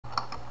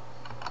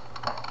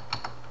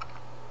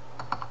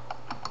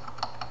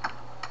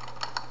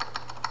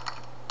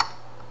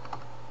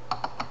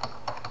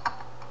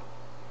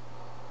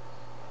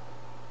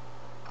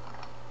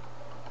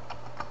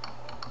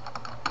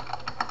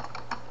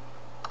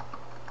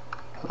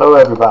Hello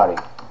everybody.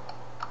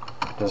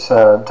 Just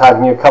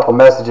typing you a couple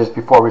messages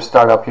before we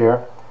start up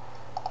here.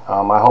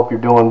 I hope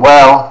you're doing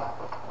well.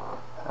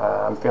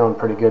 I'm feeling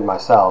pretty good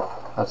myself.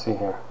 Let's see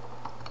here.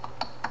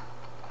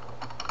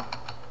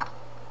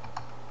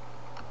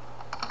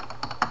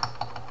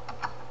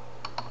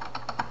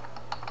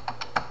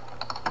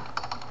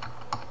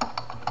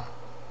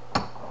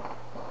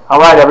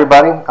 Alright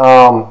everybody,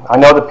 I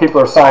know that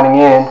people are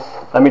signing in.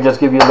 Let me just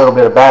give you a little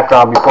bit of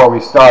background before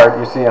we start.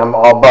 You see I'm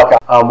all buck.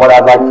 What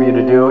I'd like for you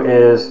to do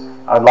is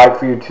I'd like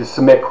for you to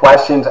submit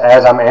questions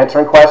as I'm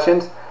answering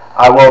questions.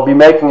 I will be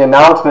making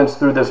announcements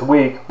through this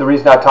week. The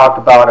reason I talked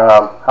about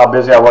how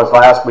busy I was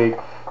last week,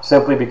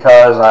 simply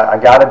because I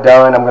got it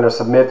done. I'm going to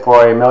submit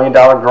for a $1 million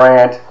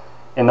grant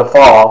in the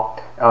fall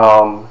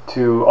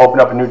to open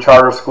up a new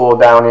charter school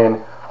down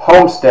in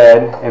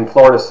Homestead in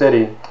Florida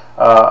City,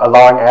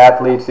 allowing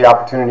athletes the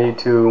opportunity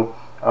to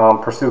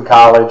pursue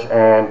college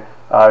and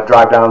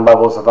drive down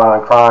levels of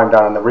violent crime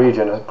down in the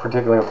region,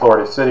 particularly in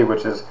Florida City,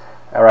 which is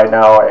right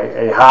now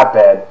a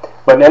hotbed.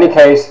 But in any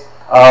case,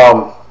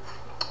 I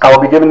will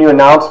be giving you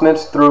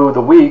announcements through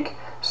the week,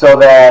 so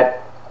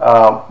that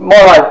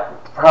more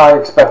like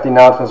probably expect the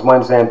announcements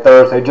Wednesday and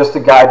Thursday, just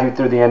to guide you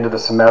through the end of the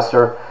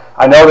semester.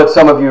 I know that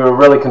some of you are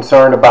really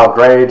concerned about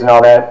grades and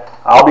all that.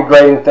 I'll be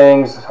grading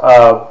things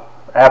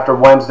after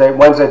Wednesday,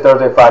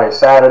 Thursday, Friday,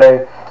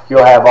 Saturday.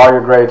 You'll have all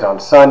your grades on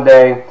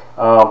Sunday.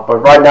 But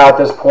right now at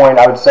this point,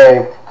 I would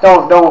say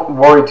don't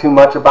worry too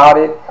much about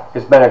it.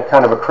 It's been a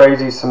kind of a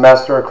crazy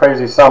semester, a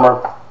crazy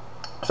summer.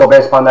 So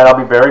based upon that, I'll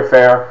be very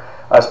fair,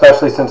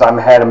 especially since I've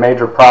had a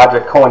major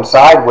project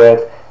coincide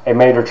with a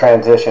major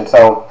transition.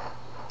 So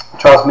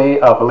trust me,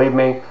 believe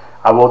me,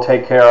 I will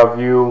take care of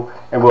you,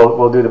 and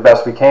we'll do the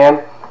best we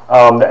can.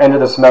 The end of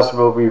the semester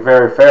will be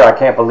very fair. I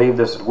can't believe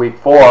this is week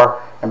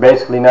 4, and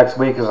basically next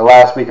week is the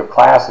last week of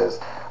classes.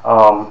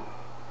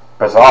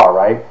 Bizarre,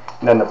 right?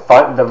 And then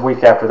the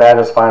week after that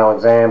is final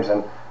exams,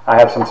 and I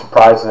have some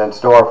surprises in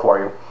store for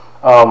you.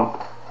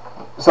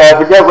 So as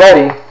we get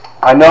ready,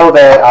 I know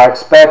that I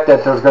expect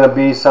that there's going to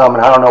be some,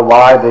 and I don't know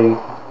why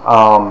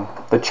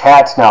the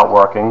chat's not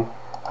working.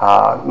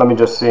 Let me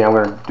just see. I'm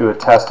going to do a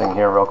testing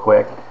here real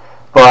quick.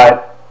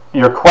 But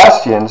your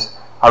questions,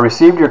 I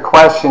received your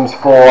questions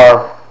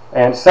for,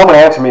 and someone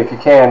answer me if you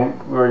can,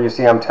 where you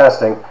see I'm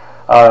testing.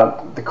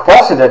 The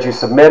questions that you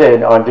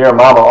submitted on Dear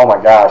Mama, oh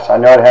my gosh, I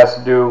know it has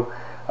to do,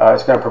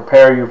 it's going to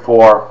prepare you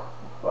for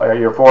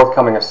your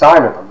forthcoming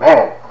assignment, but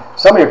man,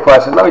 some of your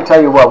questions, let me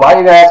tell you what, why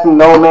are you asking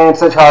no man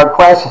such hard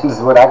questions is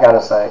what I got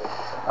to say.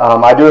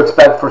 I do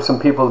expect for some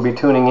people to be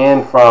tuning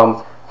in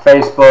from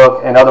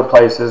Facebook and other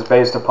places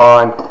based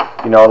upon,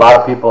 a lot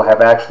of people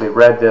have actually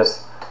read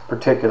this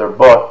particular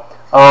book.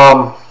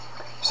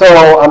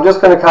 So I'm just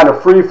going to kind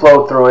of free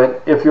flow through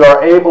it. If you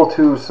are able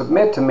to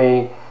submit to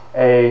me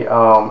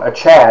a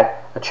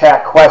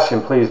chat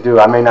question, please do.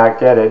 I may not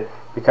get it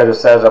because it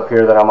says up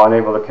here that I'm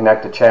unable to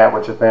connect to chat,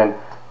 which has been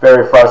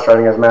very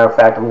frustrating. As a matter of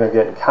fact, I'm going to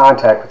get in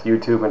contact with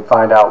YouTube and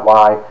find out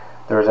why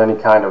there's any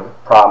kind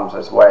of problems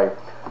this way.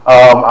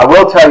 I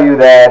will tell you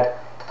that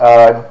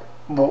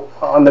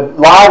on the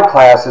live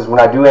classes, when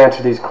I do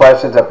answer these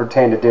questions that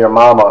pertain to Dear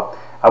Mama,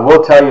 I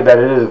will tell you that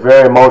it is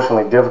very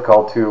emotionally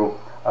difficult to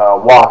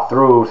walk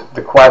through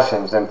the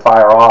questions and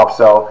fire off.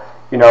 So,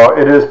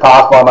 it is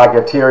possible I might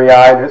get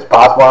teary-eyed. It's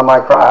possible I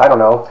might cry. I don't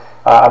know.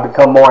 I've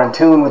become more in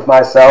tune with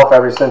myself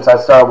ever since I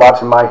started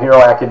watching My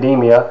Hero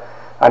Academia.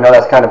 I know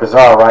that's kind of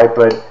bizarre, right?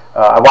 But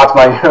I watch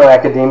My Hero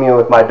Academia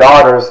with my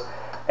daughters,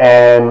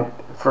 and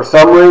for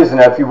some reason,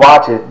 if you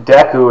watch it,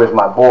 Deku is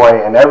my boy,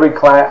 and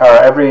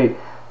every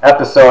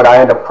episode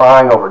I end up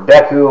crying over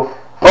Deku.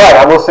 But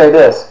I will say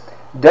this,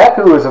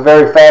 Deku is a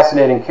very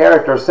fascinating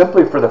character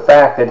simply for the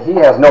fact that he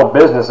has no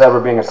business ever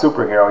being a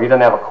superhero. He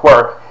doesn't have a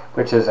quirk,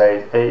 which is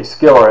a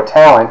skill or a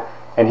talent,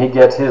 and he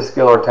gets his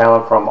skill or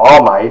talent from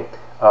All Might,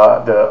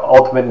 the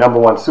ultimate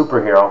 #1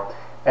 superhero.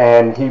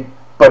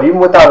 But even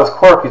without his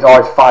quirk, he's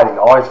always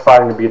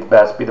fighting to be the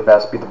best, be the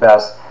best, be the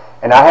best.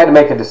 And I had to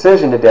make a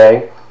decision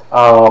today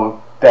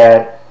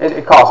that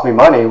it cost me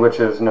money, which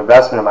is an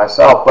investment in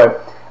myself,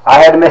 but I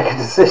had to make a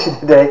decision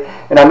today,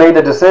 and I made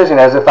the decision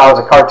as if I was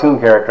a cartoon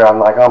character. I'm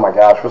like, oh my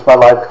gosh, what's my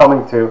life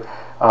coming to?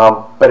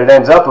 But it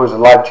ends up, it was a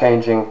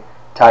life-changing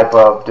type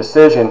of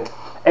decision.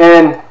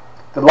 And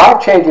the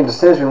life-changing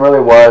decision really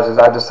is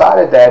I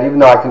decided that even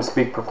though I can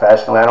speak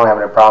professionally, I don't have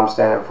any problem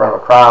standing in front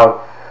of a crowd,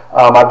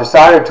 I've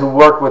decided to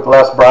work with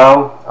Les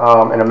Brown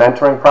in a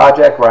mentoring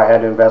project where I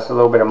had to invest a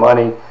little bit of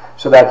money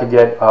so that I could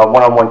get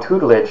one-on-one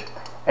tutelage.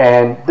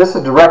 And this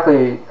is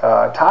directly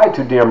tied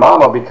to Dear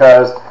Mama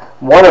because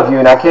one of you,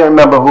 and I can't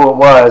remember who it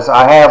was,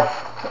 I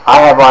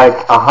have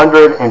like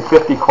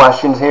 150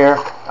 questions here.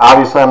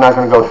 Obviously, I'm not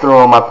going to go through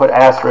them. I put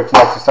asterisks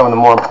next to some of the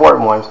more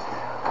important ones.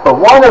 But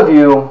one of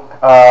you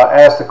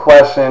asked the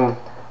question,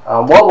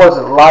 what was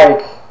it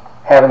like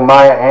having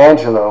Maya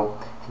Angelou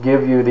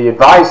give you the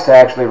advice to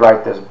actually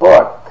write this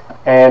book?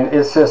 And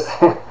it's just,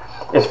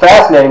 it's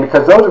fascinating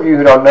because those of you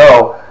who don't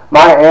know,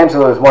 Maya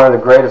Angelou is one of the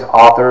greatest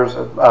authors,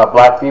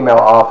 black female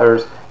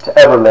authors to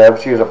ever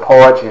live. She was a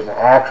poet, she was an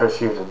actress,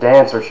 she was a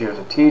dancer, she was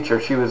a teacher.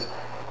 She was,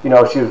 she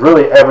was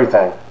really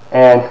everything.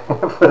 And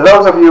for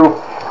those of you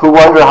who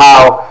wonder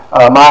how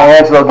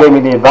Maya Angelou gave me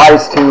the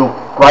advice to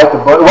write the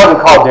book, it wasn't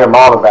called Dear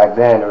Mama back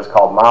then, it was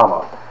called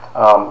Mama.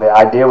 The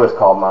idea was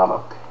called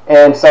Mama.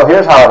 And so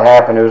here's how it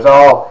happened. It was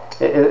all,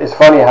 it's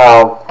funny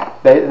how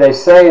they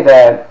say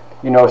that,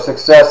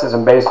 success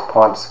isn't based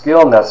upon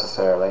skill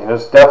necessarily, and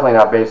it's definitely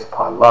not based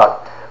upon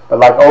luck. But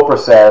like Oprah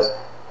says,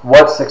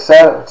 what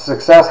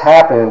success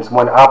happens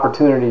when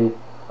opportunity,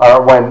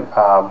 or when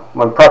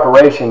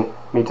preparation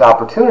meets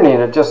opportunity.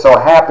 And it just so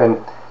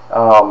happened,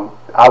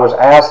 I was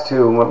asked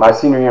to, my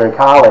senior year in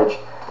college,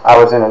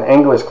 I was in an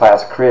English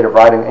class, a creative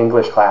writing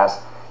English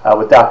class,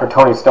 with Dr.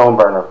 Tony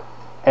Stoneburner.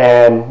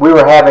 And we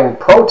were having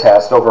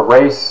protests over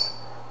race,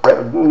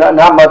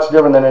 not much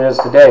different than it is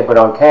today, but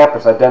on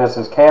campus, at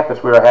Denison's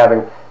campus, we were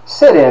having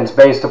sit-ins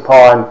based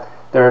upon,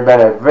 there had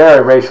been a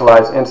very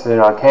racialized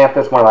incident on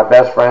campus. One of my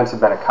best friends had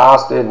been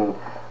accosted, and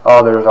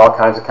there was all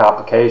kinds of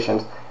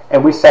complications.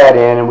 And we sat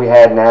in, and we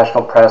had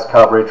national press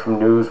coverage from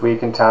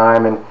Newsweek and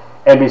Time, and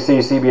NBC,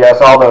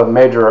 CBS, all the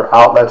major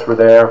outlets were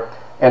there.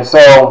 And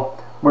so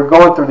we're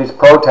going through these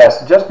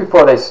protests. Just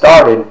before they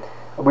started,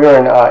 we were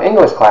in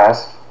English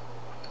class,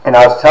 and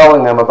I was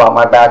telling them about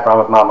my background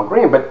with Mama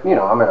Green. But,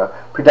 I'm in a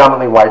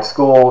predominantly white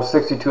school,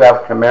 62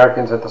 African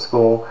Americans at the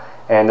school,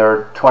 and there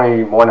are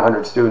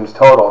 2,100 students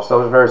total, so it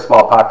was a very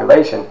small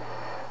population.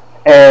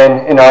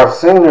 And in our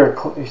senior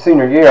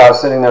year, I was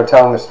sitting there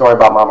telling the story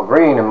about Mama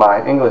Green in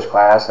my English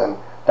class, and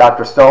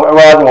Dr. Stone,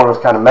 everyone was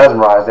kind of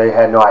mesmerized. They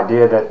had no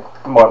idea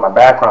what my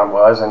background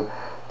was, and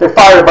they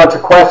fired a bunch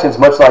of questions,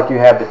 much like you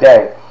have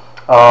today.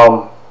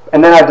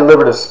 And then I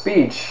delivered a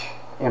speech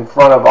in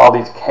front of all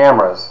these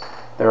cameras.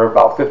 There were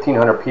about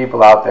 1,500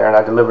 people out there, and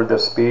I delivered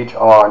this speech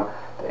on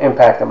the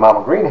impact that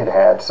Mama Green had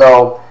had.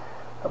 So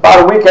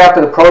about a week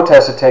after the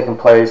protests had taken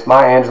place,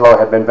 Maya Angelou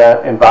had been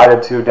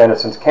invited to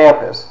Denison's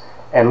campus.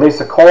 And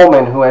Lisa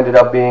Coleman, who ended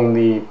up being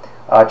the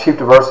Chief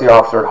Diversity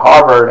Officer at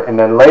Harvard, and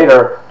then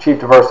later Chief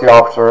Diversity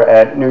Officer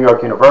at New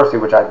York University,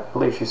 which I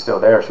believe she's still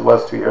there. She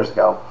was 2 years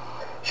ago.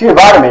 She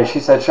invited me. She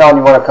said, "Sean,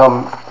 you want to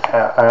come,"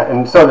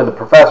 and so did the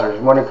professors,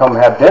 "you want to come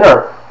have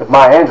dinner with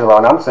Maya Angelou?"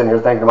 And I'm sitting here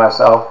thinking to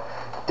myself,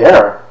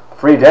 dinner?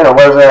 Free dinner?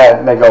 Where's that?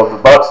 And they go, "The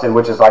Buxton,"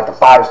 which is like the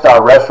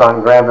 5-star restaurant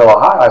in Granville,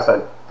 Ohio. I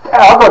said, "Yeah,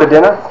 I'll go to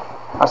dinner."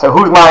 I said,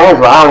 "Who's Maya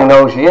Angelou?" I don't even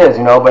know who she is,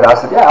 but I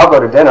said, "Yeah, I'll go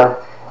to dinner."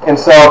 And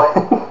so,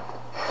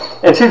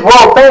 and she's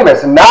world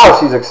famous, and now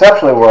she's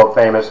exceptionally world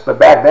famous. But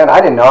back then, I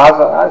didn't know.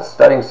 I was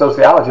studying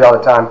sociology all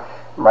the time.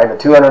 I'm writing a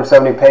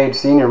 270-page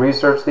senior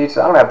research thesis.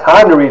 I don't have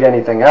time to read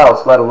anything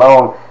else, let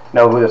alone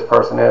know who this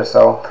person is.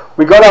 So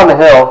we go down the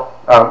hill.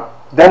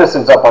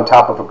 Denison's up on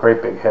top of a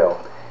great big hill,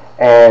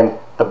 and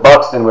the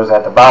Buxton was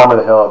at the bottom of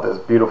the hill of this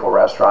beautiful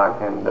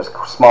restaurant in this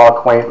small,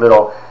 quaint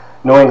little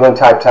New England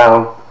type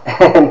town.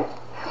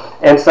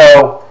 And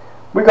so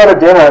we go to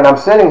dinner, and I'm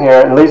sitting here,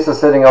 and Lisa's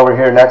sitting over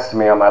here next to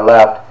me on my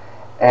left.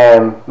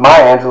 And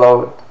Maya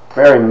Angelou,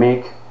 very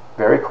meek,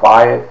 very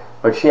quiet,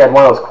 but she had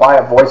one of those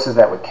quiet voices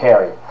that would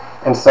carry.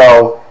 And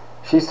so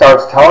she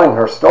starts telling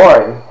her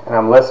story, and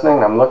I'm listening,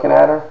 and I'm looking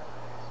at her,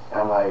 and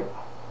I'm like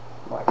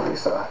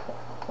Lisa,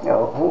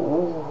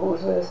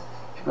 who's this?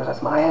 She goes,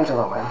 "That's Maya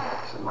Angelou, man."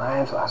 She said,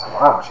 "Maya Angelou." I said,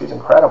 "Wow, she's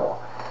incredible."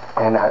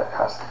 And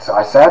so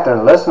I sat there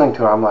and listening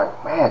to her. I'm like,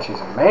 man,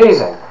 she's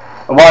amazing.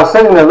 And while I was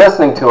sitting there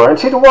listening to her, and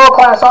she's a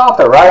world-class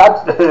author,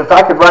 right? If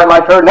I could write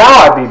like her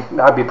now,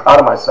 I'd be proud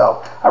of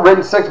myself. I've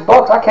written 6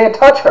 books. I can't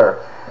touch her.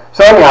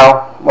 So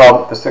anyhow,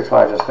 well, the 6th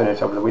one I just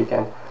finished over the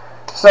weekend.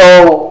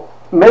 So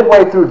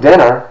midway through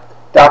dinner,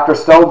 Dr.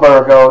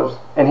 Stoneburner goes,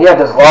 and he had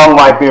this long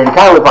white beard. He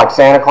kind of looked like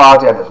Santa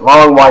Claus. He had this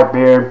long white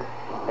beard,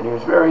 and he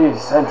was very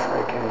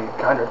eccentric, and he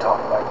kind of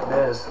talked like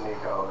this, and he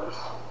goes,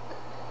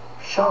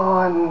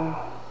 "Sean,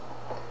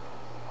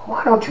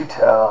 why don't you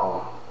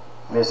tell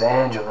Miss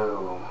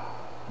Angelou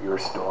your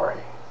story?"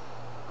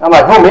 I'm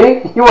like, "Who,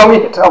 me? You want me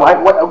to tell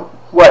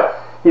what?"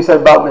 He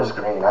said, "About Miss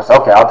Green." I said,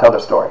 "Okay, I'll tell the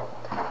story."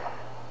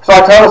 So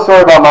I tell the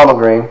story about Mama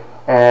Green,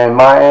 and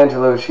Maya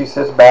Angelou, she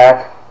sits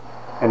back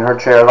in her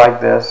chair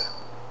like this,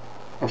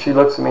 and she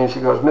looks at me and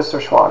she goes, "Mr.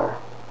 Schwanner,"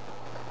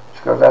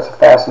 she goes, "that's a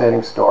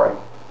fascinating story.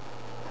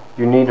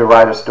 You need to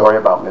write a story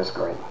about Miss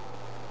Green."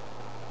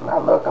 And I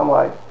look, I'm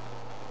like,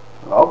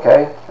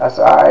 okay. I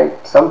said, all right,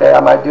 someday I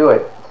might do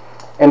it.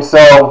 And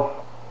so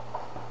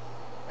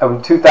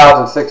in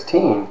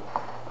 2016,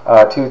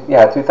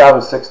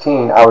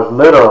 I was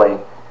literally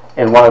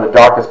in one of the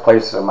darkest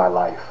places of my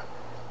life.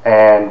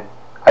 And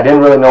I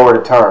didn't really know where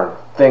to turn.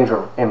 Things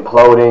were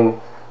imploding.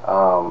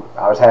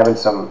 I was having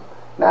some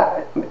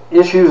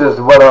issues as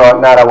to whether or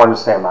not I wanted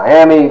to stay in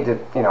Miami,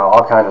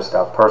 all kinds of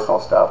stuff, personal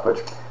stuff,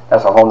 which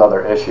that's a whole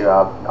nother issue.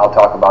 I'll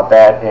talk about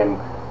that in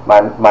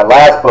my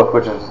last book,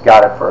 which is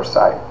God at First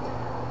Sight.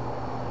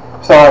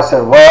 So I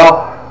said,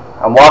 well,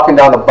 I'm walking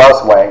down the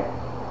busway,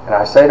 and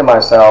I say to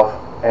myself,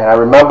 and I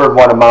remembered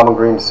one of Mama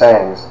Green's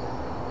sayings,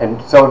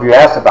 and some of you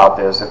asked about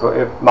this,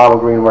 if Mama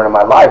Green were in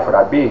my life, would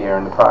I be here?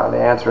 And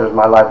the answer is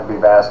my life would be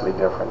vastly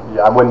different.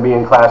 I wouldn't be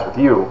in class with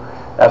you,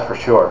 that's for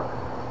sure.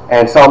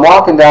 And so I'm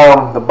walking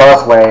down the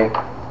busway,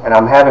 and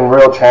I'm having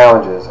real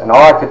challenges. And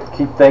all I could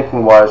keep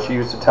thinking was, she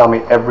used to tell me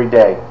every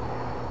day,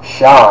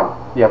 Sean,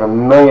 you have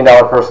 $1 million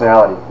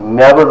personality.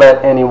 Never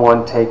let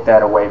anyone take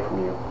that away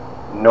from you.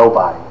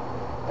 Nobody.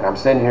 And I'm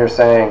sitting here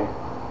saying,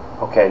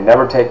 okay,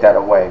 never take that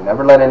away.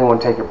 Never let anyone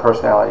take your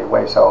personality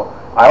away. So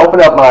I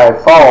opened up my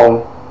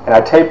phone, and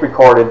I tape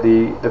recorded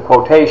the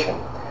quotation.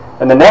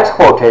 And the next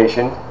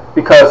quotation,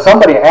 because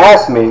somebody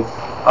asked me,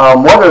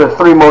 what are the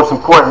 3 most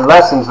important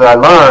lessons that I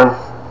learned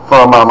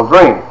from Mama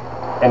Green?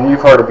 And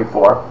you've heard it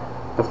before.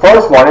 The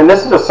first one, and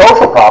this is a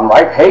social problem,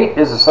 right? Hate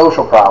is a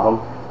social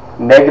problem.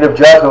 Negative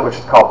judgment, which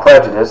is called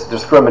prejudice,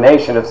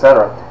 discrimination,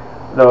 etc.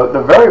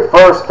 The very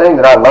first thing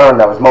that I learned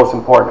that was most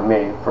important to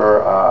me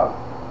for,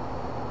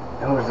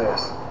 who was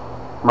this?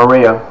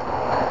 Maria,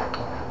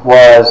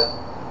 was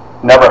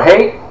never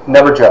hate,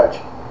 never judge.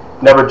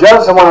 Never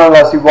judge someone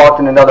unless you've walked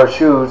in another's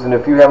shoes, and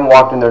if you haven't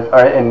walked in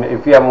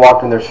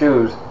their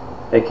shoes,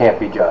 they can't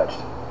be judged.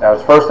 That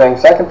was the first thing.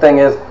 Second thing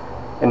is,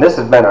 and this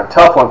has been a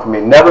tough one for me,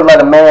 never let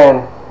a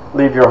man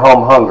leave your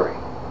home hungry,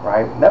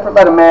 right? Never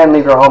let a man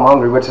leave your home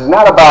hungry, which is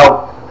not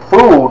about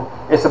food.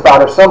 It's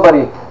about if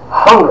somebody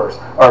hungers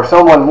or if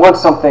someone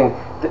wants something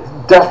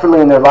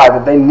desperately in their life,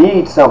 that they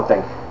need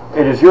something.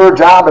 It is your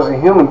job as a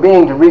human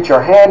being to reach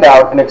your hand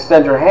out and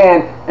extend your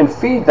hand and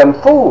feed them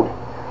food.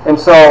 And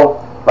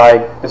so,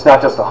 like, it's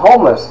not just the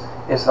homeless.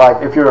 It's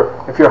like if you're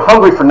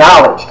hungry for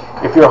knowledge,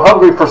 if you're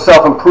hungry for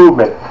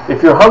self-improvement,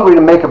 if you're hungry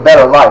to make a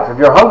better life, if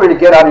you're hungry to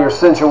get out of your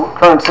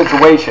current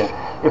situation,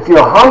 if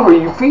you're hungry,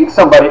 you feed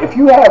somebody. If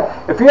you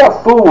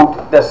have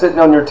food that's sitting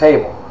on your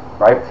table,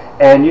 right,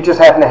 and you just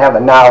happen to have the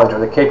knowledge or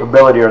the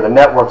capability or the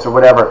networks or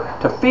whatever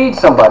to feed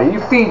somebody, you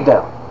feed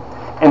them.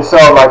 And so,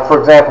 like, for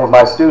example, with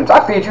my students,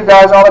 I feed you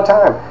guys all the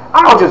time.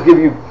 I don't just give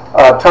you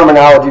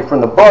terminology from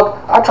the book.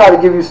 I try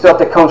to give you stuff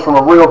that comes from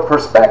a real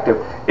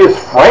perspective. It's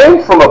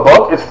framed from a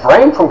book. It's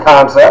framed from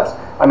concepts.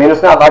 I mean,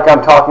 it's not like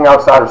I'm talking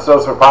outside of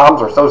social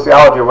problems or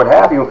sociology or what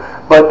have you,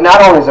 but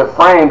not only is it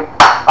framed,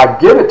 I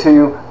give it to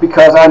you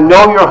because I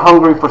know you're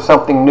hungry for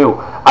something new.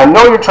 I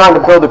know you're trying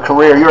to build a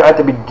career. You're at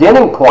the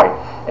beginning point.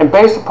 And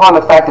based upon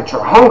the fact that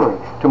you're hungry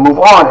to move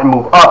on and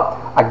move up,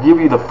 I give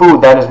you the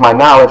food. That is my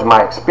knowledge,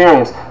 my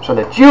experience, so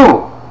that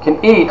you can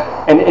eat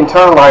and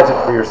internalize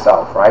it for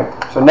yourself, right?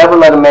 So never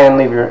let a man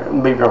leave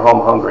your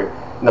home hungry.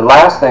 And the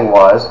last thing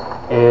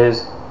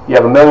is you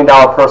have $1 million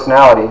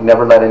personality.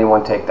 Never let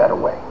anyone take that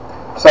away.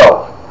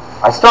 So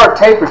I start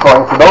tape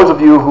recording. For those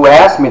of you who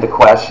asked me the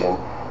question,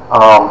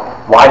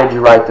 why did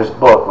you write this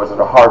book? Was it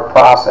a hard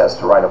process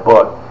to write a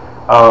book?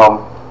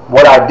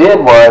 What I did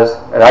was,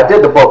 and I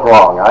did the book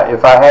wrong.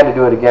 If I had to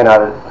do it again,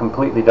 I'd have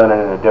completely done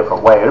it in a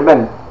different way. It would have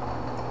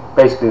been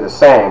basically the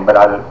same, but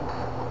I'd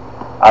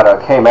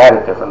have came at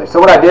it differently. So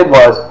what I did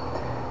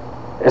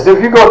is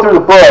if you go through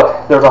the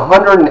book, there's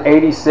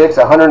 186,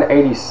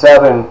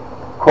 187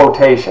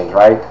 quotations,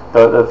 right?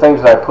 The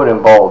things that I put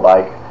in bold,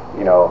 like,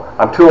 you know,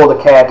 I'm too old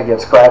a cat to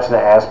get scratched in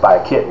the ass by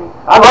a kitten.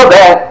 I love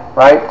that,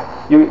 right?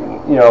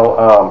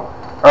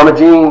 Irma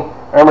Jean,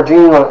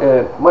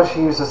 what did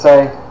she used to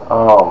say?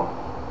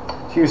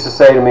 She used to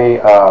say to me,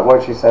 what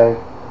did she say?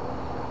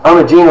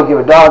 Irma Jean will give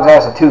a dog's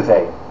ass a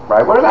toothache,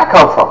 right? Where did that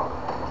come from?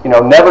 You know,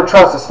 never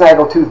trust a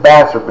snaggletooth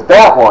bastard. But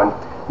that one,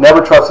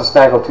 never trust a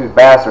snaggletooth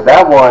bastard.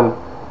 That one,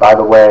 by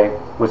the way,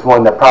 was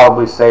one that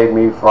probably saved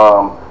me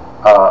from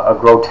a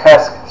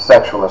grotesque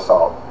sexual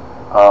assault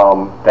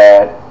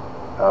that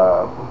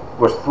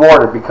was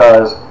thwarted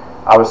because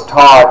I was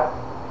taught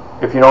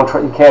if you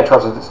can't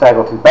trust a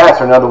snaggletooth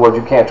bastard. In other words,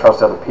 you can't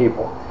trust other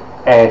people.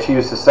 And she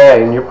used to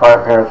say, and your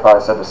parents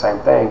probably said the same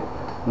thing,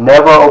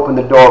 never open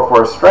the door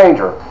for a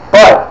stranger.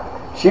 But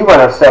she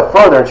went a step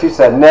further and she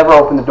said, never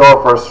open the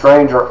door for a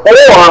stranger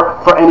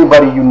or for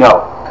anybody you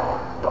know.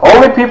 The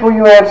only people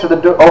you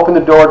open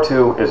the door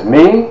to is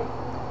me,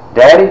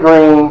 Daddy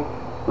Green,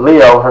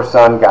 Leo, her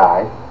son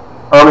Guy,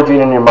 Irma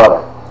Jean, and your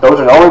mother. Those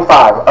are the only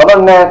 5. Other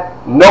than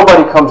that,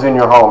 nobody comes in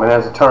your home. And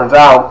as it turns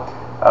out,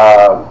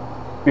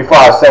 before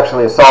I was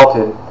sexually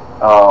assaulted,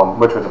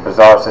 which was a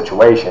bizarre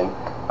situation,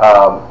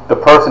 the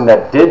person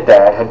that did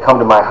that had come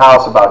to my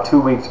house about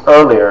 2 weeks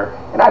earlier,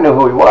 and I knew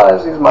who he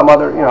was. He was my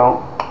mother,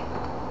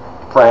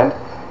 friend.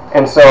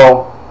 And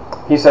so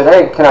he said,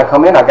 hey, can I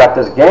come in? I got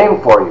this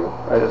game for you.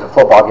 It's a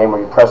football game where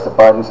you press the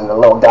buttons and the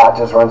little dot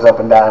just runs up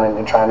and down and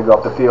you're trying to go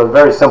up the field.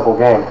 Very simple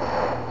game.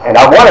 And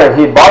I wondered,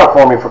 he'd bought it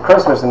for me for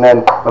Christmas, and then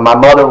when my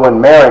mother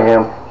wouldn't marry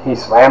him, he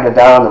slammed it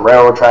down on the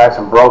railroad tracks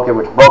and broke it,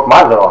 which broke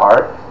my little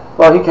heart.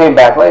 Well, he came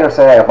back later and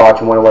said, hey, I bought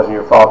you one. It wasn't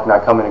your fault. Can I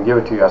come in and give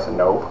it to you? I said,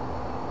 nope.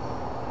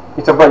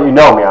 He said, but you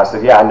know me. I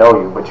said, yeah, I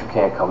know you, but you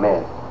can't come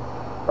in,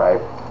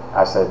 right?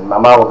 I said, my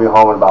mom will be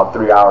home in about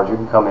 3 hours. You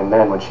can come in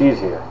then when she's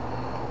here.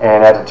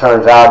 And as it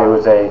turns out, it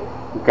was a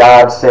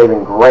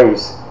God-saving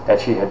grace that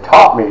she had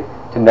taught me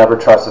to never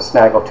trust a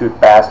snaggletooth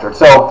bastard.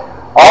 So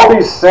all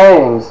these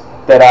sayings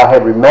that I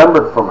had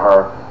remembered from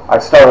her, I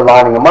started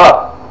lining them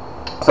up.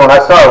 So when I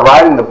started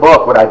writing the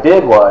book, what I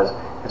did was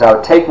I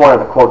would take one of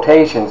the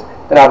quotations,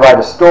 then I'd write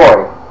a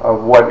story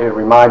of what it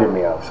reminded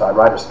me of. So I'd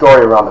write a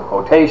story around the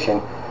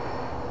quotation.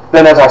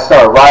 then as I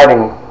started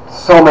writing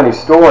so many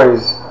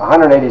stories,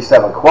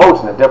 187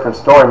 quotes in a different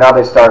story, now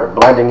they started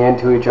blending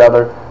into each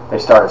other. They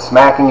started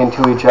smacking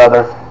into each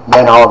other.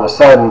 Then all of a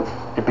sudden,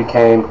 it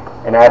became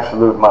an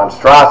absolute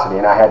monstrosity,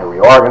 and I had to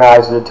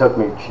reorganize it. It took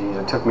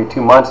me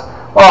 2 months,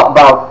 well,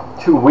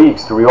 about 2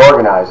 weeks to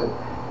reorganize it.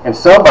 And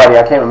somebody,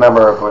 I can't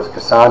remember if it was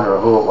Cassandra or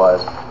who it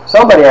was,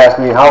 somebody asked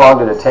me, how long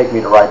did it take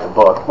me to write the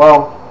book?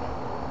 Well,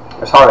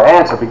 it's hard to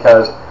answer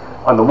because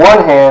on the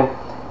one hand,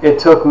 it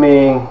took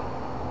me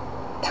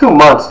 2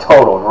 months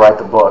total to write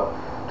the book.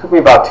 It took me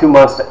about 2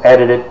 months to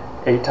edit it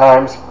 8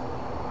 times,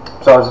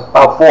 so it was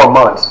about 4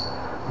 months.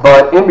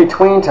 But in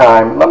between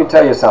time, let me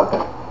tell you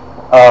something.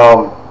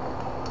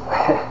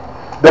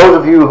 Those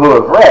of you who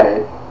have read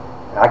it,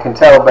 I can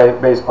tell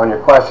based upon your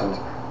questions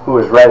who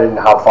has read it and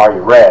how far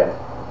you read.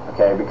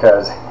 Okay,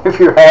 because if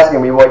you're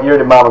asking me what year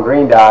did Mama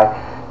Green die,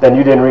 then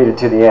you didn't read it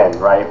to the end,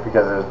 right?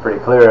 Because it was pretty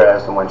clear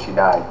as to when she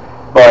died.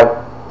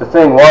 But the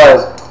thing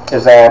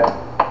is that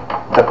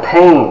the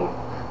pain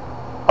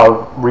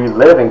of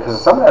reliving,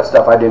 because some of that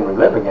stuff I didn't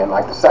relive again,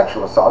 like the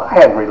sexual assault, I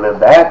hadn't relived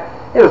that.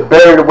 It was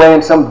buried away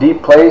in some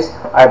deep place.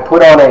 I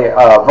put on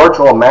a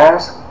virtual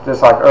mask,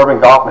 just like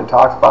Erving Goffman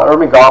talks about.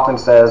 Erving Goffman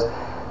says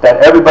that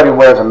everybody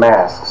wears a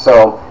mask.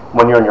 So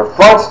when you're in your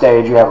front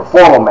stage, you have a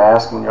formal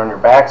mask. When you're on your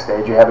back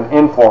stage, you have an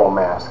informal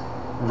mask.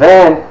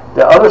 Then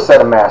the other set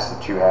of masks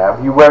that you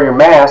have, you wear your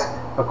mask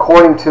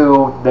according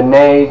to the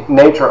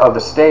nature of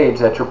the stage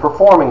that you're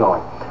performing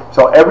on.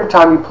 So every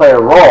time you play a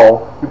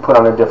role, you put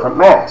on a different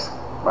mask,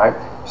 right?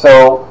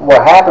 So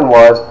what happened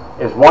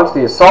is once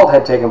the assault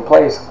had taken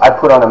place, I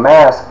put on a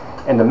mask,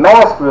 and the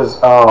mask was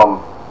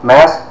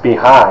masked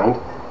behind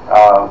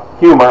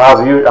humor. I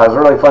was a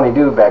really funny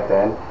dude back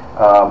then.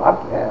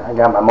 I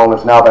got my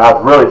moments now, but I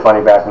was really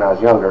funny back when I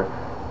was younger.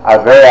 I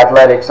was very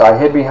athletic, so I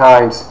hid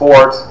behind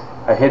sports,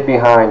 I hid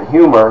behind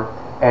humor,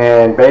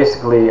 and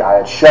basically I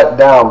had shut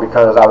down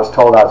because I was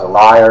told I was a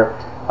liar.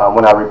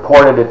 When I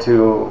reported it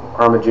to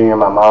Irma Jr. and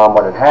my mom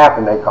what had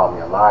happened, they called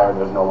me a liar.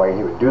 There's no way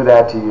he would do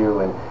that to you.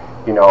 And,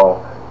 you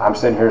know, I'm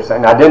sitting here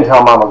saying, I didn't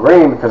tell Mama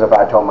Green because if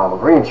I told Mama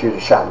Green, she would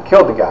have shot and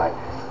killed the guy.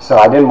 So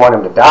I didn't want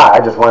him to die.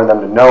 I just wanted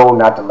them to know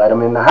not to let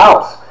him in the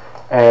house.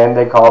 And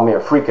they called me a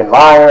freaking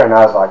liar. And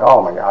I was like,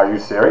 oh my God, are you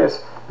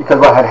serious? Because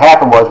what had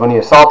happened was when he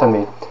assaulted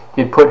me,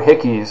 he'd put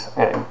hickeys,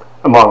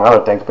 among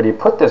other things, but he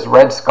put this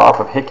red scarf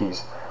of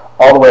hickeys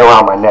all the way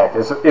around my neck.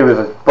 It was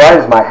as bright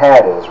as my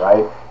hat is,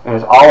 right? And it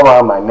was all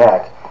around my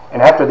neck.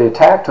 And after the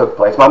attack took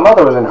place, my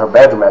mother was in her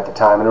bedroom at the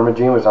time, and Irma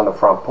Jean was on the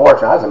front porch,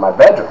 and I was in my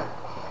bedroom.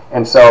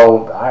 And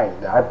so I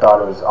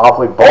thought it was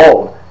awfully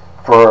bold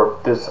for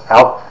this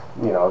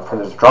for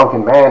this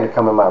drunken man to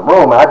come in my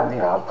room. I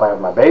was playing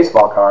with my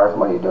baseball cards.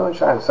 What are you doing,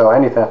 Shine? So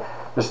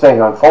this thing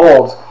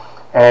unfolds,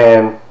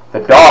 and the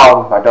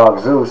dog, my dog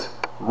Zeus,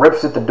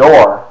 rips at the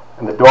door,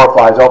 and the door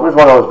flies open. It was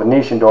one of those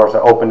Venetian doors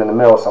that opened in the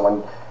middle. So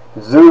when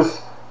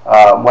Zeus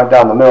went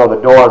down the middle of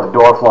the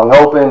door flung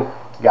open.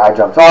 The guy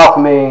jumps off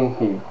of me.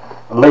 He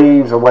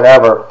leaves or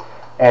whatever,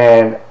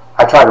 and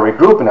I try to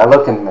regroup, and I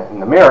look in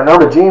the mirror. And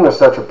Irma Jean was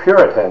such a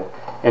Puritan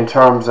in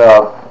terms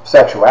of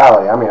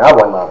sexuality. I mean, I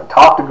wasn't allowed to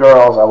talk to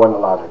girls.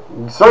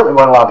 I certainly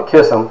wasn't allowed to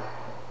kiss them.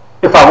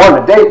 If I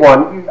wanted to date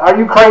one, are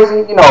you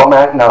crazy? You know,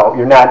 man, no,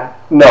 you're not.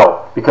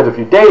 No, because if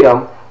you date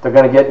them, they're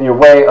going to get in your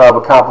way of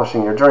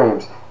accomplishing your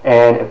dreams.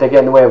 And if they get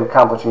in the way of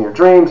accomplishing your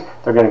dreams,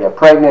 they're going to get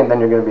pregnant, then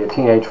you're going to be a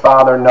teenage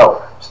father.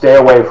 No, stay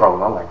away from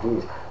them. I'm like,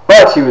 geez.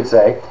 But she would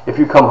say, if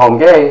you come home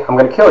gay, I'm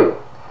going to kill you.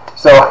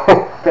 So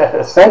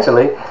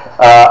essentially,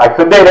 I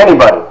couldn't date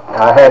anybody.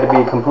 I had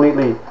to be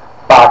completely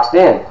boxed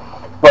in.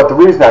 But the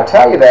reason I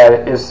tell you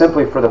that is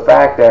simply for the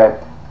fact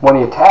that when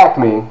he attacked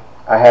me,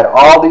 I had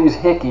all these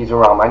hickeys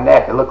around my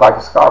neck. It looked like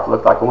a scarf. It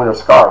looked like a winter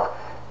scarf,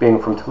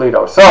 being from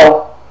Toledo.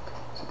 So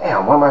I said,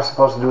 damn, what am I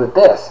supposed to do with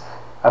this?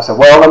 I said,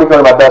 well, let me go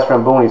to my best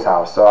friend Booney's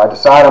house. So I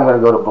decided I'm going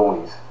to go to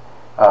Booney's.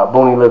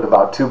 Booney lived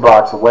about 2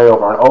 blocks away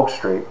over on Oak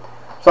Street.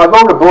 So I go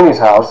over to Booney's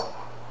house,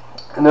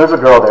 and there's a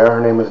girl there.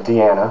 Her name was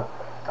Deanna.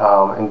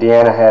 And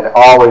Deanna had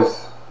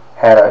always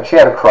had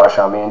a crush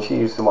on me, and she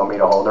used to want me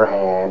to hold her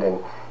hand and,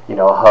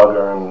 hug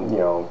her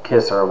and,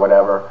 kiss her or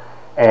whatever.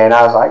 And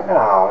I was like,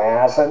 no, man.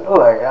 I said, look,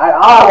 all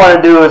I want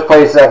to do is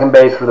play second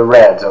base for the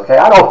Reds, okay?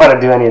 I don't want to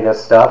do any of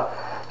this stuff.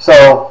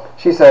 So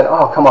she said,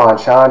 oh, come on,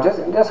 Sean,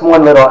 just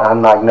one little.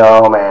 I'm like,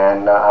 no,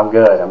 man, no, I'm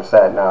good. I'm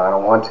set. No, I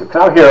don't want to.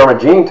 Because I hear Irma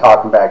Jean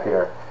talking back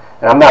here.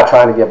 And I'm not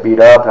trying to get beat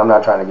up, and I'm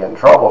not trying to get in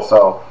trouble.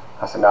 So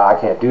I said, no, I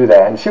can't do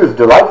that. And she was a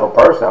delightful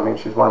person. I mean,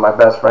 she's one of my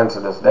best friends to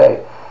this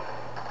day.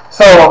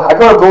 So I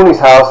go to Booney's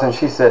house, and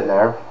she's sitting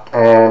there.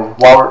 And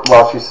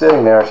while she's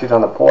sitting there, she's on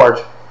the porch.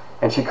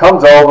 And she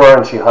comes over,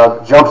 and she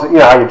jumps. You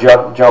know how you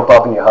jump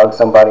up and you hug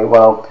somebody?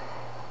 Well,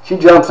 she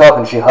jumps up,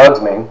 and she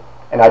hugs me.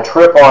 And I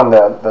trip on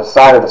the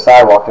side of the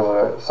sidewalk,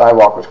 because the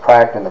sidewalk was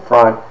cracked in the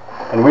front.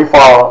 And we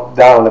fall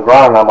down on the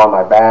ground, and I'm on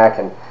my back.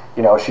 And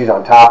she's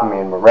on top of me,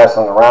 and we're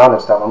wrestling around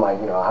and stuff. I'm like,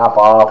 hop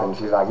off. And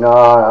she's like, no,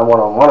 I want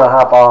to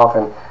hop off.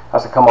 And I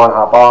said, come on,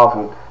 hop off.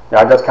 And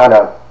I just kind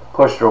of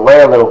pushed her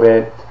away a little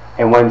bit.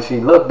 And when she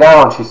looked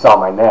down, she saw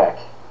my neck.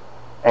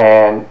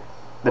 And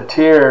the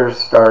tears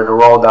started to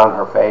roll down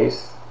her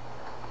face.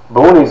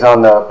 Booney's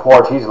on the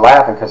porch. He's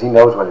laughing because he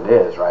knows what it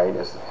is, right?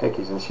 It's the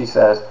hickeys. And she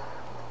says,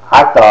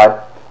 I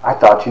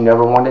thought you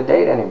never wanted to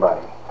date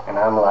anybody. And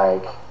I'm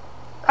like,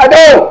 I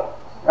do.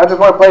 I just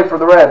want to play for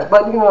the Reds.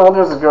 But, you know,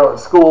 there's a girl at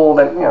school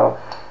that, you know,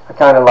 I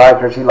kind of like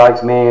her. She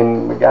likes me.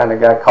 And we kind of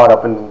got caught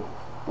up in,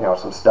 you know,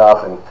 some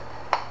stuff. And,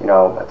 you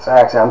know, that's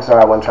actually, I'm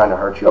sorry, I wasn't trying to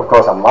hurt you. Of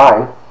course, I'm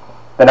lying.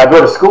 Then I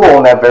go to school,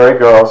 and that very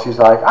girl, she's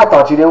like, I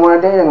thought you didn't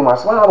want to date anyone. I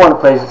said, well, I want to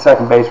play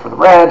second base for the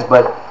Reds,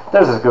 but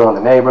there's this girl in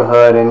the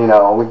neighborhood, and, you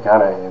know, we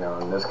kind of, you know,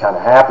 and this kind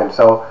of happened.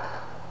 So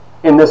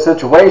in this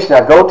situation,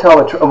 I go tell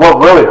the truth. What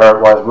really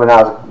hurt was when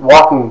I was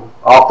walking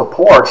off the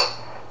porch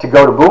to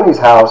go to Booney's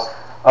house,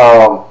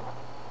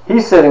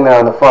 he's sitting there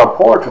on the front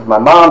porch with my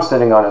mom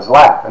sitting on his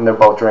lap, and they're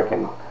both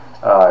drinking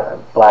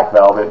Black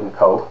Velvet and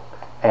Coke.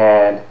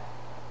 And,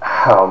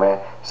 oh,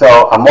 man.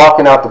 So I'm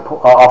walking out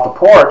off the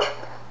porch,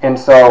 and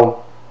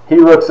so he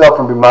looks up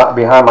from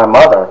behind my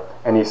mother,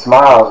 and he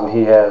smiles, and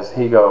he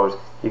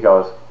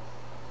goes,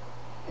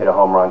 hit a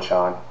home run,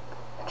 Sean.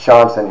 And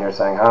Sean's sitting here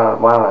saying,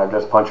 why don't I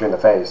just punch you in the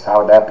face? How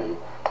would that be?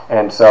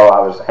 And so I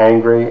was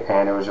angry,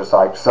 and it was just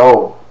like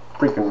so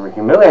freaking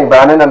humiliating, but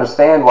I didn't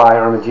understand why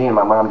Irma Jean and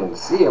my mom didn't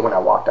see it when I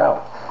walked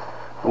out.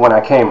 But when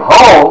I came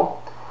home,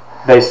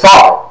 they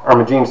saw it.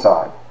 Irma Jean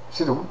saw it.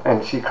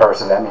 And she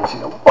curses at me, and she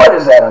said, what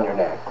is that on your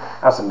neck?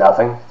 I said,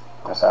 nothing.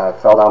 I said, I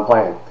fell down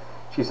playing.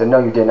 She said, no,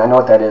 you didn't. I know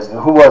what that is. And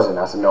who was it? And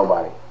I said,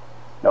 nobody.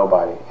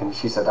 Nobody. And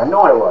she said, I know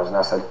what it was. And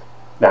I said,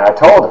 then I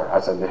told her. I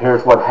said,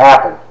 here's what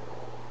happened.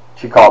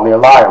 She called me a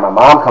liar. My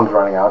mom comes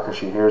running out because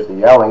she hears the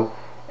yelling.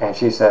 And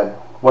she said,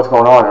 what's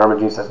going on? And Irma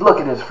Jean says,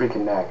 look at his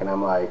freaking neck. And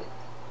I'm like,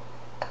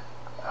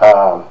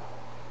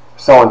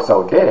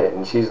 so-and-so did it.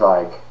 And she's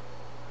like,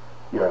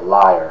 you're a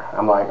liar.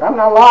 I'm like, I'm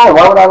not lying.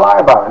 Why would I lie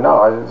about it?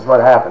 No, this is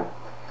what happened.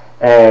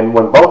 And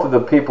when both of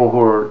the people who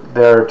were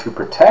there to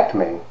protect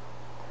me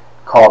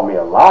called me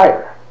a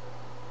liar,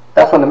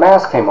 that's when the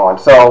mask came on.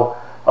 So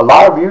a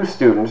lot of you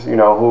students, you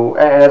know, who,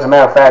 and as a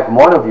matter of fact,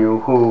 one of you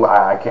who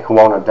who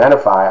won't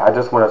identify, I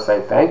just want to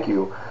say thank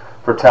you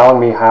for telling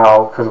me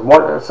how,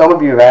 because some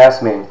of you have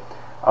asked me,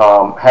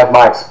 have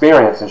my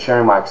experience and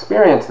sharing my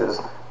experiences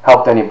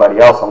helped anybody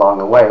else along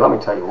the way. Let me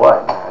tell you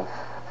what, man.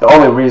 The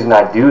only reason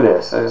I do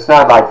this, it's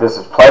not like this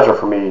is pleasure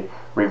for me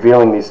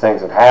revealing these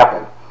things that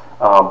happen.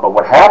 But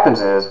what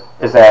happens is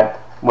that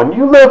when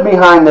you live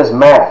behind this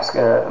mask,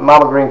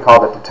 Mama Green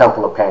called it the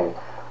Temple of Pain.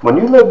 When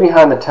you live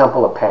behind the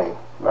Temple of Pain,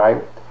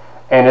 right,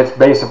 and it's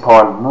based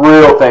upon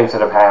real things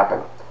that have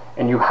happened,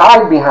 and you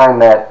hide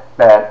behind that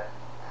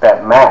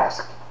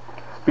mask,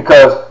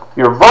 because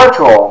your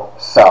virtual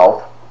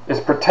self is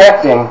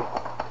protecting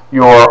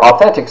your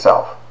authentic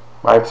self,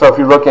 right? So if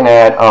you're looking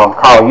at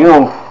Carl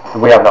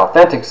Jung, we have an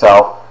authentic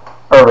self.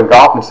 Irving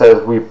Goffman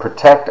says we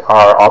protect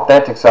our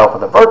authentic self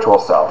with a virtual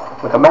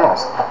self, with a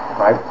mask,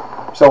 right?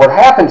 So what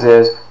happens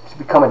is you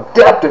become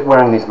adept at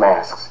wearing these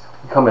masks.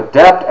 You become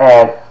adept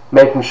at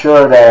making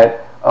sure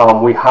that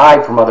we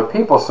hide from other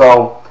people.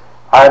 So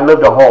I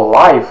lived a whole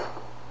life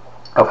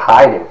of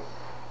hiding,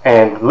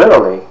 and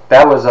literally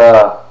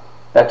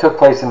that took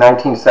place in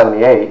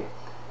 1978,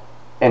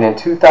 and in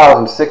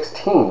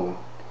 2016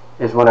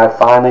 is when I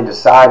finally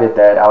decided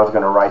that I was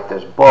going to write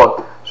this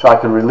book so I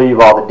could relieve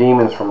all the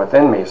demons from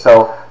within me.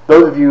 So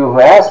those of you who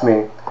asked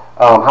me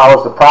how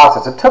was the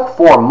process, it took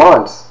 4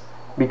 months,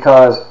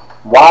 because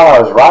while I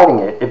was writing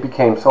it, it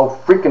became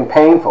so freaking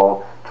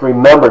painful to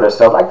remember this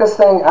stuff. Like this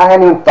thing, I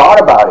hadn't even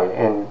thought about it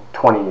in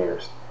 20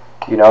 years,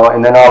 you know,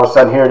 and then all of a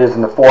sudden here it is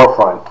in the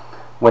forefront.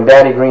 When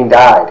Daddy Green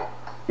died,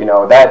 you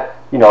know,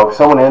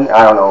 someone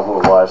I don't know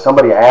who it was,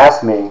 somebody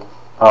asked me,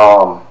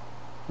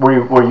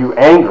 were you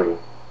angry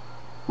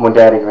when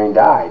Daddy Green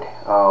died?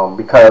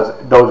 Because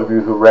those of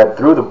you who read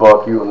through the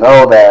book, you will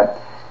know that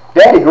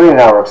Daddy Green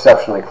and I were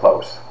exceptionally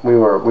close. We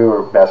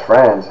were best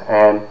friends,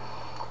 and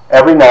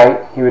every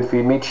night he would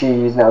feed me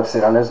cheese, and I would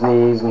sit on his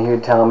knees, and he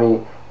would tell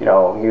me,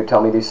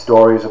 these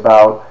stories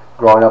about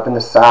growing up in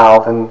the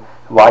South and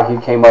why he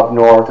came up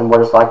north and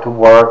what it's like to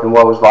work and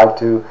what it was like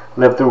to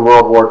live through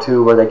World War II,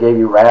 where they gave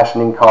you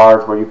rationing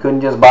cards, where you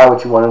couldn't just buy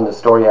what you wanted in the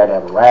store, you had to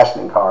have a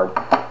rationing card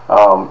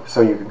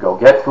so you could go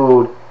get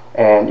food,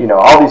 and you know,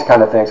 all these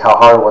kind of things, how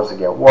hard it was to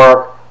get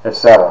work,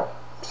 etc.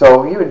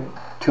 So he would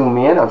tune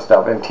me in on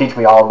stuff and teach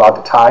me all about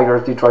the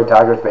Tigers, Detroit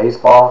Tigers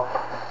baseball,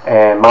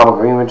 and Mama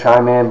Green would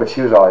chime in, but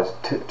she was always,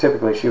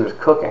 typically she was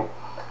cooking.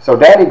 So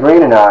Daddy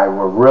Green and I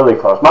were really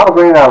close. Mama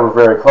Green and I were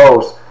very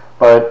close,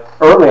 but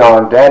early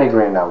on, Daddy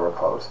Green and I were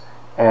close.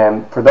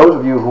 And for those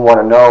of you who want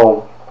to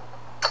know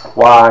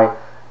why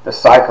the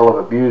cycle of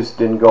abuse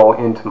didn't go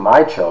into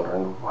my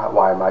children,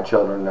 why my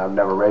children, I've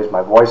never raised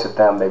my voice at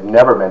them, they've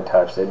never been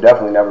touched, they've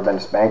definitely never been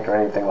spanked or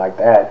anything like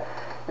that.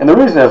 And the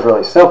reason is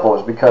really simple,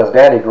 is because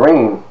Daddy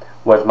Green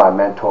was my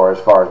mentor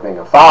as far as being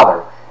a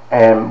father.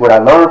 And what I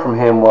learned from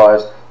him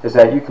is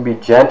that you can be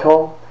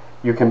gentle,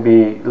 you can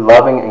be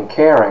loving and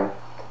caring,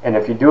 and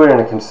if you do it in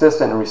a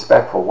consistent and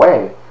respectful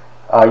way,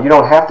 you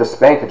don't have to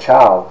spank a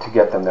child to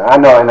get them there. I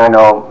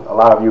know a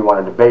lot of you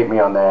want to debate me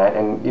on that,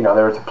 and you know,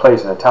 there's a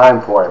place and a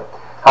time for it.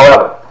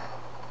 However,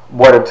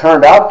 what it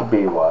turned out to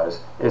be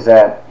is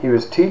that he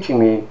was teaching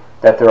me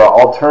that there are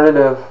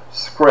alternative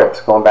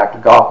scripts, going back to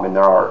Goffman,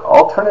 there are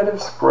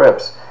alternative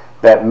scripts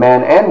that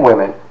men and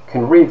women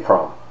can read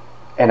from.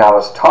 And I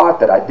was taught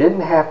that I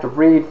didn't have to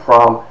read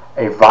from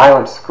a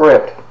violent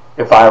script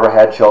if I ever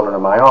had children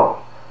of my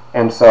own.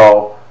 And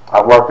so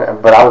I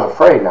worked, but I was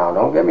afraid now,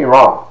 don't get me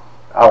wrong.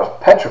 I was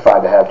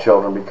petrified to have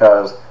children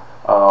because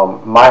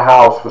my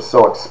house was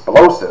so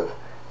explosive.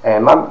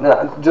 And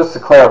just to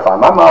clarify,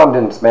 my mom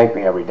didn't spank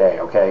me every day,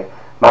 okay?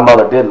 My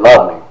mother did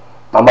love me.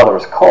 My mother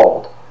was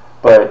cold,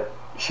 but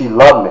she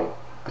loved me.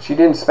 But she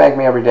didn't spank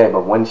me every day,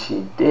 but when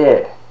she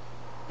did,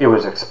 it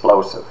was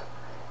explosive.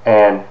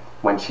 And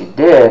when she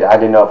did, I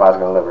didn't know if I was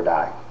going to live or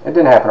die. It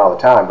didn't happen all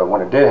the time, but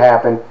when it did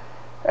happen,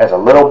 as a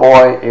little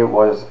boy, it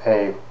was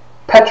a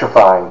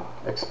petrifying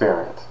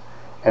experience.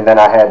 And then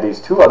I had these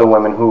two other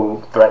women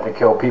who threatened to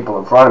kill people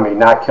in front of me,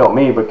 not kill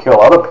me, but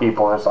kill other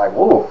people. And it's like,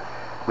 whoa,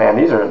 man,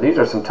 these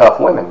are some tough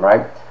women,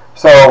 right?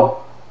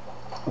 So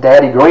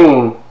Daddy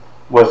Green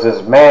was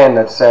this man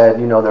that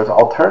said, you know, there's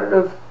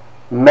alternative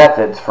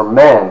methods for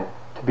men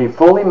to be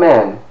fully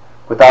men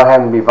without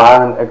having to be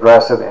violent,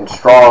 aggressive, and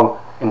strong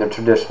in the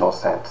traditional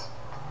sense.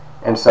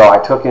 And so I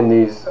took in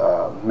these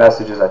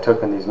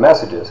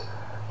messages.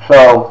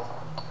 So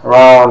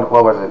around,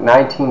 what was it,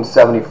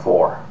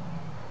 1974.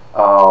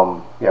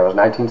 Yeah, it was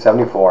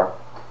 1974.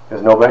 It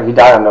was November. He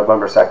died on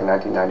November 2nd,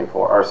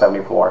 1994, or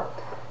 74.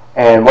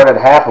 And what had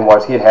happened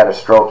was he had had a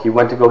stroke. He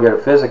went to go get a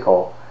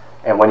physical,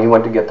 and when he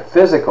went to get the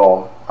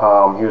physical,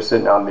 he was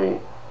sitting on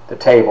the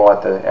table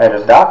at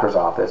his doctor's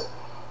office,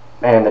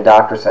 and the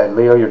doctor said,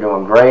 "Leo, you're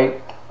doing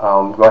great.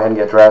 Go ahead and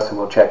get dressed, and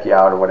we'll check you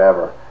out or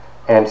whatever."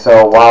 And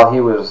so while he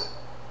was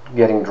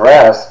getting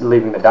dressed,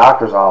 leaving the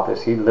doctor's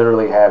office, he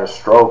literally had a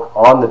stroke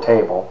on the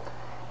table,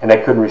 and they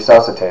couldn't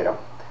resuscitate him.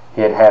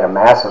 He had had a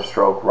massive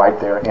stroke right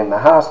there in the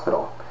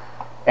hospital.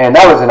 And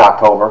that was in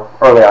October,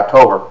 early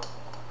October.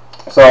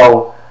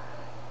 So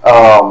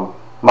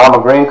Mama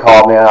Green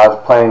called me, and I was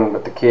playing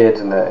with the kids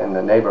in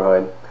the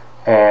neighborhood,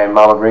 and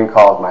Mama Green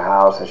called my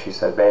house, and she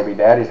said, "Baby,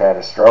 Daddy's had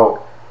a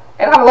stroke."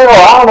 And I'm little,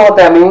 I don't know what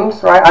that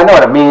means, right? I know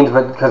what it means,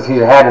 but because he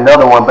had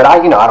another one, but I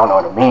don't know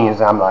what it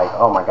means. I'm like,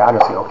 oh my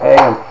God, is he okay?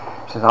 And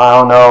she says, I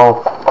don't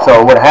know.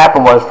 So what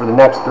happened was, for the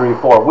next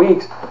 3-4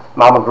 weeks,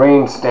 Mama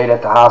Green stayed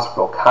at the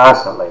hospital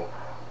constantly.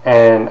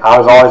 And I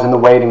was always in the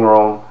waiting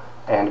room,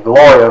 and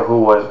Gloria,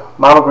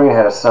 Mama Green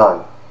had a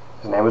son.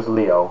 His name was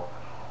Leo.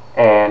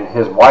 And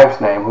his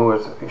wife's name,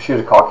 she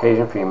was a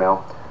Caucasian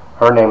female,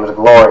 her name was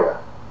Gloria.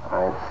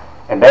 Right?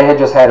 And they had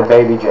just had a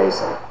baby,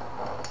 Jason.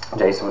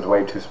 Jason was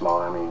way too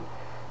small. I mean,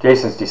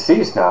 Jason's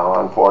deceased now,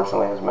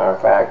 unfortunately, as a matter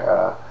of fact,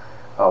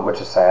 which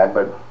is sad.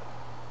 But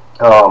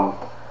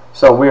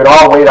so we would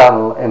all wait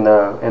out in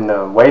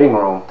the waiting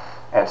room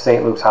at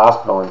St. Luke's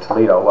Hospital in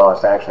Toledo. Well,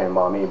 it's actually in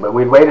Maumee, but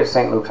we'd wait at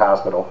St. Luke's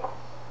Hospital,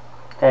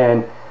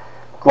 and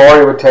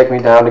Gloria would take me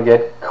down to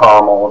get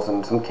caramels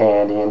and some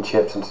candy and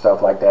chips and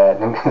stuff like that.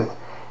 And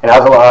I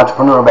was a little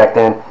entrepreneur back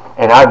then,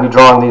 and I'd be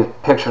drawing these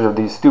pictures of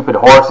these stupid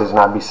horses, and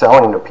I'd be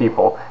selling them to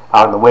people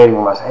out in the waiting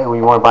room. I said, "Hey, well,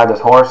 you want to buy this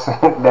horse?"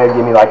 They'd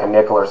give me like a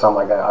nickel or something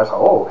like that. I said,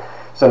 "Oh."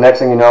 So next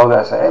thing you know,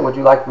 I said, "Hey, would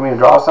you like for me to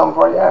draw something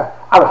for you?" "Yeah."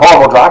 I'm a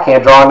horrible draw. I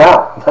can't draw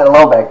now, let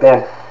alone back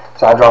then.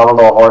 So I draw a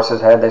little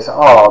horse's head. They say,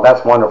 "Oh,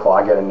 that's wonderful.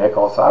 I get a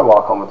nickel." So I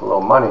walk home with a little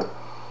money.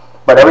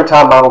 But every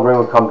time Mama Green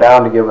would come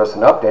down to give us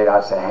an update,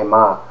 I'd say, "Hey,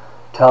 Ma,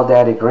 tell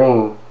Daddy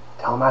Green,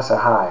 tell him I said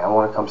hi. I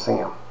want to come see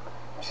him."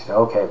 And she said,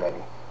 "Okay,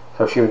 baby."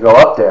 So she would go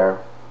up there,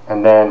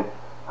 and then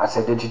I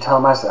said, "Did you tell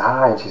him I said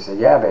hi?" And she said,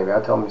 "Yeah, baby, I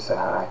told him you said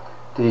hi."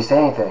 "Did he say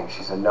anything?"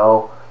 She said,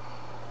 "No."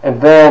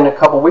 And then a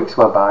couple weeks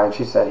went by, and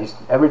she said,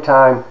 every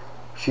time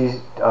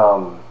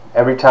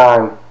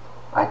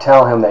I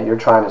tell him that you're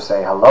trying to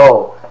say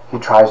hello, he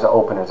tries to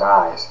open his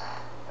eyes.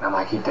 And I'm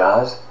like, "He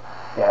does?"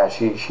 "Yeah,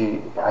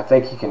 I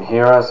think he can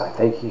hear us. I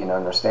think he can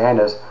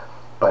understand us.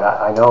 But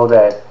I know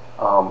that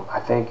I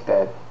think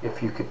that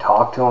if you could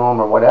talk to him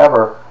or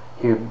whatever,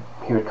 he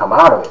would come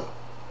out of it,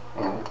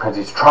 and because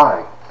he's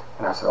trying."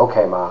 And I said,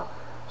 "Okay, Ma."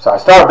 So I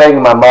started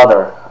begging my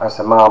mother. I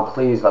said, "Mom,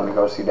 please let me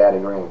go see Daddy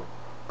Green.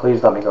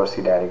 Please let me go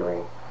see Daddy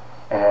Green."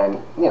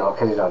 And,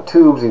 because he's on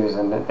tubes, he's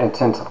in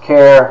intensive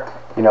care,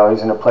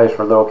 he's in a place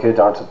where little kids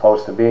aren't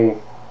supposed to be.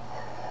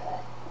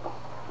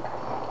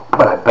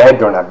 But I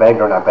begged her, and I begged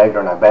her, and I begged her,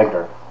 and I begged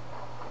her.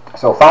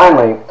 So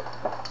finally,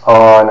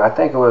 on, I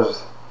think it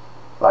was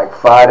like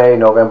Friday,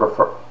 November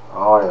 1st.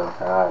 Oh,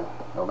 God,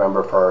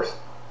 November 1st.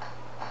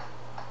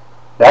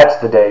 That's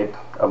the date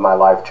of my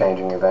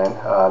life-changing event.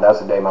 That's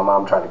the day my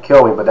mom tried to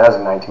kill me, but that was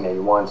in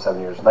 1981,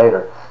 7 years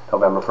later,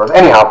 November 1st.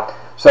 Anyhow,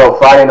 so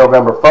Friday,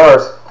 November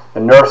 1st, the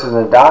nurses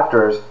and the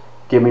doctors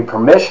give me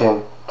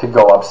permission to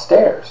go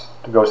upstairs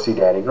to go see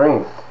Daddy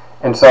Green.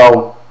 And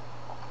so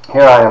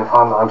here I am.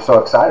 I'm so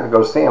excited to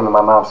go see him, and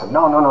my mom said,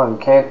 "No, we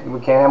can't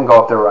have him go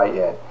up there right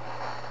yet.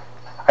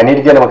 I need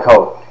to get him a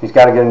coat. He's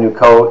got to get a new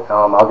coat.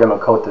 I'll get him a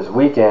coat this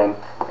weekend,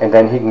 and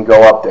then he can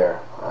go up there."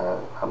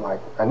 I'm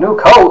like, "A new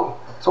coat?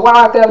 So why do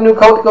I have to have a new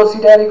coat to go see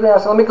Daddy Green?" I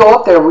said, "Let me go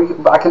up there.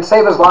 I can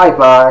save his life,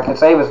 Ma. I can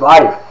save his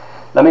life."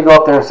 Let me go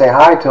up there and say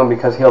hi to him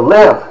because he'll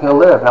live. He'll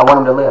live, and I want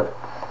him to live.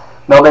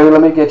 No, baby,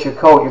 let me get your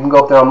coat. You can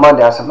go up there on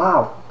Monday. I said,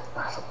 Mom.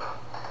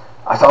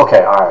 I said,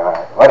 okay, all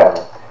right,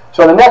 whatever.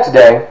 So the next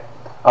day,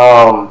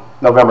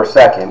 November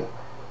 2nd,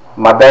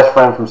 my best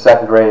friend from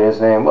second grade, his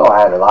name, well, I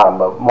had a lot of them,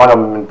 but one of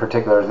them in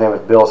particular, his name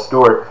was Bill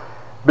Stewart.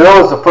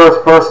 Bill was the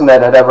first person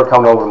that had ever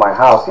come over to my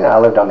house. You know, I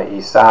lived on the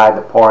east side,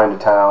 the poor end of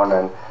town,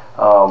 and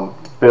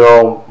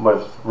Bill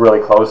was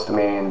really close to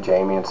me, and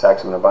Jamie and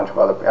Sexum and a bunch of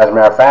other. As a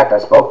matter of fact, I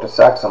spoke to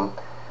Sexum.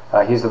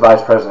 He's the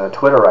vice president of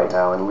Twitter right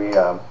now, and me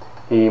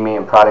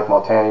and Pratik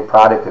Multani.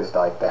 Pratik is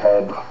like the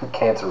head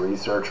cancer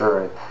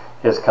researcher at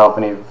his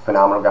company,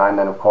 phenomenal guy. And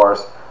then, of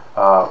course,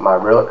 my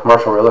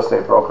commercial real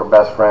estate broker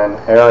best friend,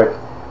 Eric,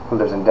 who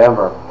lives in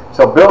Denver.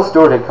 So Bill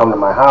Stewart had come to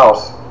my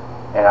house,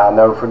 and I'll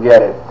never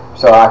forget it.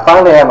 So I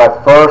finally had my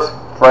first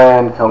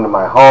friend come to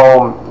my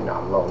home. You know,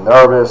 I'm a little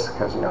nervous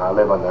because, you know, I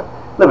live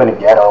in a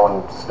ghetto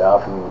and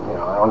stuff, and, you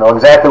know, I don't know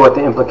exactly what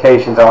the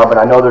implications are, but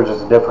I know there's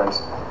just a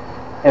difference.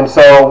 And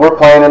so we're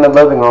playing in the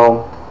living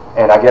room,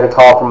 and I get a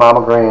call from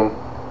Mama Green,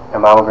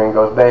 and Mama Green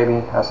goes,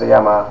 baby. I said,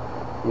 yeah, Ma.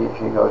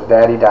 She goes,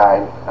 Daddy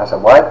died. I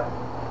said, what?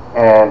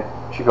 And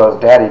she goes,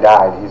 Daddy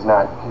died. He's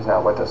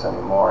not with us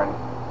anymore.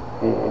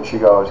 And she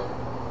goes,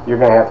 you're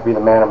going to have to be the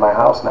man of my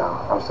house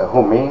now. I said,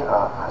 who, me?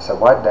 I said,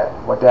 what?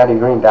 What, Daddy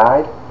Green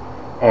died?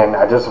 And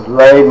I just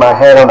laid my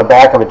head on the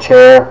back of a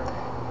chair,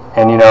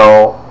 and, you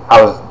know,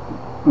 I was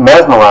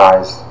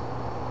mesmerized.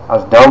 I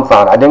was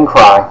dumbfounded. I didn't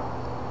cry.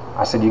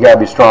 I said, you got to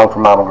be strong for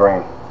Mama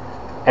Green.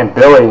 And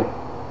Billy,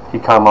 he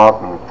came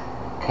up and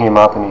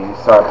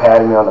he started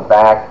patting me on the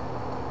back.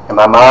 And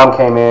my mom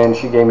came in.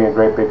 She gave me a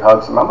great big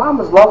hug. So my mom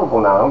was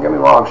lovable now. Don't get me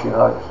wrong. She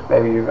hugs,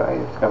 baby,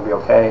 it's going to be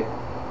okay.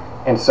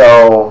 And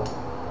so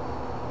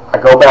I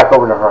go back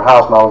over to her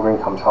house. Mama Green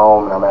comes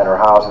home, and I'm at her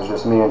house. It's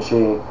just me and she.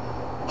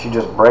 And she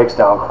just breaks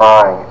down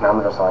crying. And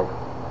I'm just like,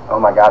 oh,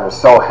 my God. It's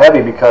so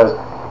heavy because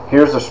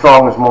here's the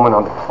strongest woman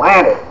on the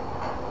planet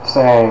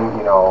saying,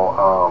 you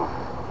know,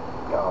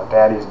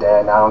 Daddy's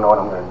dead, and I don't know what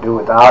I'm going to do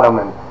without him,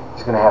 and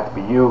it's going to have to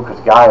be you because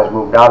Guy has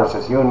moved out. It's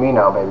just you and me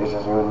now, baby. It's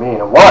just you and me. And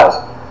it was.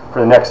 For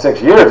the next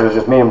 6 years, it was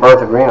just me and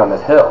Bertha Green on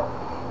this hill.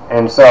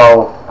 And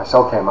so I said,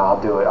 okay, Ma,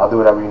 I'll do it. I'll do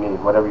whatever you need,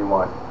 whatever you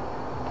want.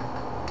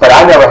 But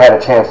I never had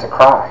a chance to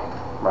cry,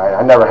 right?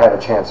 I never had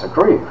a chance to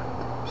grieve.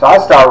 So I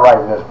started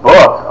writing this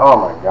book. Oh,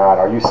 my God,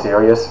 are you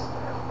serious?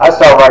 I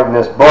started writing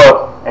this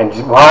book, and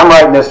while I'm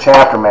writing this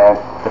chapter, man,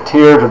 the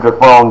tears are just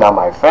rolling down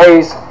my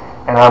face,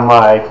 and I'm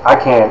like, I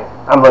can't.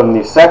 I'm living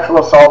these sexual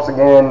assaults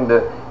again.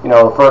 You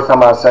know, the first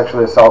time I was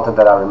sexually assaulted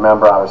that I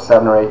remember, I was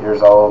 7 or 8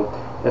 years old.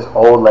 This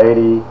old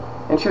lady,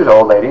 and she was an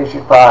old lady.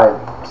 She's probably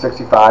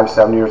 65,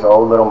 70 years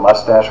old, little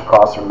mustache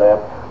across her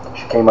lip.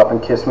 She came up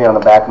and kissed me on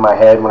the back of my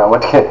head when I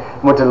went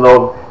to the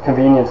little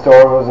convenience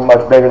store. It wasn't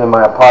much bigger than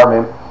my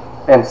apartment.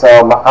 And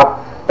so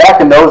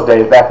back in those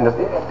days,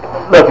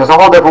 look, it's a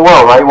whole different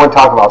world, right? You want to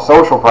talk about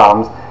social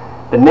problems.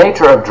 The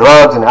nature of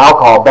drugs and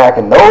alcohol back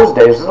in those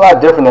days was a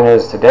lot different than it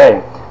is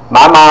today.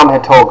 My mom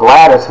had told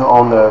Gladys, who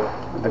owned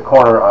the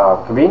corner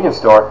convenience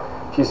store,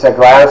 she said,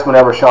 Gladys,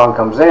 whenever Sean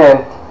comes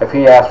in, if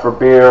he asks for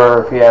beer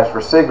or if he asks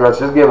for cigarettes,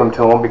 just give them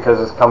to him because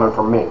it's coming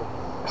from me.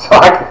 So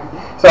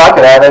I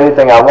could have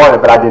anything I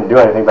wanted, but I didn't do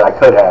anything, but I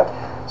could have.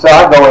 So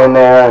I go in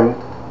there, and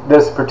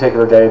this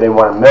particular day they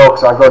wanted milk,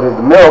 so I go to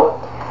the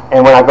milk,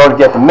 and when I go to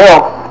get the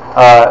milk,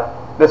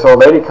 this old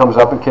lady comes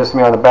up and kisses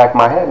me on the back of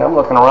my head, and I'm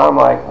looking around, I'm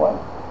like, what?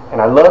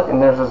 And I look,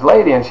 and there's this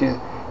lady, and she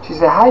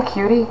said, hi,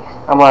 cutie.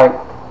 I'm like,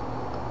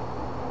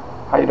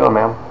 how you doing,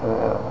 ma'am?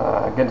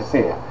 Good to see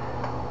you.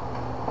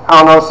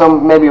 I don't know,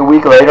 maybe a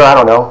week later, I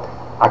don't know.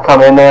 I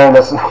come in there, and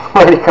this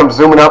lady comes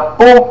zooming up,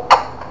 boom,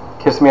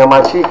 kiss me on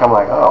my cheek. I'm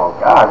like, oh,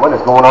 God, what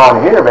is going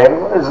on here, baby?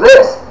 What is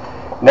this?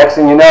 Next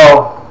thing you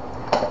know,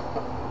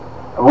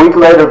 a week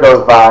later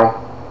goes by.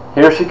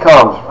 Here she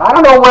comes. I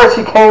don't know where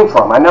she came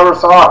from. I never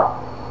saw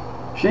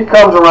her. She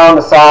comes around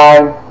the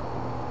side,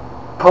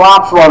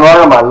 plops one right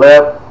on my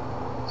lip,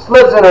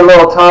 slips in her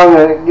little tongue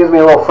and gives me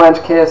a little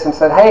French kiss and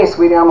said, hey,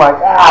 sweetie. I'm like,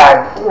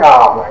 oh,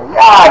 my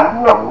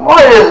God,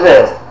 what is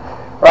this?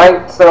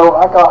 Right? So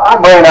I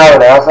ran out of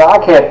there. I said,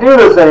 I can't do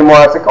this anymore.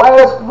 I said,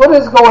 Gladys, what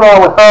is going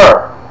on with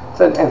her?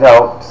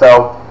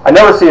 So I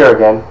never see her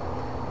again.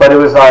 But it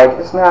was like,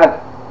 it's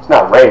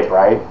not rape,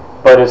 right?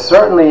 But it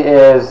certainly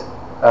is,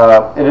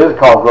 it is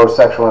called gross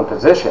sexual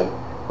imposition,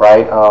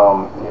 right?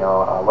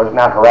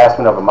 Not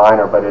harassment of a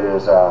minor, but it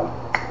is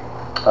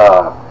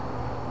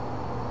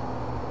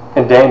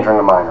endangering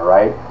a minor,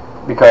 right?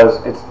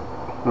 Because it's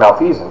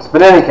malfeasance.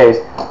 But in any case,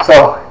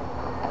 so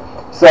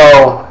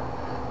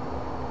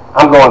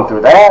I'm going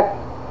through that.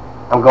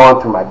 I'm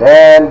going through my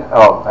dad.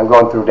 I'm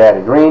going through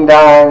Daddy Green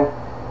dying.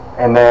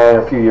 And then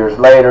a few years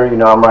later,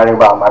 I'm writing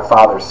about my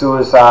father's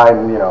suicide.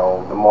 And,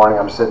 the morning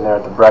I'm sitting there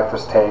at the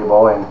breakfast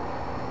table and,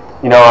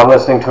 I'm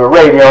listening to a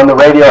radio. And the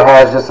radio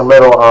has just a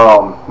little,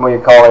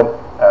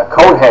 a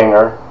coat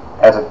hanger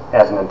as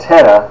an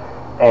antenna.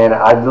 And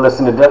I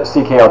listen to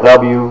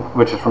CKLW,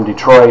 which is from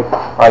Detroit.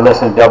 Or I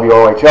listen to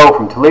WOHO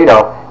from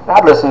Toledo. And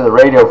I'd listen to the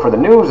radio for the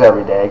news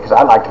every day because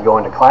I like to go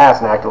into class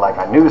and act like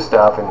I knew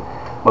stuff. And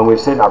when we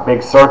sit in our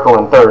big circle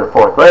in 3rd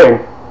or 4th grade,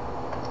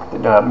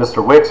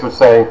 Mr. Wicks would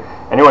say,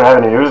 anyone have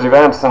any news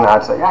events? And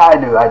I'd say, yeah, I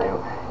do.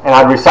 And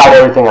I'd recite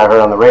everything I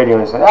heard on the radio,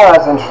 and he'd say, oh,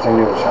 that's interesting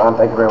news, Sean,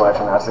 thank you very much.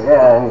 And I'd say,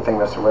 yeah, anything,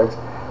 Mr. Wicks.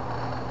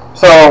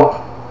 So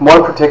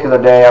one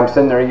particular day, I'm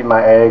sitting there eating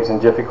my eggs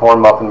and Jiffy corn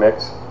muffin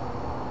mix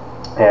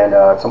and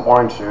some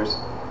orange juice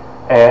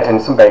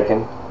and some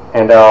bacon.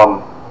 And,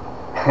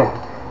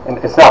 and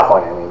it's not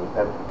funny. I mean,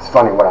 it's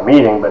funny what I'm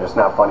eating, but it's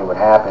not funny what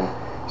happened.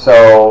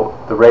 So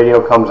the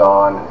radio comes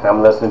on, and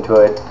I'm listening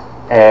to it,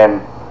 and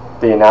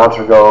the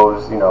announcer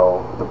goes, you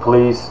know, the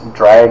police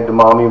dragged the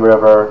Maumee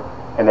River,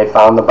 and they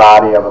found the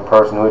body of a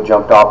person who had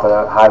jumped off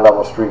a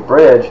high-level street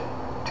bridge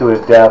to his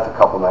death a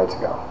couple nights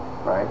ago,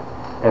 right?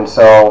 And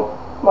so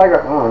I'm like,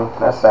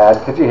 that's sad,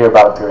 because you hear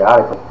about it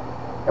periodically.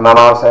 And my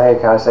mom said, hey,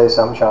 can I say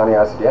something, Shawnee?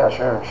 I said, yeah,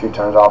 sure. She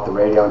turns off the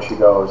radio, and she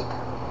goes,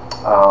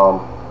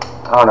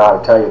 I don't know how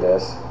to tell you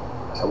this.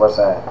 I said, what's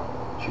that?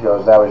 She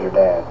goes, that was your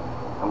dad.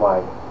 I'm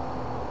like,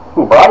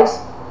 who, Bryce?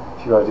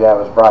 She goes, yeah, it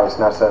was Bryce.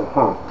 And I said,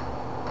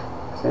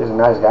 I said, he's a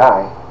nice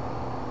guy.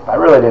 I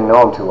really didn't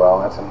know him too well.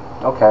 I said,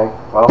 okay,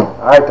 well,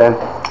 all right then.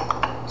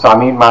 So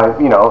I'm eating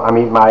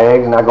my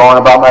eggs and I go on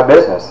about my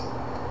business.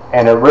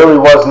 And it really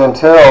wasn't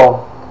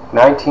until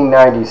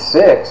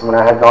 1996, when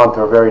I had gone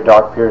through a very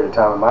dark period of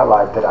time in my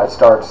life, that I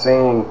started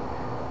seeing,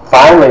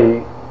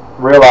 finally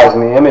realizing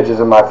the images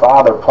of my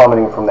father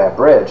plummeting from that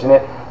bridge. And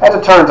as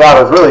it turns out,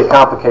 it was really a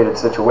complicated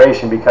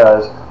situation,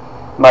 because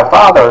my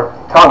father,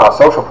 talking about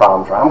social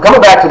problems, right? I'm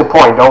coming back to the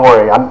point, don't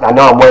worry. I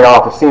know I'm way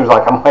off. It seems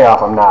like I'm way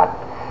off. I'm not.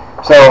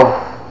 So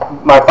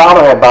my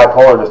father had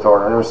bipolar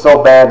disorder, and it was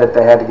so bad that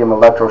they had to give him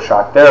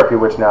electroshock therapy,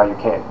 which now you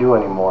can't do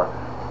anymore.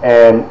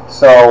 And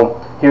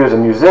so he was a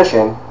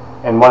musician,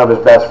 and one of his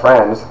best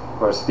friends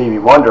was Stevie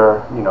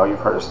Wonder. You know, you've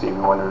heard of Stevie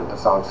Wonder, the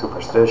song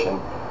Superstition.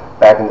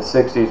 Back in the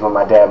 60s, when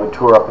my dad would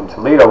tour up in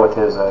Toledo with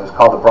his, it was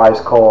called the Bryce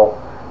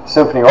Cole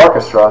Symphony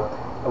Orchestra,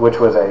 which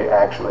was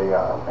actually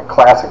a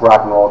classic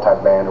rock and roll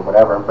type band or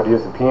whatever, but he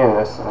was the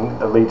pianist and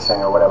the lead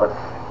singer or whatever.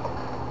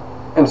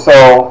 And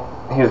so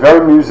he was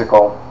very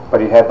musical, but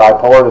he had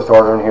bipolar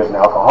disorder and he was an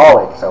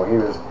alcoholic. So he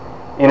was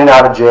in and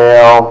out of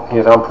jail. He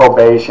was on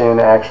probation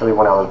actually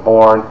when I was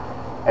born,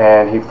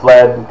 and he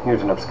fled. He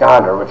was an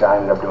absconder, which I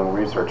ended up doing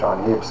research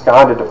on. He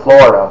absconded to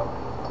Florida,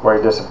 where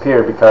he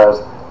disappeared,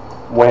 because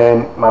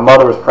when my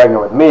mother was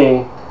pregnant with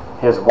me,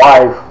 his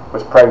wife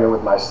was pregnant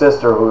with my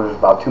sister, who was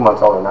about 2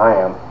 months older than I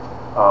am.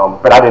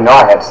 But I didn't know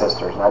I had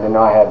sisters, and I didn't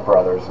know I had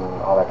brothers and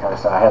all that kind of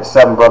stuff. I had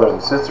 7 brothers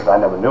and sisters I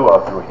never knew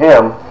of through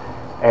him,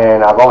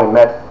 and I've only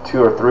met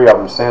 2 or 3 of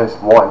them since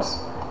once,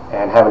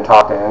 and haven't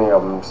talked to any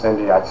of them.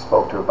 Cindy I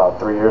spoke to about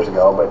 3 years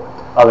ago, but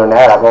other than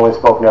that, I've only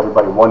spoken to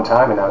everybody one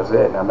time, and that was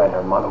it. And I met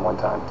her mother one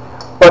time.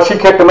 But she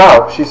kicked him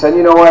out. She said,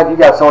 you know what, you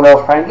got someone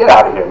else trying to get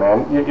out of here,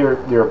 man.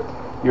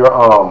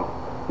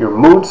 Your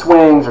mood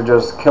swings are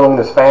just killing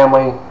this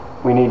family.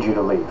 We need you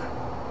to leave.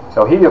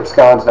 So he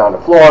absconds down to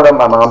Florida.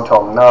 My mom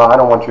told him, no, I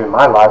don't want you in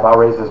my life. I'll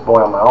raise this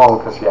boy on my own,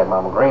 because she had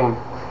Mama Green.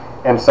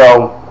 And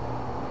so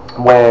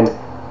when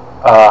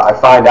I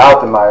find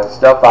out that my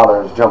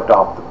stepfather has jumped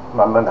off,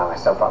 my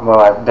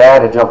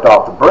dad had jumped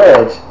off the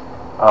bridge,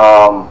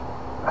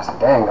 I said,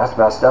 dang, that's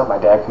messed up. My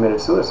dad committed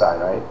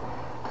suicide, right?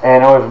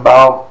 And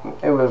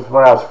it was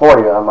when I was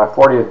 40, on my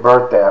 40th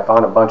birthday, I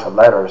found a bunch of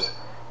letters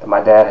that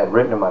my dad had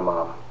written to my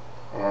mom.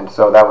 And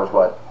so that was,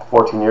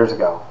 14 years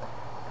ago.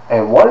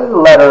 And one of the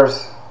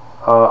letters,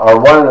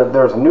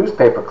 there was a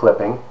newspaper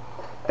clipping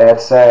that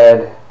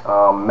said,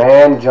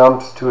 man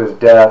jumps to his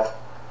death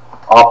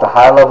off the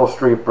high-level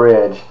street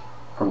bridge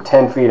from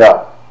 10 feet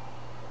up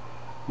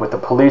with the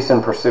police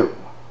in pursuit.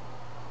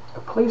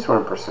 The police were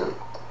in pursuit.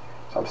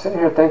 So I'm sitting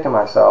here thinking to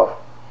myself,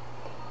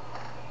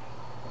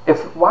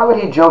 why would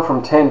he jump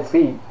from 10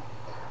 feet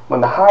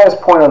when the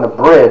highest point on the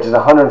bridge is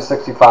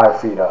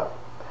 165 feet up?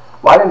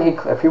 Why didn't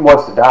he, if he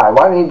wants to die,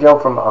 why didn't he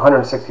jump from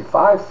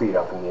 165 feet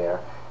up in the air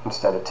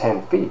instead of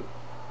 10 feet,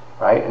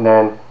 right? And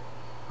then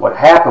what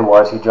happened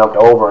was he jumped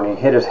over and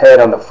he hit his head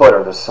on the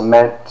footer, the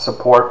cement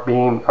support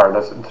beam, or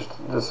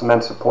the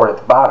cement support at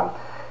the bottom.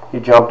 He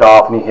jumped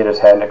off and he hit his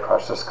head and it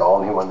crushed his skull,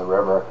 and he went in the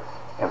river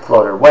and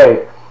floated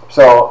away.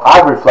 So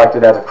I've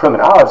reflected, as a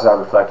criminologist, I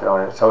reflected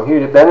on it. So he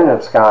had been an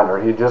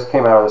absconder. He just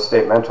came out of the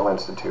state mental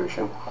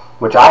institution,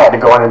 which I had to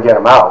go in and get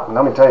him out. And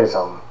let me tell you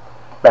something.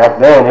 Back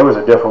then, it was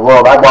a different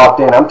world. I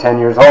walked in, I'm 10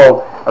 years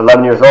old,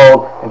 11 years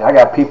old, and I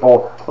got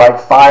people like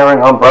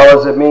firing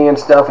umbrellas at me and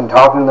stuff and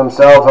talking to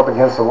themselves up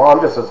against the wall. I'm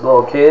just this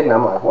little kid, and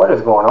I'm like, what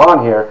is going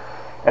on here?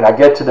 And I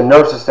get to the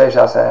nurse's station.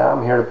 I say,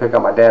 I'm here to pick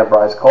up my dad,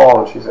 Bryce Cole.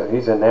 And she said,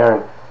 he's in there.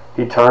 And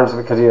he turns,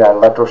 because he had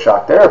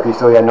electroshock therapy,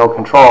 so he had no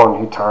control,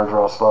 and he turns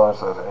real slow and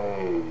says,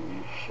 hey,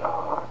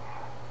 Sean.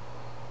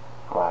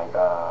 I'm like,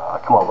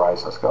 come on,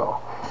 Bryce, let's go.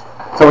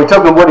 So we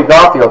took him to Woody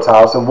Garfield's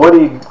house, and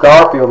Woody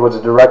Garfield was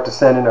a direct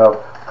descendant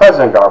of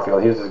President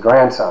Garfield. He was his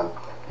grandson.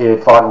 He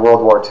had fought in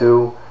World War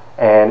II,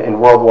 and in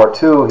World War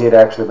II, he had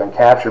actually been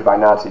captured by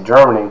Nazi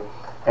Germany,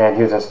 and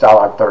he was in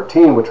Stalag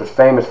 13, which was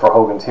famous for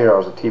Hogan's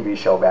Heroes, a TV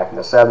show back in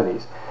the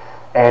 70s.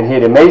 And he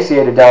had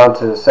emaciated down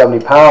to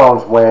 70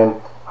 pounds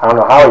when, I don't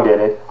know how he did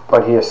it,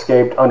 but he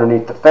escaped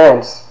underneath the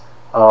fence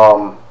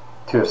to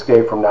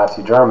escape from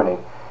Nazi Germany,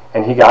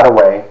 and he got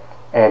away,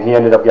 and he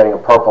ended up getting a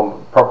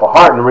Purple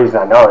Heart. And the reason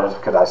I know it is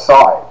because I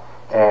saw it.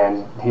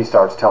 And he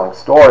starts telling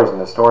stories,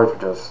 and the stories were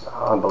just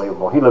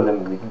unbelievable. He lived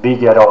in the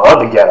ghetto of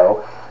the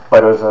ghetto,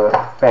 but it was a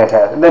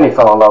fantastic. And then he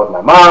fell in love with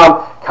my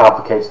mom,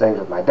 complicates things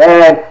with my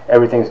dad.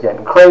 Everything's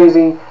getting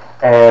crazy.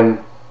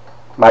 And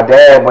my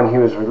dad, when he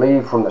was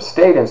relieved from the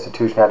state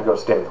institution, had to go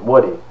stay with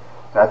Woody.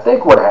 And I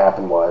think what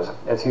happened was,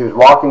 as he was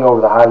walking over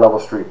the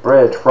High-Level Street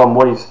Bridge from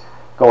Woody's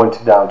going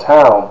to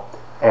downtown,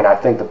 and I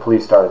think the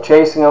police started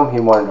chasing him. He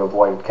wanted to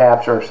avoid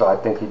capture, so I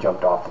think he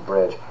jumped off the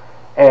bridge.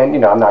 And,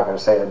 I'm not going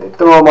to say that they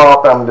threw him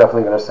off, but I'm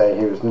definitely going to say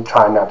he was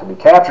trying not to be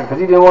captured because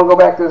he didn't want to go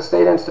back to the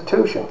state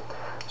institution.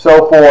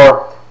 So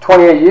for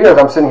 28 years,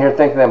 I'm sitting here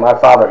thinking that my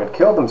father had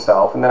killed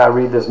himself, and then I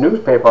read this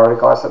newspaper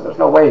article. I said, there's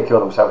no way he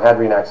killed himself. It had to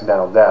be an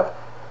accidental death.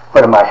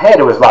 But in my head,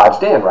 it was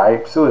lodged in,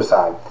 right?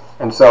 Suicide.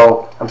 And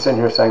so I'm sitting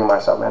here saying to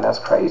myself, man, that's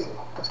crazy.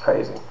 That's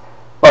crazy.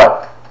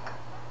 But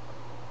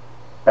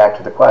back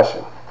to the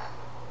question.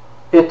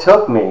 It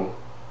took me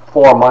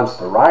 4 months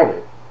to write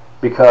it.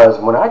 Because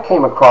when I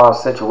came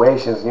across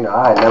situations,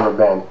 I had never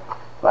been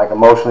like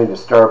emotionally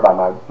disturbed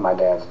by my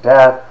dad's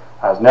death.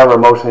 I was never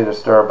emotionally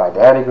disturbed by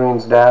Daddy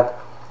Green's death.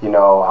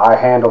 I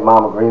handled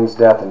Mama Green's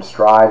death in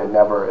stride. It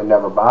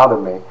never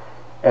bothered me.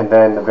 And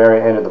then the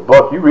very end of the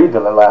book, you read the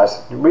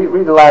last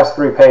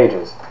 3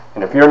 pages,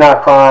 and if you're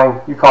not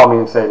crying, you call me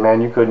and say,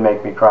 man, you couldn't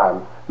make me cry.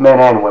 Men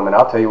and women,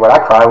 I'll tell you what, I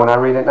cry when I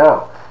read it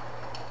now.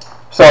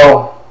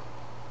 So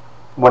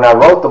when I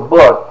wrote the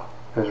book,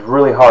 it was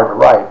really hard to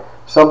write.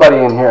 Somebody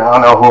in here, I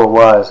don't know who it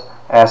was,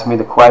 asked me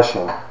the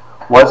question,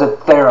 was it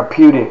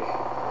therapeutic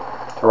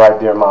to write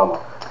Dear Mama?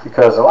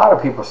 Because a lot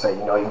of people say,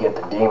 you get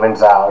the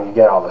demons out, you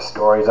get all the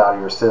stories out of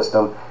your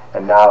system,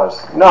 and now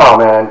it's, no,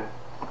 man,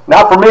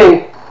 not for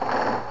me.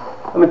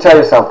 Let me tell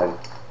you something.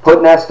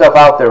 Putting that stuff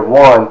out there,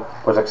 one,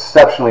 was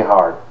exceptionally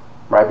hard,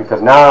 right?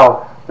 Because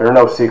now there are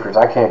no secrets.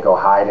 I can't go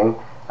hiding.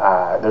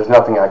 There's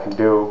nothing I can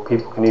do.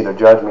 People can either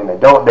judge me, and they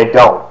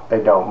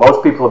don't.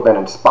 Most people have been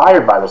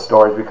inspired by the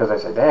stories because they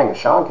say, dang, if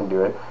Sean can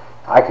do it,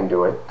 I can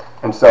do it.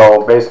 And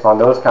so based upon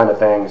those kind of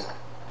things,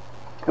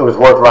 it was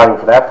worth writing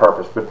for that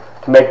purpose. But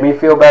to make me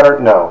feel better,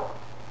 no.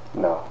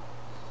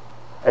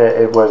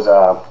 It was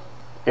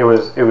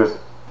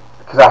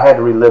because I had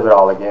to relive it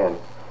all again.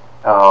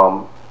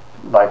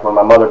 Like when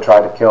my mother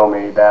tried to kill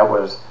me, that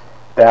was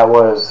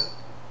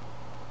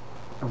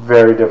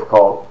very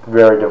difficult to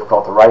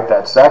write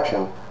that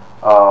section.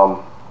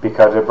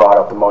 Because it brought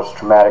up the most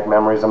traumatic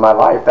memories of my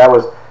life. That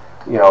was,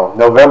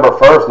 November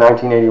 1st,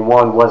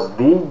 1981 was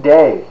the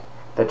day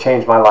that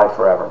changed my life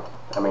forever.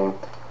 I mean,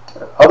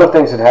 other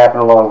things had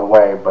happened along the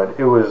way, but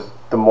it was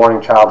the morning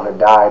childhood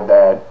died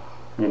that,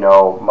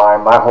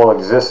 my whole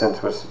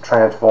existence was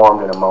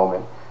transformed in a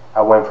moment.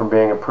 I went from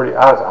being I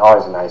was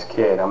always a nice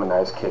kid. I'm a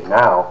nice kid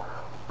now.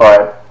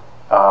 But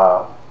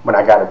when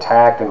I got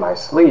attacked in my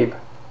sleep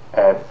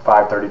at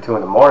 5:32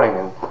 in the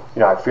morning,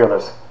 and, I feel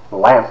this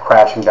lamp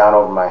crashing down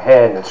over my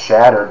head, and it's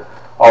shattered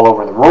all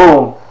over the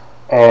room,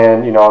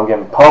 and I'm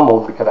getting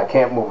pummeled because I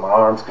can't move my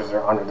arms because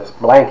they're under this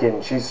blanket,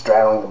 and she's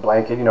straddling the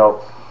blanket.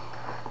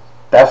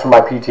 That's where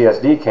my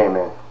PTSD came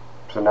in.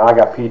 So now I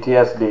got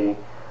PTSD,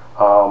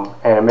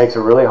 and it makes it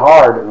really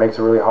hard. It makes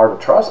it really hard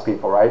to trust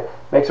people, right?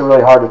 It makes it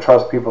really hard to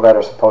trust people that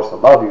are supposed to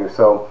love you.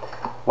 So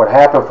what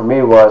happened for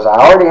me was I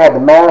already had the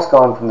mask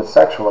on from the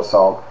sexual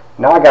assault.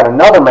 Now I got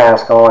another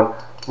mask on,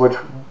 which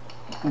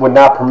would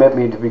not permit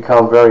me to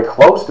become very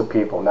close to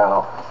people.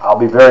 Now, I'll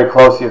be very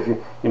close if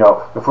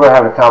if we're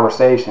having a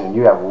conversation and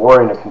you have a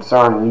worry and a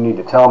concern and you need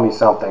to tell me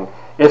something,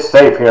 it's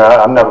safe here.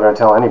 I'm never going to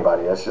tell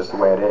anybody. That's just the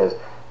way it is.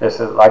 It's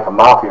like a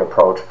mafia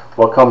approach.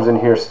 What comes in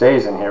here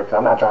stays in here because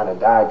I'm not trying to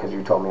die because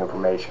you told me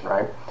information,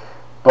 right?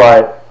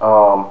 But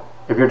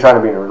if you're trying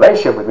to be in a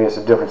relationship with me, it's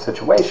a different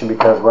situation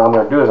because what I'm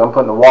going to do is I'm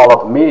putting the wall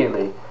up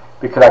immediately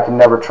because I can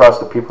never trust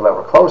the people that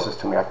were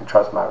closest to me. I could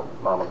trust my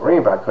Mama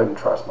Green, but I couldn't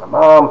trust my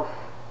mom.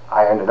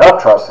 I ended up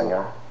trusting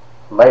her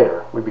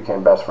later. We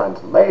became best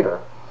friends later.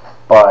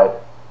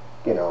 But,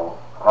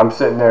 I'm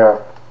sitting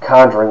there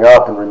conjuring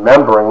up and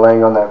remembering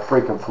laying on that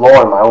freaking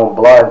floor in my own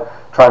blood,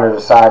 trying to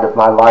decide if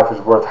my life is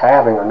worth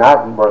having or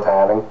not worth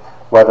having,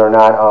 whether or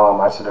not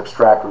I should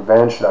extract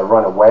revenge, should I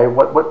run away,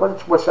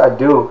 what should I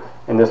do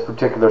in this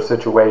particular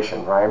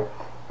situation, right?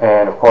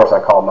 And, of course, I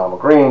called Mama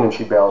Green, and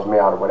she bails me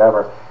out or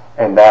whatever.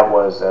 And that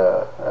was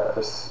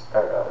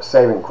a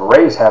saving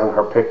grace having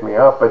her pick me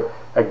up. But,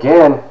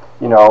 again,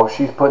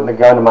 she's putting the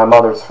gun to my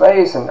mother's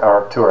face,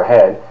 or to her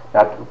head,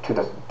 not to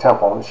the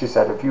temple. And she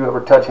said, if you ever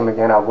touch him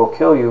again, I will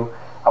kill you.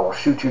 I will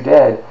shoot you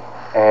dead.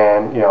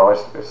 And,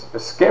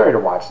 it's scary to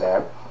watch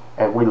that.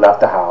 And we left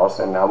the house,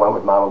 and I went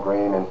with Mama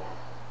Green, and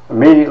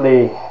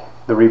immediately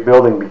the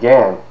rebuilding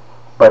began.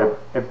 But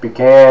it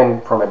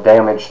began from a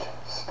damaged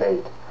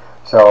state.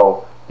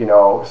 So,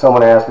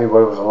 someone asked me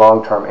what was a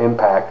long-term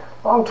impact.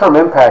 Long-term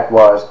impact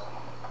was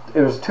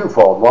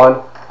twofold.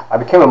 One, I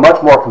became a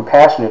much more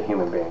compassionate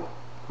human being.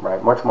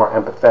 Right, much more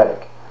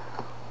empathetic.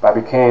 I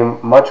became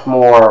much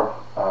more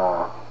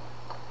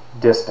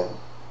distant.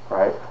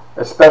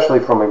 especially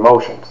from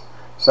emotions.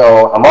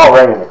 So I'm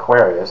already an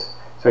Aquarius.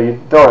 So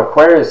you throw an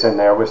Aquarius in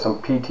there with some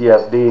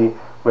PTSD,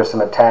 with some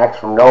attacks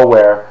from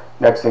nowhere.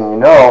 Next thing you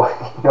know,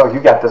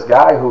 you got this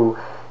guy who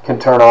can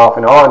turn off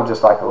and on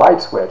just like a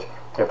light switch.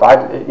 If I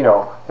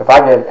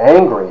get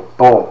angry,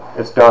 boom,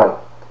 it's done.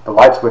 The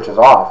light switch is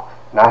off,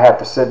 and I have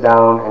to sit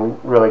down and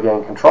really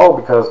gain control,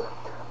 because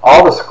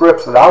all the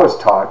scripts that I was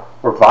taught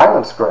were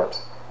violent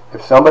scripts.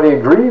 If somebody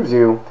aggrieves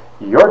you,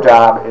 your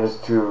job is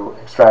to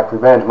extract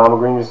revenge. Mama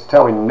Green used to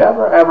tell me,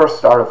 never ever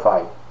start a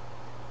fight,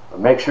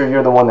 but make sure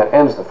you're the one that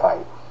ends the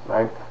fight,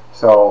 right?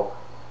 So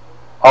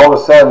all of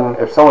a sudden,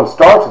 if someone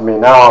starts with me,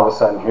 now all of a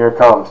sudden, here it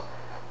comes.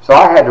 So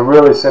I had to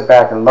really sit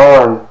back and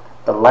learn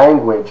the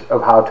language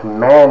of how to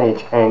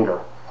manage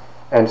anger.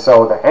 And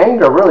so the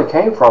anger really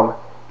came from,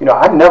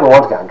 I never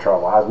once got in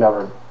trouble. I was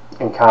never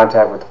in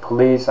contact with the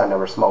police. I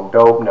never smoked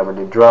dope, never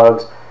did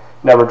drugs,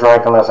 never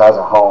drank unless I was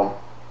at home.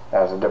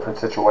 That was a different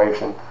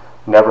situation.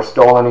 Never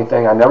stole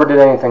anything. I never did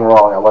anything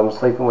wrong. I wasn't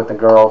sleeping with the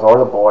girls or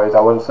the boys.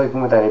 I wasn't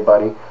sleeping with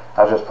anybody.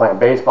 I was just playing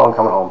baseball and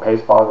coming home.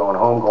 Baseball, going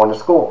home, going to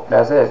school.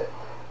 That's it.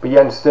 But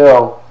yet and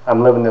still,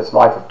 I'm living this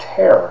life of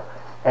terror.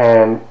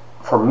 And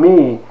for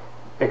me,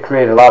 it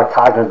created a lot of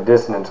cognitive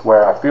dissonance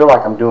where I feel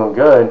like I'm doing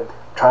good,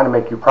 trying to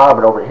make you proud,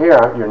 but over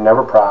here, you're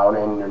never proud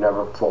and you're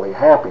never fully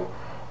happy.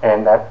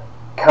 And that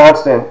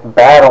constant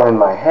battle in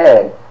my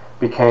head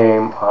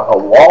became a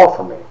wall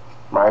for me,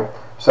 right?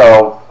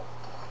 So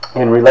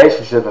in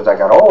relationships, as I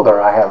got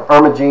older, I have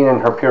Irma Jean and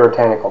her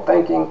puritanical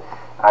thinking.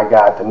 I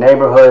got the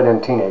neighborhood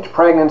and teenage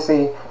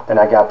pregnancy. Then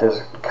I got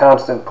this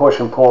constant push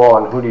and pull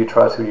on who do you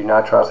trust, who do you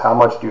not trust, how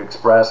much do you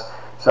express.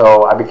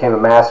 So I became a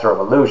master of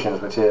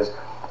illusions, which is,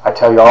 I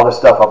tell you all this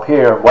stuff up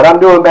here. What I'm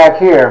doing back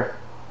here,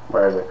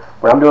 where is it?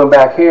 What I'm doing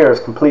back here is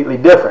completely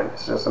different.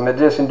 It's just a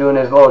magician doing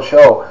his little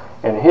show.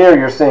 And here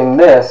you're seeing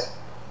this.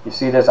 You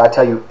see this? I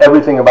tell you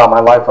everything about my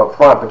life up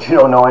front, but you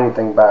don't know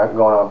anything about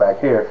going on back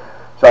here.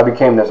 So I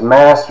became this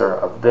master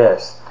of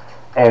this.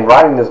 And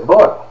writing this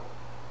book,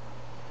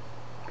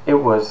 it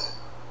was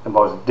the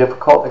most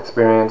difficult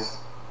experience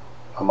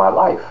of my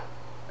life,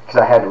 because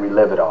I had to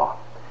relive it all.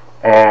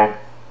 And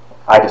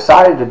I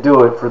decided to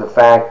do it for the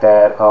fact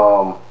that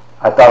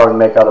I thought it would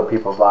make other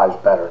people's lives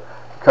better.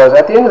 Because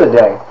at the end of the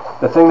day,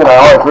 the thing that I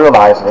always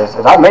realized is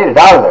I made it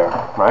out of there,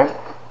 right?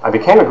 I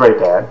became a great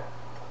dad.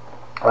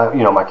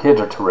 My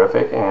kids are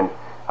terrific, and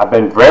I've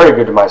been very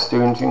good to my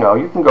students.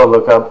 You can go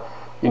look up.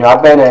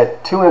 I've been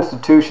at 2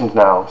 institutions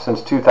now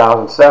since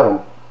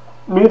 2007,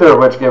 neither of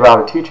which give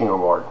out a teaching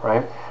award,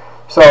 right?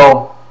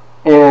 So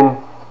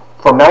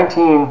from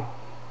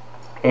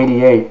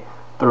 1988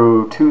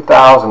 through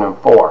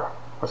 2004,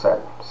 what's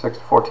that,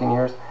 14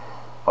 years?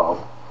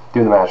 Well,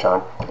 do the math,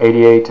 Sean.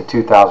 88 to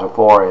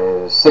 2004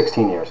 is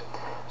 16 years.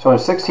 So in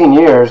 16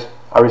 years,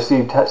 I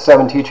received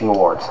 7 teaching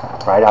awards,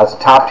 right? I was a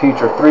top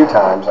teacher 3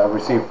 times. I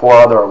received 4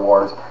 other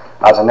awards.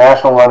 I was a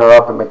national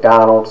runner-up at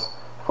McDonald's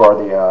for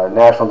the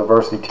National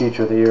Diversity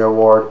Teacher of the Year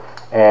Award,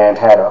 and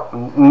had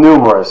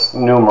numerous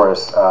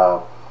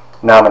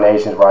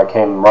nominations where I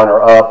came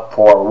runner-up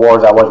for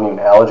awards I wasn't even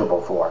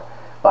eligible for.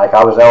 Like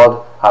I wasn't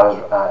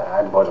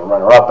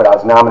runner-up, but I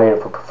was nominated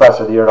for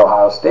Professor of the Year at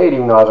Ohio State,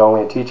 even though I was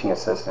only a teaching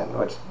assistant,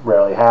 which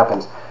rarely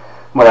happens.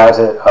 When I was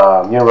at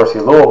University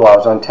of Louisville, I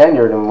was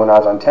untenured, and when I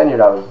was untenured,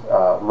 I was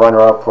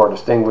runner-up for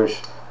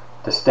distinguished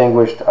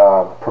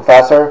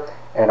professor,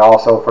 and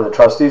also for the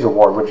Trustees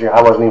Award, which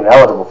I wasn't even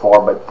eligible for,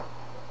 but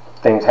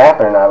things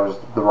happened, and I was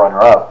the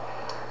runner-up.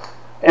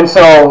 And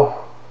so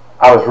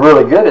I was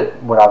really good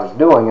at what I was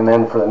doing, and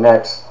then for the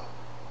next,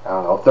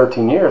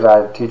 13 years,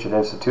 I teach at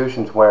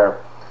institutions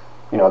where,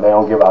 they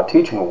don't give out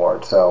teaching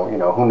awards, so,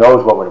 who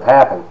knows what would have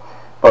happened.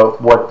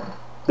 But what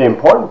the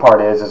important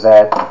part is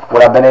that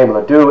what I've been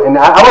able to do, and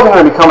I wasn't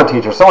going to become a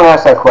teacher. Someone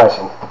asked that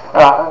question.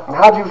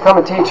 How'd you become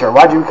a teacher?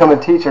 Why'd you become a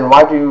teacher, and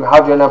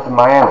how'd you end up in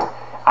Miami?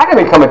 I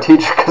didn't become a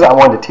teacher because I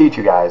wanted to teach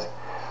you guys.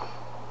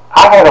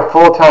 I had a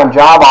full-time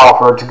job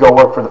offer to go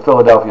work for the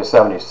Philadelphia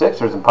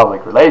 76ers in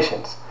public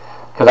relations,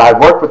 because I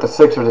worked with the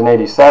Sixers in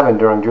 '87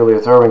 during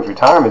Julius Erving's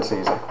retirement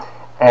season,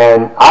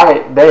 and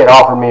they had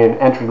offered me an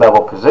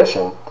entry-level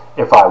position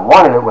if I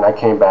wanted it when I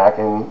came back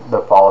in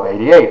the fall of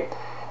 '88.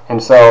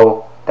 And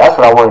so that's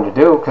what I wanted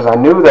to do, because I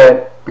knew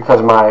that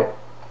because of my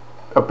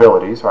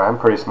abilities, right? I'm a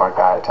pretty smart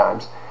guy at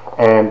times,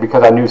 and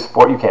because I knew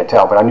sport, you can't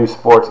tell, but I knew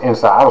sports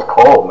inside. I was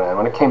cold, man.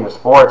 When it came to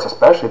sports,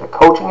 especially the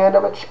coaching end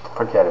of it,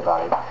 forget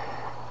about it.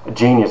 A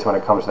genius when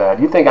it comes to that.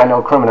 You think I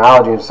know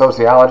criminology and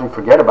sociology?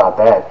 Forget about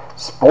that.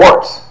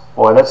 Sports,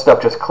 boy, that stuff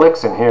just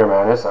clicks in here,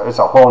 man. It's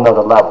a whole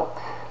nother level.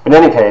 But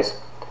in any case,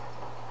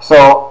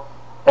 so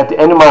at the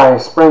end of my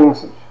spring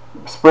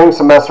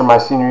semester, my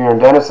senior year in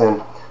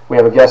Denison, we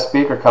have a guest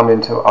speaker come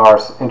into our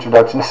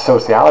introduction to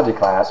sociology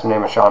class. Her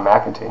name is Sean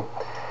McEntee,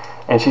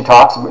 and she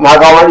talks. Now, I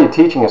was already a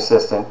teaching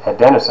assistant at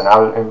Denison.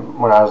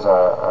 When I was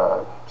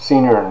a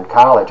senior in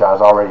college, I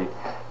was already,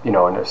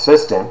 an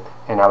assistant,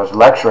 and I was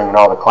lecturing in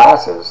all the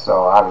classes.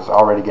 So I was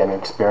already getting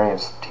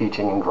experience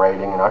teaching and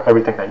grading and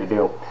everything that you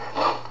do.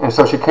 And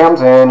so she comes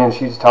in and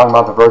she's talking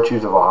about the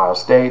virtues of Ohio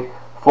State,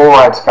 full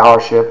ride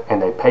scholarship,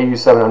 and they pay you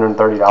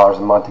 $730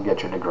 a month to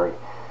get your degree.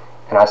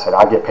 And I said,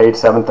 I get paid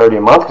 $730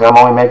 a month because I'm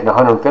only making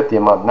 $150 a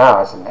month now.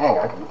 I said, dang,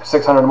 I can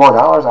 $600 more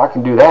dollars. I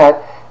can do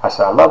that. I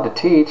said, I love to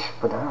teach,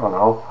 but I don't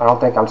know. I don't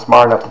think I'm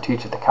smart enough to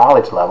teach at the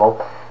college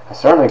level. I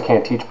certainly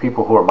can't teach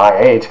people who are my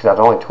age because I was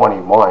only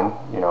 21,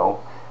 you know.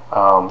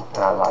 And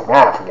I was like,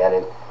 nah, forget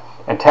it.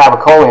 And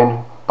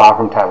Tavakolian,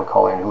 Bachram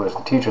Tavakolian, who was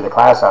the teacher of the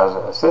class I was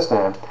an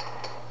assistant in,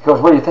 he goes,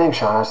 what do you think,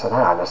 Sean? I said,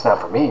 that's not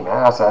for me,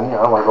 man. I said,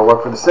 I want to go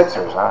work for the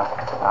Sixers.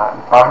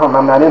 Bachram,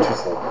 I'm not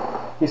interested.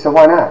 He said,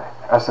 why not?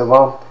 I said,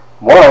 well,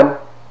 one,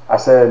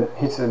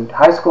 he said,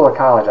 high school or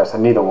college? I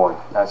said, neither one.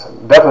 I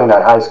said, definitely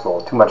not high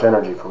school. Too much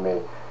energy for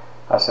me.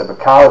 I said, but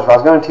college, if I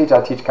was going to teach,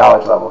 I'd teach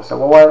college level. He said,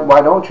 well,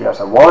 why don't you? I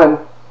said, one,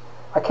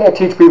 I can't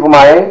teach people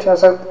my age. I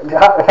said,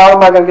 how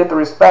am I going to get the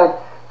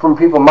respect from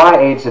people my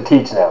age to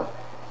teach them?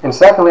 And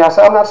secondly, I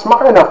said, I'm not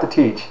smart enough to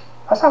teach.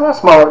 I said, I'm not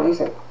smart. He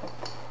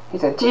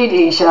said,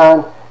 GD,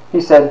 Sean. He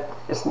said,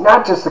 it's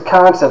not just the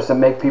concepts that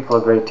make people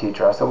a great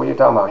teacher. I said, what are you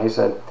talking about? He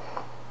said,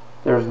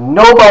 there's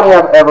nobody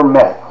I've ever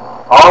met,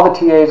 all the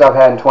TAs I've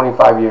had in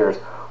 25 years,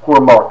 who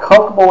are more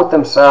comfortable with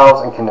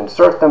themselves and can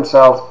insert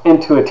themselves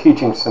into a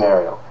teaching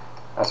scenario.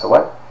 I said,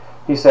 what?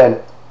 He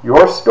said,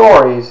 your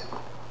stories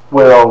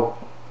will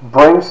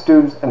bring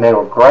students and they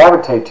will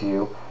gravitate to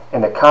you,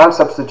 and the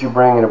concepts that you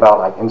bring in about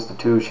like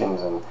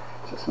institutions and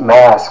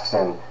masks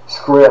and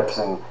scripts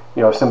and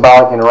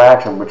symbolic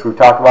interaction, which we've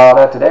talked about all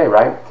that today,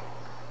 right?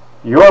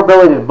 Your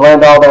ability to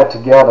blend all that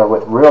together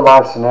with real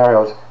life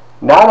scenarios,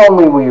 not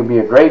only will you be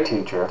a great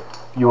teacher,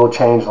 you will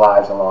change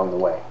lives along the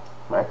way,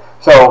 right?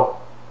 So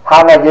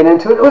how did I get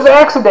into it? It was an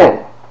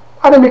accident.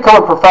 I didn't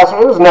become a professor.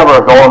 It was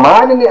never a goal of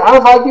mine. I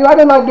was like you. I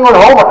didn't like doing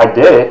homework. I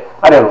did it.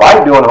 I didn't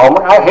like doing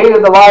homework. I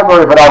hated the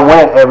library, but I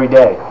went every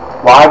day.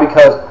 Why?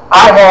 Because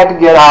I had to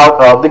get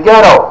out of the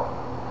ghetto.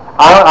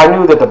 I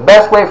knew that the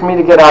best way for me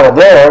to get out of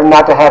there,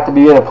 not to have to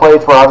be in a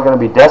place where I was going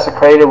to be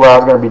desecrated, where I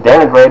was going to be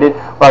denigrated,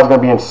 where I was going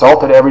to be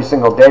insulted every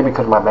single day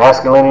because of my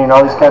masculinity and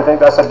all these kind of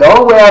things. I said, the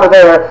only way out of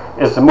there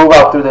is to move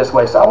out through this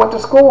way. So I went to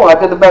school, and I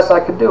did the best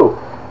I could do.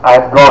 I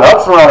had grown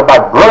up surrounded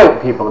by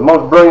brilliant people, the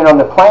most brilliant on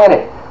the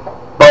planet,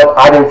 but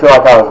I didn't feel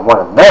like I was one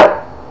of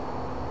them.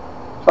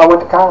 So I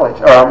went to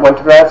college, or I went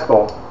to grad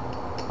school,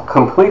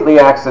 completely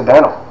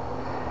accidental.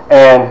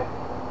 And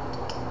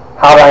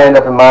how did I end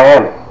up in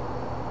Miami?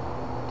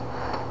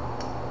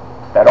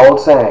 That old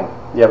saying,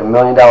 you have $1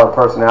 million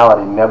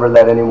personality, never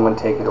let anyone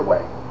take it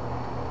away.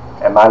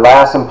 At my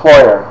last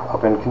employer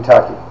up in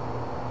Kentucky,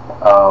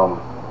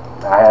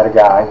 I had a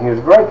guy, he was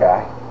a great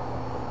guy.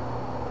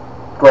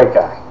 Great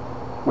guy.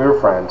 We were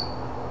friends.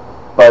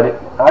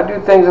 But I do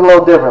things a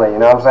little differently, you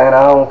know what I'm saying?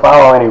 I don't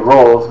follow any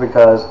rules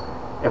because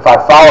if I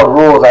followed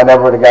rules, I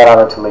never would have got out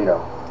of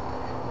Toledo.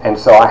 And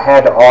so I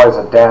had to always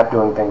adapt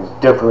doing things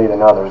differently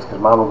than others because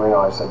Mama Green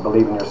always said,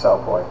 believe in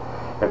yourself, boy.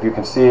 If you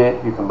can see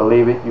it, you can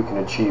believe it, you can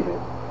achieve it.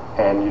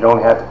 And you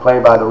don't have to play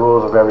by the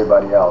rules of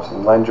everybody else.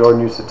 And Len Jordan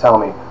used to tell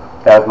me,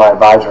 that was my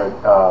advisor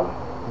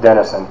at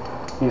Denison,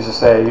 he used to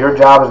say, your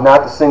job is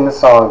not to sing the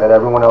song that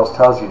everyone else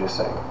tells you to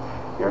sing.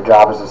 Your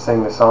job is to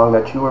sing the song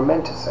that you were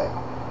meant to sing.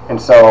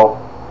 And so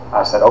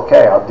I said,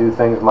 okay, I'll do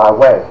things my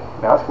way.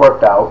 Now it's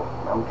worked out.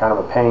 I'm kind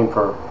of a pain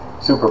for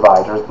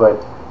supervisors,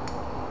 but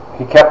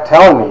he kept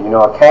telling me,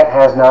 a cat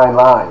has 9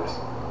 lives.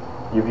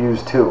 You've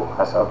used 2.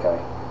 I said,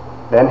 okay.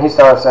 Then he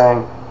started saying,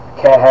 a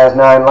cat has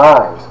 9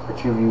 lives,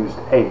 but you've used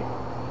 8.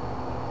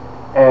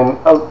 And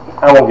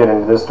I won't get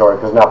into this story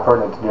because it's not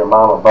pertinent to Dear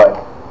Mama,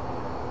 but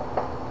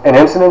an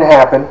incident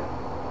happened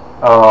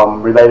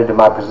related to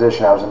my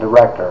position. I was a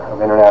director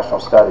of international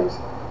studies.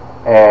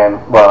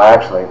 And, well,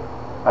 actually,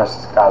 I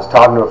was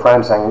talking to a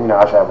friend saying,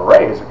 I should have a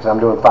raise because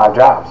I'm doing 5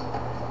 jobs.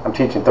 I'm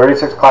teaching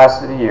 36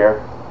 classes a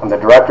year. I'm the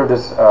director of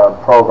this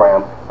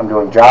program. I'm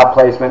doing job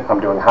placement. I'm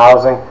doing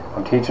housing.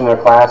 I'm teaching their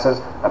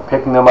classes. I'm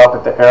picking them up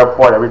at the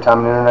airport. Every time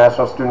an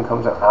international student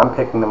comes in, I'm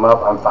picking them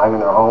up. I'm finding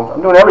their homes.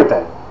 I'm doing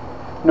everything.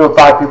 I'm doing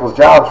 5 people's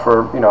jobs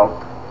for,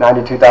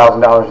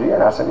 $92,000 a year.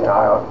 And I said,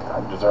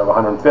 I deserve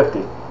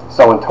 $150.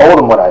 Someone told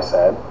him what I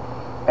said.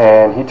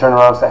 And he turned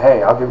around and said,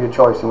 hey, I'll give you a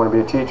choice. You want to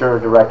be a teacher or a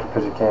director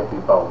because you can't be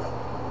both.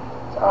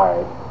 Said, all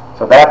right.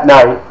 So that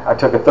night, I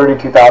took a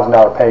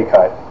 $32,000 pay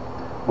cut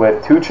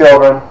with 2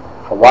 children,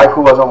 a wife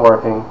who wasn't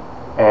working,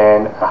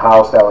 and a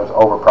house that was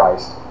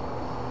overpriced.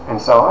 And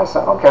so I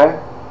said, okay.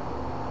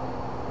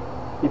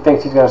 He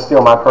thinks he's going to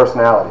steal my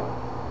personality.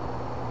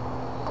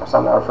 I said,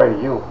 I'm not afraid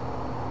of you.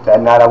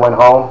 That night I went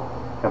home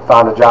and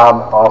found a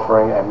job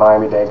offering at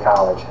Miami-Dade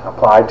College.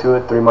 Applied to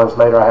it. 3 months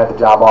later I had the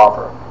job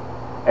offer.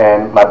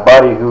 And my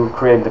buddy who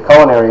created the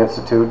Culinary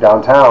Institute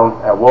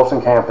downtown at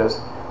Wolfson campus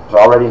was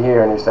already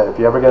here, and he said, if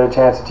you ever get a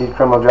chance to teach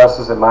criminal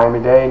justice at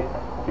Miami-Dade,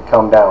 you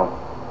come down.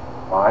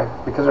 Why?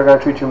 Because they're going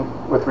to treat you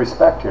with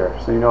respect here,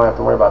 so you don't have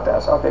to worry about that. I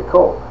said, okay,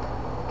 cool.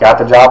 Got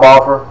the job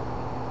offer.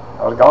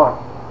 I was gone.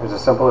 It was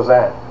as simple as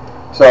that.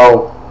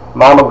 So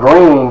Mama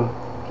Green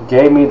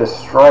gave me the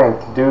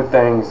strength to do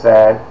things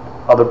that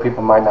other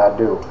people might not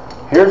do.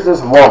 Here's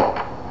this woman.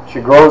 She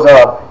grows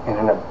up in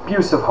an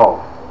abusive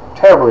home,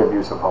 terribly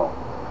abusive home.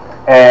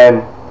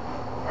 And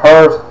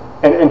hers.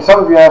 And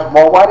some of you ask,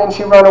 well, why didn't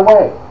she run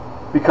away?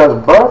 Because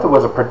Bertha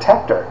was a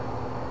protector.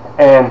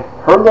 And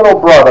her little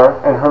brother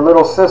and her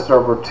little sister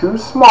were too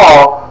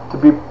small to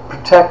be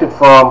protected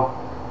from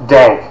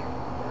Dank.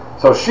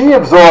 So she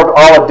absorbed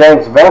all of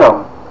Dank's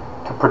venom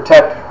to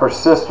protect her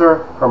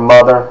sister, her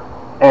mother,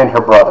 and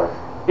her brother,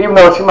 even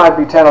though she might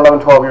be 10,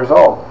 11, 12 years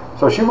old.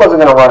 So she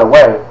wasn't going to run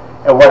away.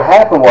 And what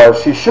happened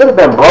was she should have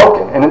been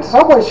broken. And in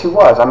some ways she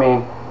was. I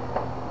mean,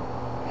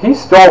 he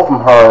stole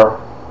from her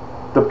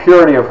the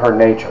purity of her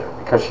nature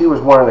because she was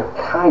one of the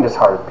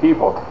kindest-hearted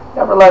people.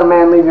 Never let a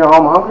man leave your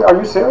home hungry. Are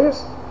you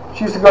serious?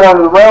 She used to go down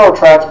to the railroad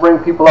tracks, bring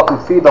people up and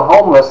feed the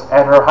homeless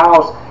at her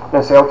house, and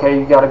then say, okay,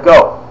 you got to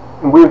go.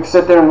 And we would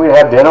sit there and we'd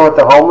have dinner with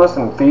the homeless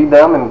and feed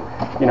them, and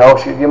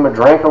she'd give them a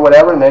drink or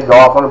whatever, and they'd go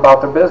off on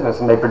about their business.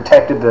 And they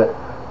protected the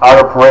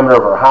outer perimeter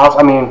of her house.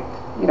 I mean,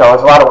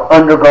 there's a lot of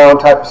underground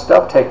type of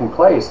stuff taking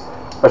place,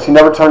 but she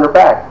never turned her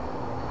back.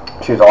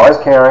 She was always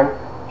caring.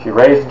 She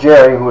raised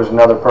Jerry, who was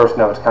another person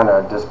that was kind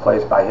of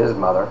displaced by his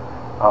mother,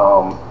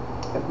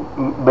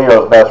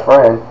 Leo's best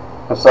friend.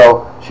 And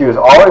so she was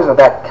always of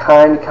that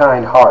kind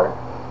heart,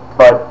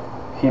 but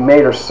he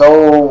made her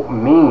so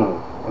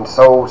mean and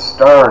so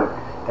stern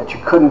that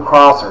you couldn't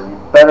cross her.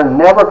 You better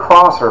never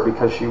cross her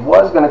because she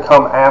was going to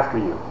come after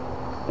you.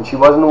 And she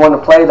wasn't the one to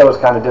play those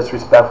kind of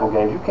disrespectful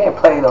games. You can't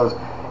play those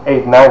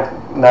 8th,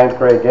 9th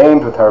grade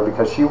games with her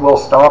because she will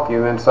stomp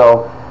you. And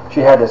so she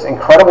had this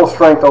incredible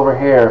strength over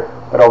here,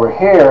 but over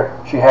here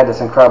she had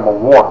this incredible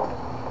warmth.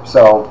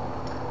 So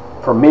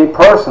for me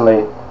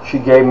personally, she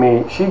gave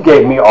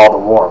me all the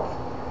warmth.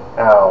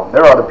 Now,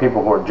 there are other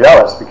people who are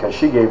jealous because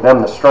she gave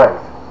them the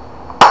strength.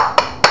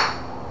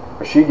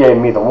 But she gave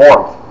me the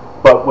warmth.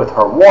 But with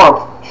her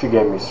warmth, she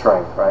gave me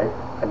strength, right?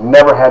 I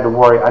never had to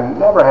worry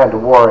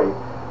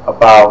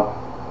about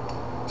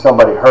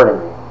somebody hurting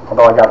me,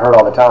 although I got hurt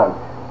all the time.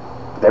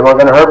 But they weren't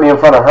going to hurt me in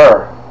front of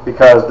her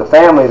because the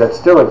family that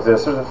still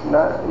exists,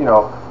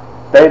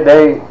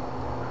 they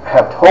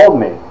have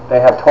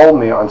told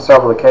me on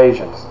several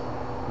occasions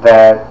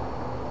that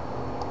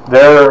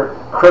their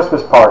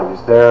Christmas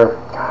parties, their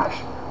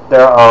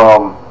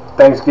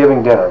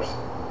Thanksgiving dinners,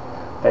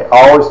 they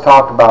always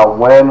talked about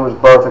when was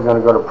Bertha going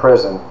to go to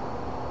prison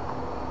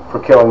for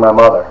killing my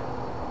mother.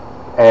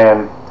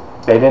 And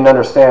they didn't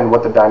understand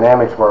what the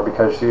dynamics were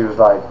because she was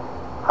like,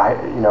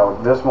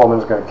 this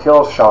woman's going to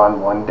kill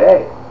Sean one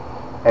day.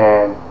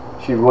 And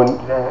she wouldn't,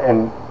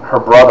 and her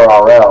brother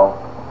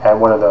R.L. at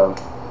one of the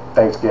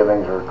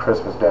Thanksgivings or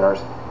Christmas dinners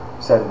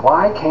said,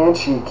 why can't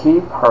she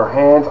keep her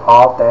hands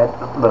off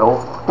that little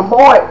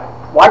boy?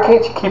 Why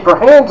can't she keep her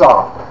hands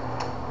off?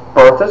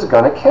 Bertha's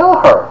going to kill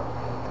her.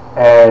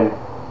 And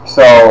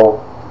so,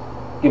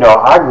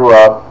 I grew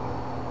up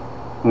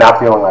not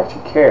feeling like she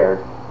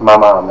cared, my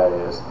mom that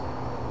is,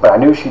 but I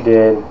knew she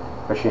did,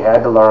 but she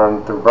had to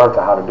learn through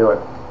Bertha how to do it.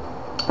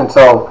 And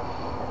so,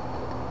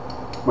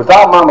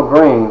 without Mama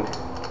Green,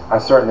 I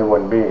certainly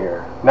wouldn't be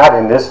here. Not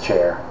in this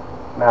chair,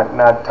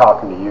 not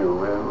talking to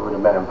you. It would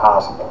have been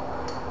impossible.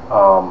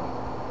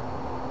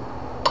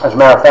 As a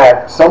matter of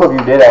fact, some of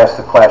you did ask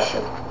the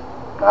question.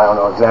 I don't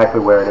know exactly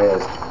where it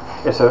is.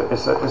 It's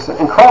an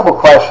incredible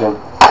question,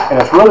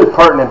 and it's really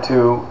pertinent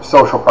to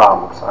social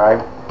problems. All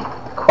right.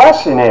 The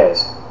question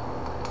is,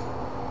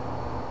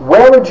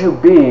 where would you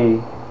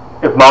be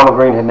if Mama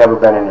Green had never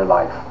been in your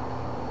life?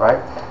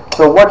 Right.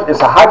 So it's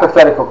a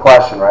hypothetical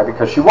question, right?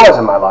 Because she was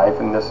in my life,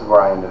 and this is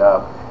where I ended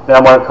up. Then I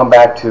want to come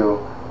back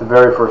to the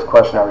very first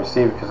question I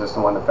received because it's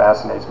the one that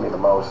fascinates me the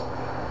most.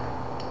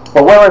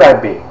 Well, where would I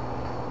be?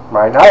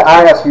 Right?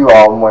 I ask you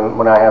all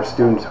when I have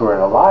students who are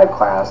in a live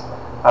class,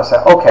 I say,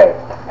 okay,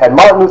 had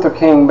Martin Luther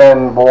King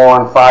been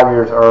born 5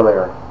 years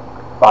earlier,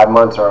 5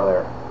 months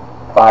earlier,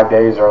 5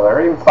 days earlier,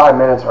 or even 5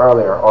 minutes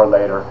earlier or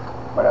later,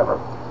 whatever,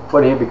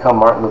 would he become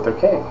Martin Luther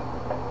King?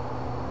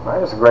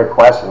 Right? It's a great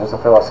question. It's a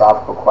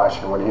philosophical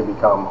question. Would he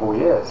become who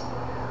he is?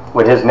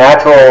 Would his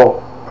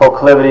natural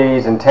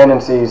proclivities and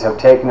tendencies have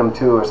taken him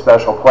to a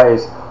special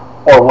place,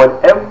 or would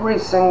every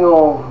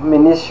single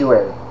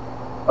minutiae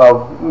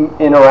of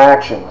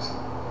interactions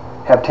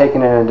have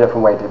taken it in a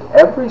different way? Did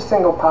every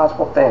single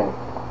possible thing,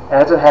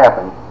 as it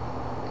happened,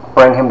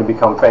 bring him to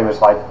become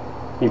famous like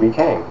he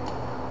became?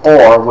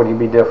 Or would he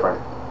be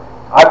different?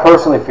 I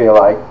personally feel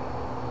like,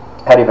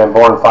 had he been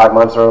born 5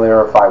 months earlier,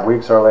 or 5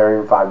 weeks earlier,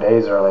 even 5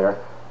 days earlier,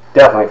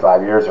 definitely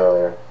 5 years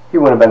earlier, he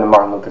wouldn't have been the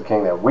Martin Luther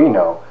King that we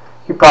know.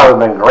 He probably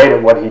would have been great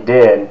at what he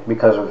did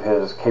because of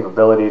his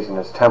capabilities and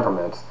his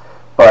temperaments.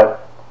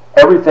 But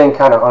everything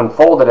kind of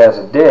unfolded as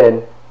it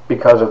did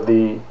because of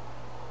the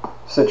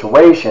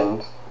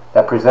situations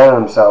that presented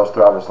themselves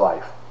throughout his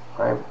life.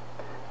 Right?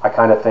 I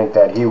kind of think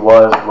that he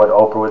was what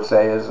Oprah would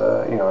say is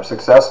a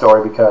success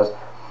story because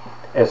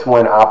it's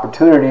when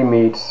opportunity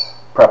meets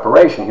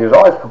preparation. He was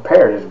always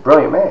prepared. He was a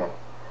brilliant man.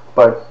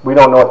 But we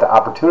don't know what the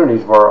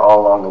opportunities were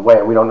all along the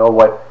way. We don't know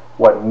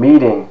what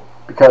meeting,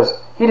 because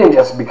he didn't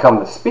just become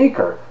the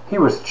speaker. He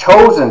was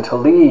chosen to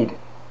lead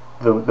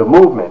the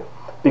movement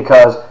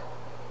because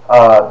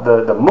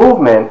the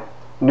movement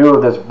knew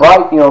of this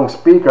bright young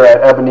speaker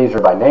at Ebenezer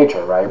by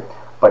nature, right?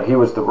 But he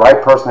was the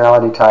right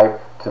personality type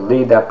to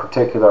lead that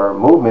particular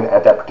movement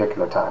at that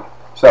particular time.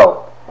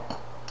 So,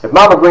 if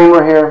Mama Green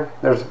were here,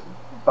 there's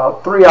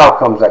about 3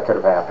 outcomes that could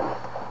have happened.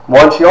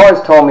 One, she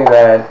always told me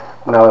that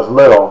when I was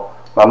little,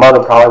 my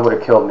mother probably would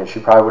have killed me. She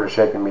probably would have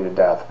shaken me to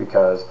death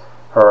because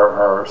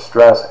her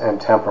stress and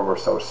temper were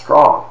so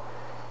strong.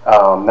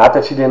 Not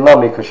that she didn't love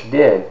me, because she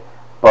did,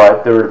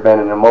 but there would have been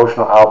an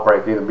emotional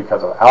outbreak either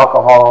because of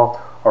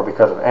alcohol or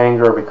because of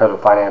anger or because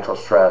of financial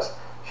stress.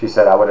 She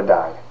said I would have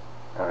died.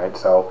 All right,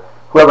 so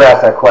whoever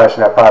asked that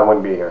question, I probably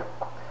wouldn't be here.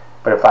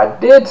 But if I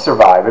did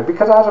survive it,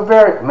 because I was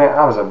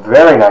a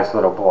very nice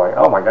little boy.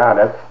 Oh my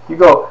God! You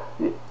go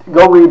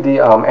read the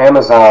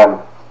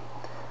Amazon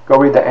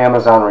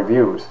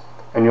reviews,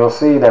 and you'll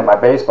see that my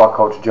baseball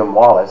coach Jim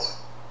Wallace,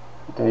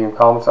 didn't even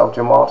call himself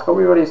Jim Wallace. Go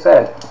read what he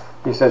said.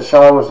 He said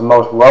Sean was the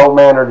most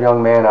well-mannered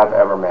young man I've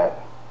ever met.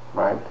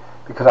 Right?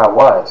 Because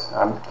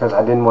because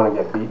I didn't want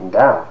to get beaten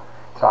down.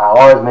 So I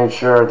always made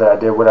sure that I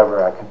did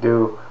whatever I could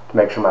do to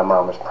make sure my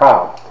mom was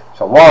proud.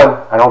 So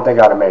 1, I don't think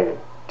I'd have made it.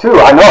 2,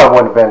 I know I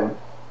wouldn't have been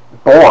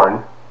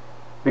born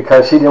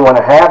because she didn't want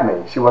to have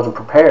me. She wasn't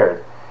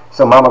prepared.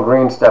 So Mama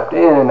Green stepped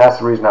in, and that's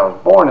the reason I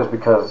was born, is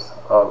because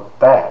of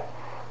that.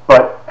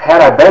 But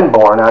had I been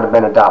born, I'd have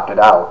been adopted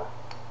out.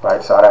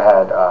 Right? So I'd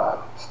have had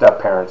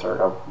step-parents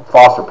or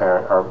foster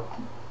parent, or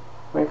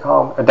what do you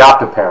call them?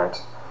 Adoptive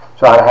parents.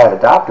 So I'd have had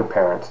adoptive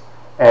parents,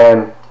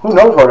 and who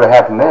knows what would have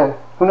happened then?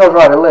 Who knows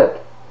where I'd have lived?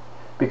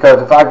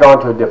 Because if I'd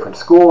gone to a different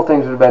school,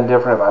 things would have been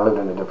different. If I lived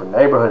in a different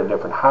neighborhood, a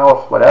different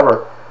house,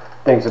 whatever,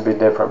 things would be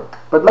different.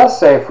 But let's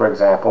say, for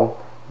example,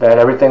 that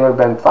everything would have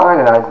been fine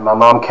and my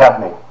mom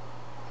kept me.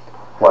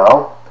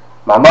 Well,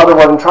 my mother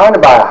wasn't trying to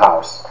buy a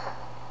house.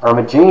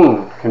 Irma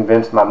Jean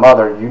convinced my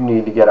mother, you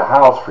need to get a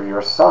house for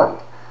your son.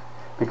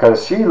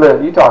 Because she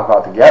lived, you talk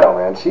about the ghetto,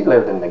 man, she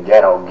lived in the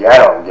ghetto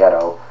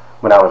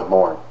when I was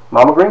born.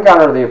 Mama Green got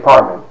her the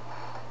apartment,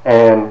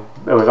 and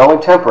it was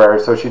only temporary,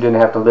 so she didn't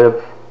have to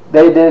live.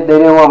 They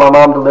didn't want my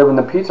mom to live in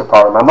the pizza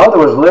parlor. My mother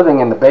was living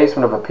in the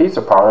basement of a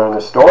pizza parlor in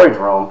the storage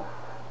room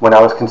when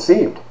I was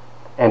conceived.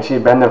 And she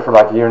had been there for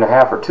like 1.5 years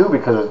or 2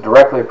 because it was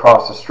directly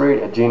across the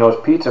street at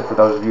Gino's Pizza, for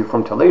those of you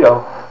from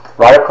Toledo,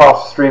 right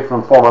across the street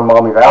from former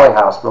Maumee Valley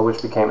Hospital,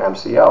 which became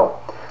MCO.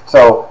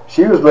 So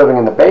she was living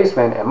in the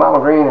basement, and Mama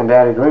Green and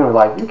Daddy Green were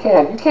like, you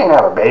can't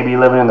have a baby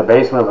living in the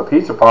basement of a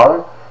pizza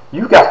parlor.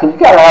 You got to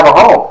have a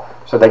home.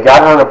 So they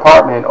got her an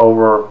apartment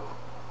over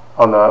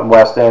on the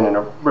West End in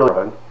a really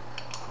good.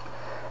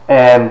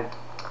 And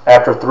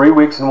after 3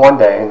 weeks and 1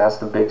 day, and that's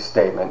the big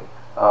statement,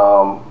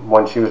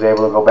 when she was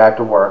able to go back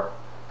to work,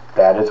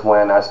 that is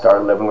when I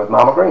started living with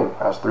Mama Green.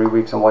 I was 3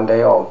 weeks and 1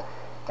 day old.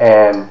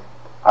 And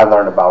I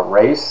learned about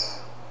race,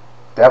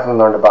 definitely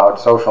learned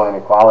about social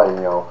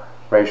inequality,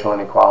 racial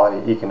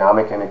inequality,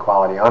 economic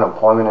inequality,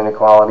 unemployment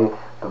inequality,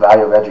 the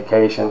value of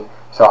education.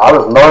 So I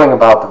was learning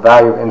about the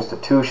value of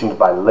institutions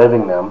by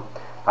living them.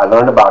 I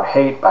learned about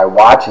hate by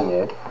watching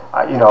it.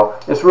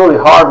 It's really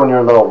hard when you're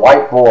a little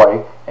white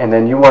boy and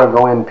then you want to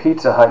go in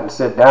Pizza Hut and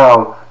sit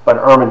down, but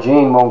Irma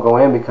Jean won't go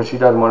in because she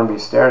doesn't want to be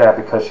stared at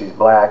because she's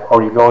black.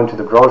 Or you go into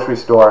the grocery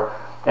store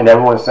and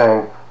everyone's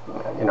saying,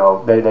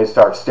 they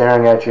start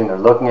staring at you and they're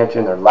looking at you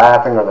and they're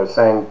laughing, or they're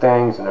saying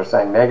things and they're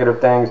saying negative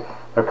things.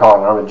 They're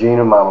calling Irma Jean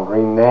and Mama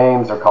Green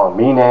names. They're calling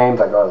me names.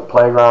 I go to the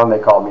playground, they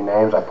call me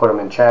names. I put them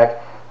in check.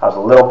 I was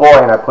a little boy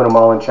and I put them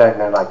all in check,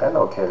 and they're like, that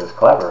little kid is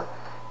clever.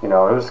 It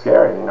was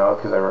scary,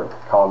 because they were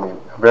calling me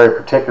a very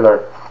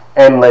particular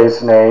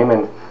N-lace name,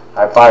 and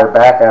I fired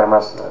back at them. I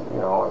said,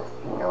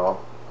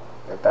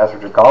 if that's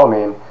what you're calling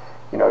me,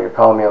 and you're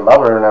calling me a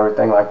lover and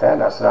everything like that,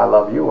 and I said, I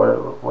love you.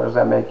 What does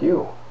that make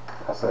you?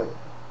 I said,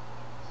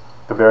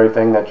 the very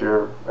thing that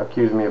you're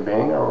accusing me of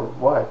being, or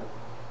what?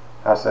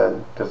 I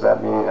said, does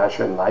that mean I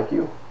shouldn't like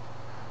you?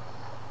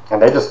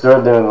 And they just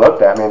stood there and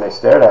looked at me, and they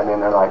stared at me,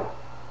 and they're like,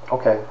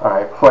 okay, all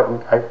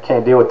right, I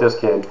can't deal with this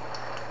kid.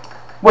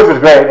 Which was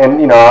great,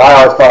 and I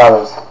always thought I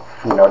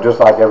was, just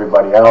like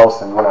everybody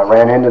else. And when I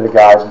ran into the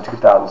guys in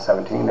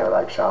 2017, they were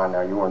like, Sean,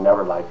 now you were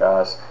never like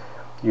us.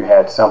 You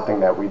had something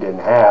that we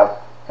didn't have,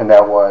 and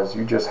that was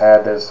you just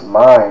had this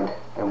mind,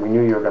 and we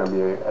knew you were going to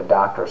be a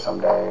doctor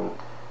someday. And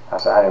I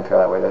said, I didn't feel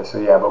that way. They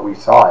said, yeah, but we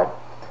saw it.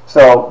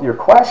 So your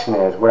question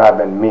is, would I have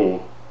been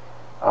me?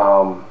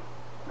 I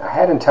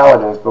had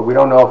intelligence, but we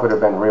don't know if it would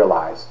have been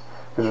realized.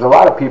 Because there's a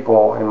lot of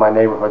people in my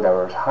neighborhood that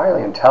were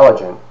highly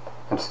intelligent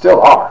and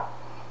still are,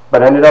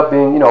 but ended up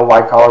being,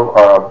 white collar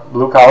or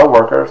blue collar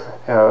workers,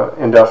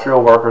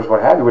 industrial workers, what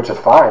have you, which is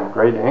fine,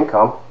 great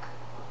income,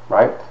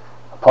 right?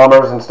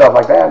 Plumbers and stuff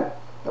like that.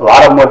 A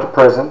lot of them went to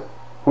prison,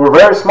 who were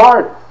very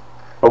smart,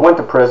 but went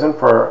to prison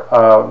for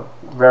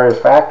various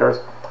factors.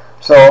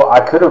 So I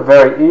could have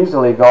very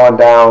easily gone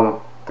down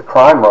the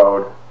crime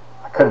road.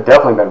 I could have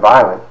definitely been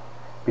violent,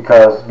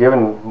 because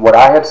given what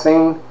I had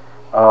seen,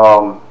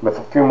 with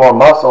a few more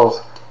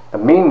muscles, the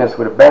meanness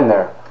would have been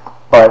there.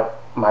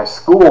 But my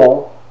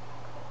school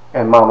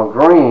and Mama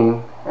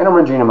Green and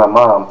Irma Jean and my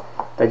mom,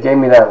 they gave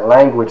me that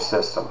language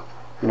system.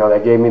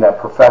 They gave me that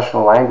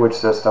professional language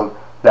system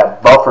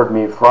that buffered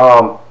me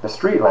from the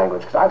street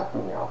language. Because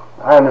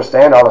I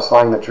understand all the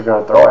slang that you're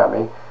going to throw at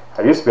me,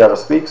 I used to be able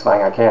to speak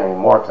slang. I can't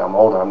anymore because I'm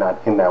older. I'm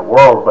not in that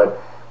world. But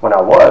when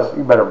I was,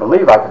 you better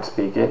believe I could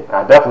speak it.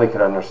 I definitely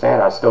could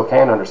understand it. I still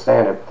can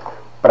understand it.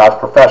 But I was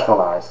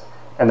professionalized.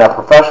 And that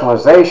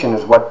professionalization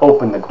is what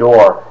opened the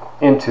door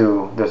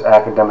into this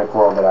academic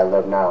world that I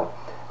live now.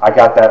 I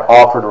got that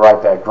offer to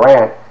write that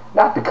grant,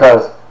 not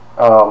because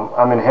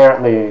I'm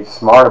inherently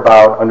smart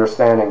about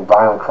understanding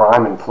violent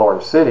crime in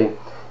Florida City.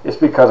 It's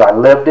because I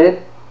lived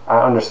it, I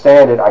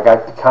understand it, I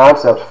got the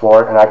concepts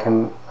for it, and I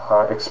can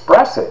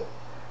express it,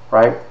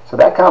 right? So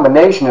that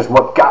combination is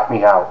what got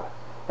me out.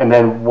 And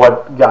then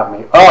what got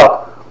me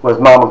up was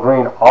Mama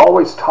Green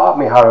always taught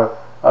me how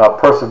to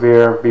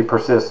persevere, be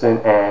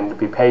persistent, and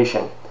be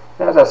patient.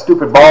 That's that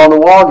stupid ball on the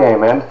wall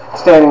game, man.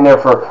 Standing there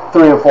for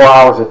 3 or 4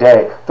 hours a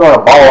day, throwing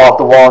a ball off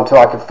the wall until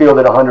I could field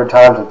it 100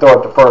 times and throw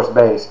it to first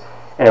base.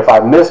 And if I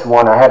missed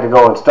one, I had to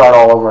go and start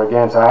all over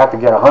again. So I had to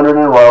get 100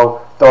 in a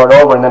row, throw it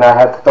over, and then I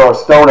had to throw a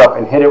stone up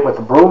and hit it with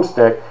a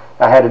broomstick.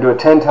 I had to do it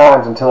 10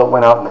 times until it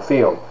went out in the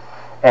field.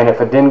 And if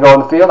it didn't go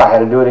in the field, I had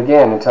to do it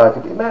again until I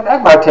could do it. Man,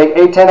 that might take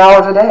 8, 10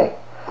 hours a day.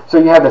 So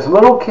you have this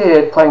little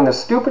kid playing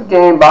this stupid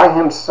game by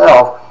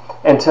himself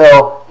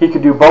until he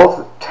could do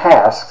both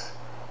tasks.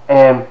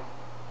 And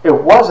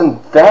it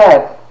wasn't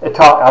that it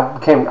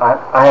taught.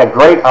 I had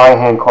great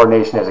eye-hand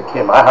coordination as a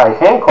kid. My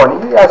eye-hand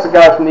coordination. You ask the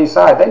guys from the east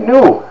side, they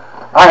knew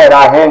I had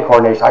eye-hand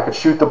coordination. I could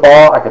shoot the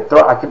ball. I could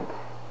throw.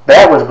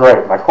 That was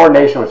great. My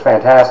coordination was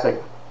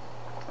fantastic.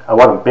 I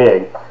wasn't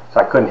big, so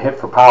I couldn't hit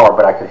for power,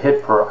 but I could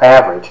hit for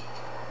average.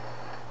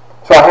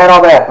 So I had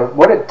all that. But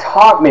what it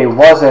taught me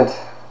wasn't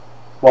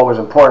what was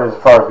important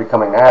as far as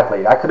becoming an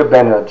athlete. I could have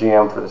been a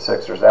GM for the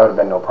Sixers. That would have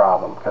been no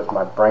problem because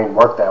my brain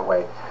worked that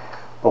way.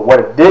 But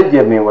what it did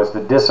give me was the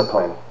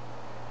discipline,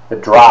 the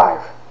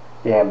drive,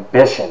 the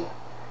ambition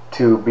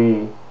to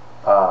be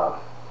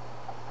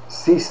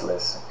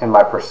ceaseless in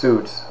my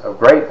pursuits of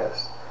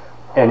greatness.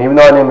 And even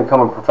though I didn't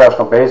become a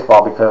professional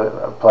baseball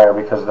player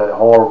because of the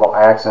horrible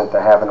accident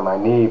that happened to my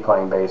knee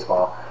playing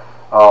baseball,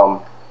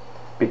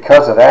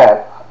 because of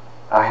that,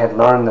 I had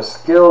learned the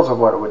skills of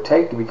what it would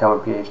take to become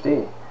a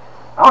PhD.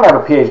 I don't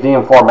have a PhD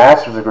and 4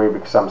 master's degrees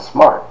because I'm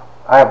smart.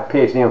 I have a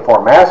PhD and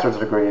 4 master's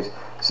degrees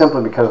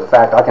simply because of the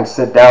fact I can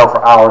sit down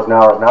for hours and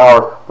hours and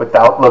hours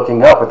without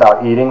looking up,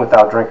 without eating,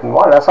 without drinking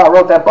water. That's how I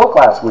wrote that book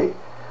last week.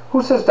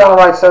 Who sits down and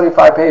writes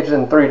 75 pages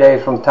in 3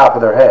 days from the top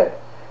of their head?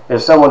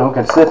 There's someone who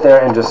can sit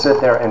there and just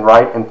sit there and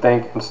write and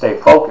think and stay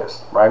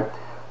focused, right?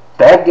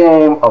 That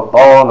game of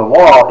ball on the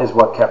wall is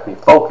what kept me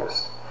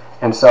focused.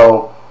 And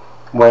so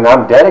when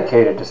I'm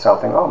dedicated to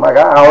something, oh my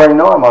God, I already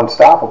know I'm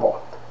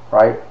unstoppable,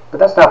 right? But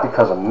that's not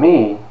because of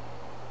me,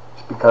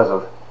 it's because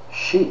of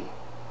she,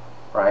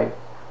 right?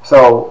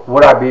 So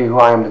would I be who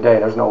I am today?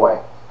 There's no way.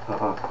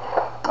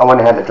 I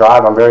wouldn't have had to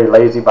drive. I'm very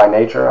lazy by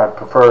nature. I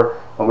prefer,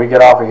 when we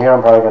get off of here,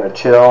 I'm probably going to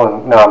chill.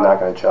 And no, I'm not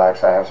going to chill.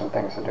 Actually, I have some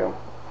things to do.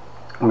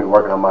 I'm going to be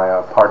working on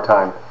my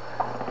part-time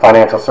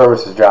financial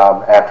services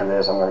job after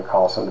this. I'm going to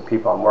call some of the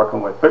people I'm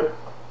working with. But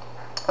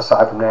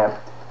aside from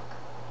that,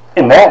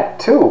 and that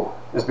too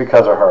is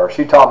because of her.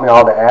 She taught me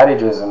all the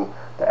adages and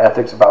the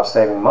ethics about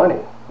saving money,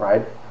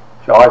 right?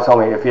 She always told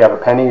me, if you have a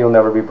penny, you'll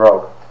never be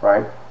broke,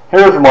 right?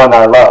 Here's one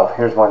I love.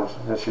 Here's one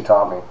that she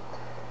taught me.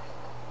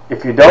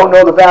 If you don't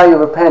know the value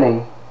of a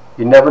penny,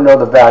 you never know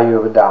the value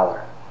of a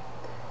dollar.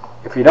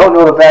 If you don't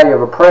know the value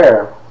of a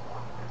prayer,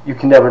 you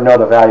can never know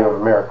the value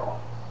of a miracle,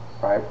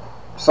 right?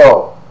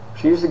 So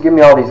she used to give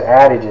me all these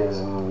adages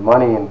and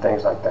money and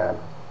things like that.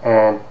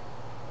 And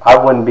I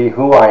wouldn't be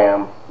who I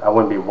am. I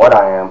wouldn't be what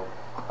I am.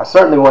 I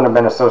certainly wouldn't have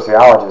been a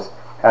sociologist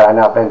had I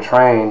not been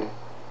trained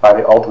by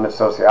the ultimate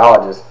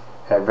sociologist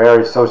in a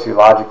very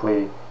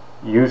sociologically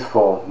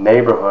useful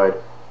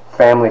neighborhood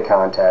family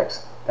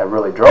context that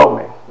really drove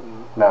me.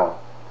 Now,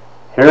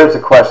 here's the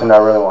question I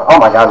really want. Oh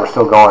my God, we're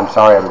still going.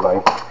 Sorry, everybody.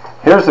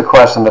 Here's the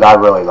question that I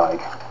really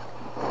like.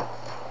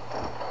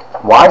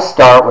 Why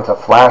start with a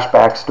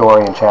flashback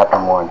story in chapter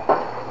 1?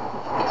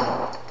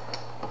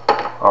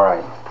 All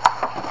right.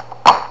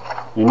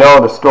 You know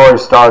the story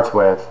starts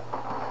with,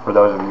 for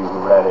those of you who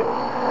read it,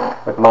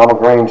 with Mama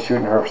Green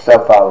shooting her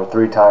stepfather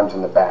 3 times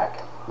in the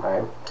back,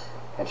 right?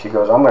 And she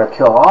goes, I'm going to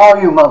kill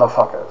all you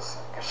motherfuckers.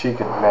 She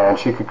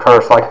could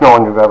curse like no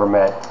one you've ever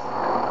met.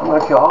 I'm going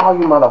to kill all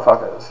you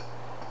motherfuckers.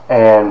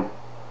 And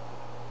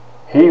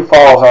he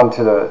falls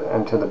into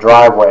the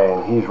driveway,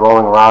 and he's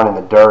rolling around in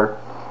the dirt,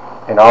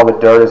 and all the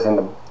dirt is in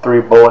the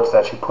 3 bullets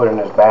that she put in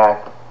his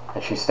back.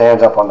 And she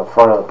stands up on the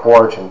front of the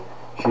porch, and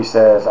she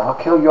says, I'll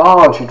kill you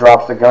all. And she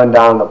drops the gun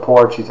down on the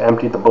porch. She's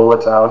emptied the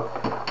bullets out.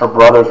 Her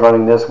brother's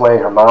running this way.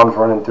 Her mom's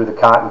running through the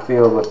cotton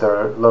field with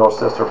their little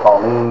sister,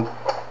 Pauline.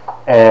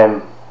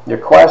 And your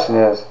question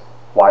is,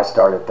 why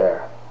start it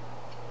there?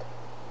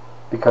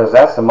 Because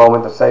that's the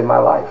moment that saved my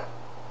life.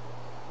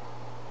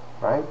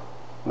 Right?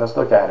 Let's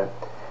look at it.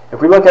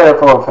 If we look at it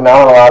from a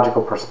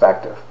phenomenological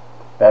perspective,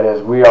 that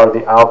is, we are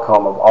the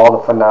outcome of all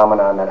the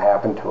phenomenon that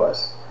happened to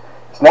us.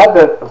 It's not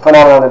the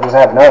phenomenon that just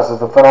happened to us, it's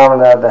the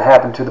phenomenon that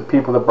happened to the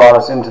people that brought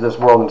us into this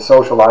world and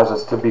socialized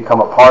us to become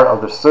a part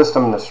of the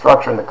system and the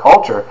structure and the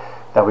culture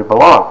that we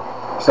belong.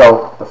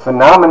 So the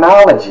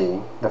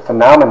phenomenology, the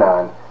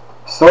phenomenon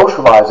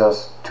socialize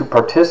us to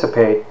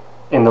participate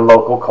in the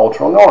local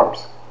cultural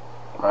norms,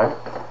 right?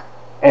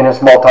 And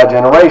it's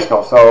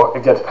multi-generational, so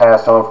it gets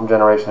passed on from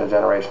generation to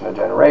generation to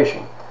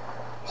generation.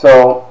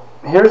 So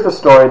here's the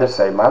story that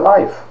saved my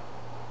life.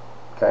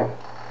 Okay.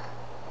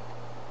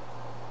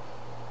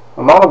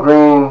 When Mama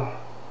Green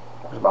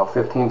was about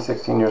 15,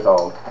 16 years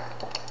old,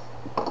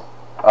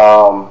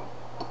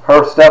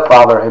 her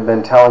stepfather had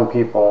been telling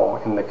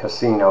people in the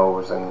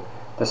casinos and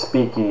the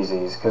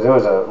speakeasies, because it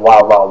was a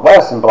wild, wild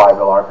west in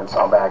Blytheville,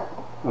 Arkansas, back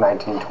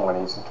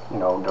 1920s, you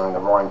know, during the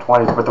Roaring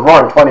 20s. But the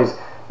Roaring 20s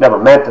never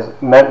met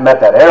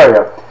that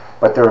area.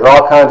 But there was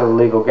all kinds of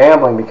illegal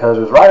gambling because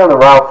it was right on the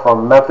route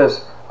from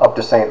Memphis up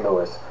to St.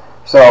 Louis.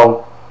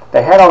 So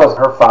they had all this.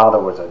 Her father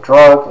was a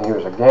drunk, and he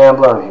was a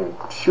gambler, and he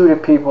would shoot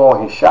at people,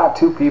 and he shot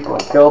 2 people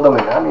and killed them,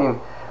 and I mean,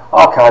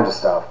 all kinds of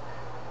stuff.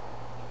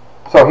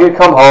 So he'd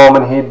come home,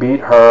 and he'd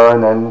beat her,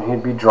 and then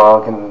he'd be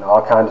drunk, and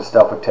all kinds of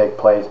stuff would take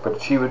place.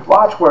 But she would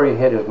watch where he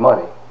hid his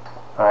money.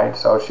 All right,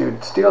 so she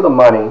would steal the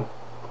money,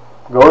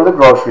 go to the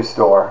grocery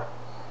store,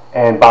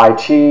 and buy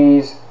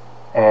cheese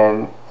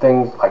and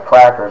things like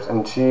crackers,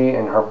 and she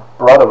and her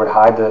brother would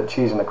hide the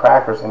cheese and the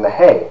crackers in the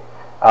hay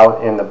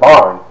out in the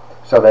barn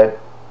so that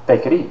they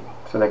could eat,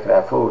 so they could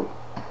have food.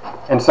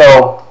 And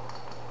so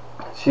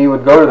she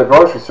would go to the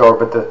grocery store,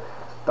 but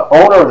the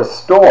owner of the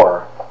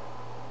store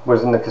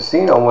was in the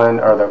casino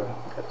or the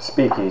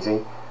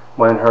speakeasy,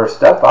 when her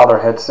stepfather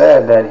had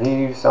said that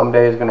he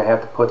someday is going to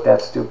have to put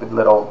that stupid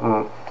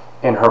little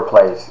in her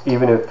place,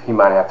 even if he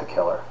might have to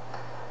kill her.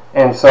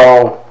 And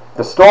so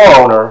the store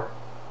owner,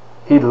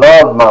 he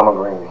loved Mama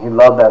Green. He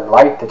loved that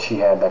light that she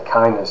had, that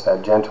kindness,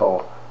 that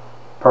gentle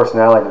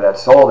personality, that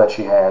soul that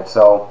she had.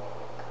 So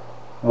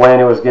when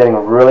it was getting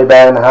really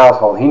bad in the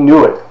household, he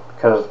knew it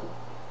because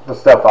the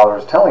stepfather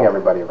was telling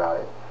everybody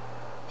about it.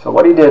 So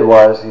what he did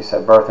was, he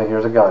said, "Bertha,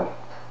 here's a gun."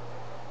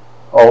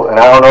 Oh, and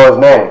I don't know his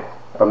name,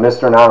 but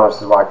Mr.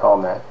 Anonymous is why I call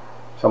him that.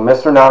 So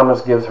Mr.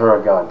 Anonymous gives her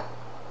a gun.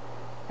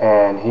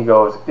 And he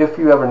goes, "If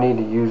you ever need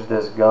to use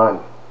this gun,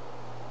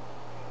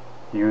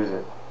 use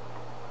it.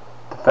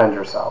 Defend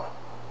yourself."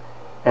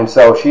 And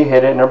so she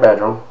hid it in her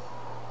bedroom.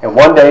 And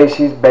one day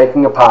she's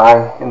baking a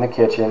pie in the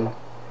kitchen,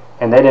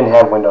 and they didn't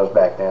have windows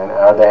back then.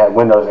 Or they had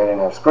windows, they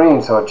didn't have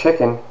screens. So a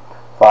chicken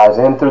flies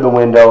in through the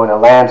window and it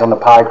lands on the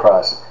pie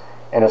crust.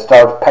 And it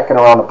starts pecking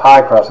around the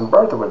pie crust. And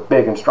Bertha was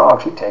big and strong.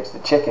 She takes the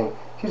chicken.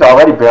 She's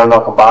already bare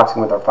knuckle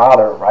boxing with her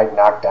father, right?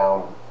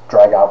 Knockdown,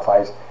 drag out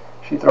fights.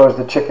 She throws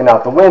the chicken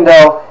out the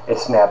window. It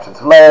snaps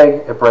its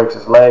leg. It breaks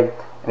its leg.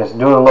 And it's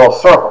doing a little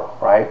circle,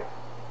 right,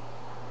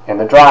 in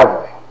the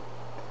driveway.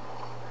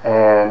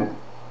 And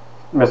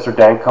Mr.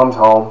 Dank comes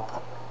home.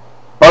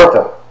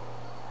 "Bertha,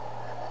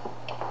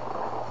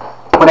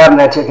 what happened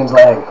to that chicken's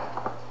leg?"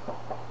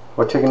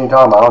 "What chicken are you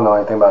talking about? I don't know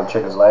anything about a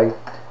chicken's leg."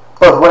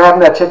 "Bertha, what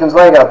happened to that chicken's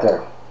leg out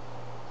there?"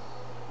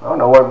 "I don't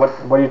know.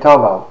 What are you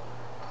talking about?"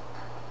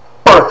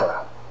 "Bertha,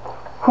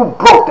 who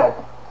broke that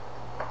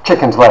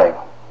chicken's leg?"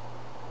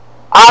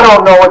 "I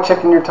don't know what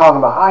chicken you're talking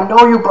about." "I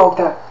know you broke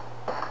that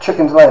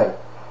chicken's leg."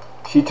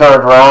 She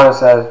turned around and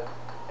said,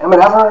 "Emmett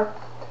Everett,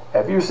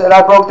 if you said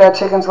I broke that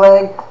chicken's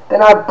leg,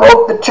 then I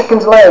broke the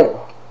chicken's leg."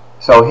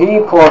 So he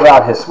pulls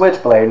out his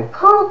switchblade,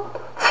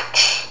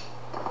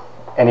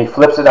 and he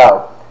flips it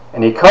out.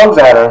 And he comes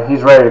at her,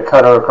 he's ready to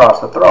cut her across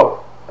the throat.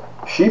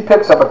 She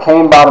picks up a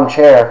cane-bottom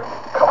chair,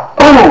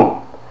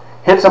 boom,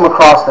 hits him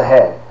across the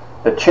head.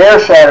 The chair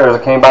shatters, a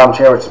cane-bottom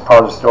chair, which is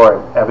part of the story,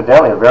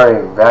 evidently a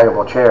very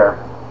valuable chair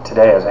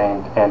today as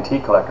an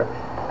antique collector,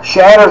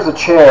 shatters the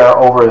chair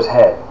over his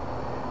head.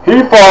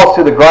 He falls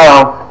to the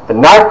ground. The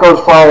knife goes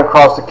flying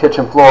across the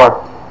kitchen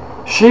floor.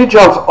 She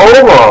jumps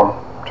over him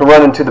to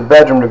run into the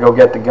bedroom to go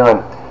get the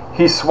gun.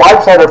 He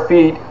swipes at her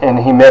feet and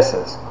he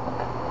misses.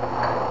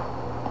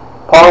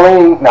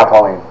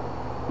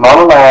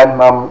 Mama Ladd,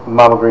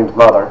 Mama Green's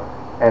mother,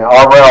 and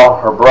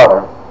Arrell, her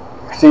brother,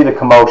 see the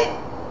commotion.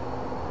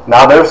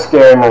 Now they're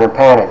scared and in a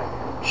panic.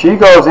 She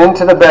goes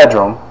into the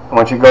bedroom, and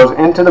when she goes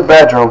into the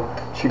bedroom,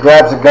 she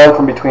grabs a gun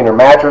from between her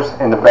mattress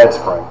and the bed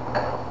spring.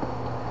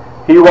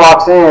 He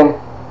walks in,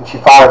 and she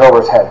fires over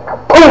his head.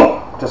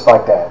 Boom! Just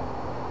like that.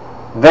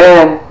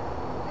 Then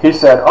he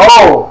said,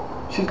 "Oh,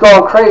 she's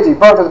going crazy.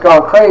 Bertha's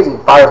gone crazy."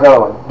 Fires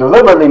another one,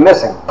 deliberately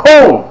missing.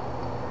 Boom!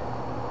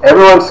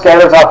 Everyone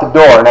scatters out the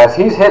door, and as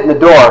he's hitting the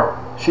door,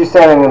 she's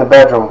standing in the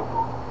bedroom.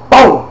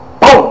 Boom!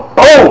 Boom!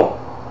 Boom!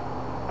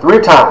 3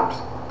 times.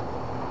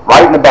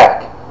 Right in the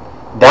back.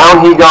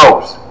 Down he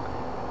goes.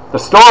 The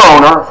store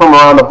owner from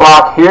around the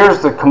block hears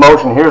the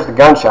commotion, hears the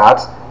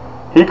gunshots.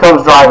 He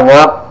comes driving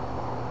up.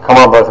 "Come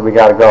on, Bertha, we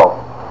gotta go."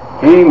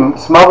 He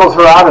smuggles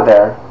her out of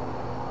there.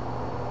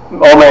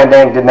 Old man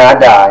Dank did not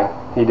die.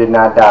 He did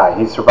not die.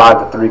 He survived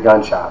the 3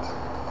 gunshots.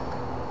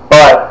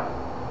 But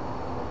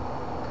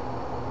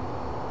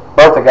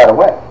Bertha got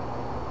away.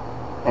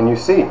 And you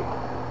see,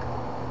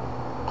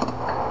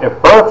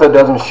 if Bertha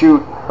doesn't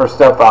shoot her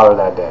stepfather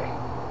that day,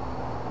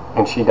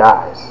 and she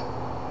dies,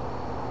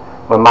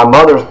 when my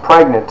mother's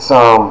pregnant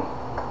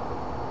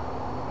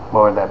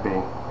what would that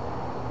be,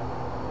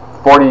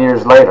 40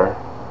 years later,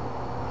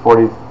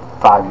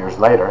 45 years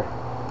later,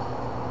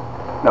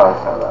 No,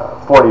 it's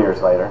not, 40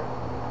 years later.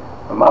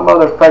 When my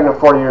mother's pregnant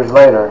 40 years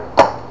later,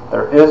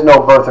 there is no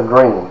Bertha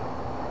Green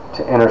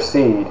to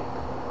intercede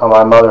on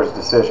my mother's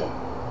decision.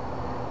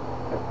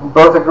 If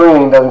Bertha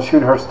Green doesn't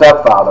shoot her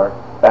stepfather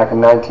back in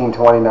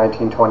 1920,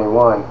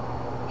 1921,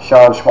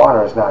 Sean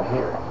Schwanner is not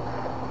here.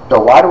 So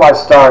why do I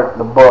start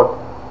the book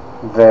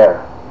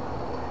there?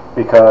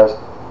 Because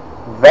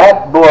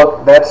that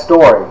book, that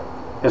story,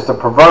 is the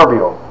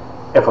proverbial,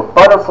 if a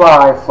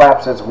butterfly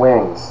flaps its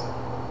wings,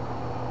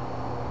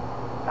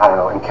 I don't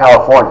know, in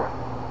California,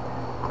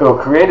 it will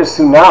create a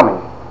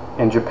tsunami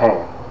in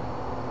Japan.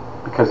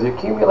 Because the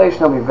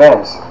accumulation of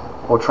events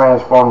will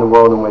transform the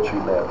world in which you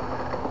live.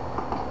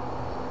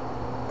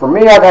 For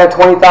me, I've had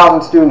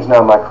 20,000 students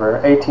now in my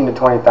career, 18 to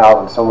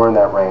 20,000, somewhere in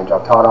that range.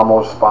 I've taught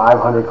almost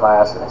 500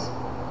 classes,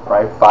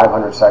 right?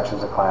 500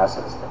 sections of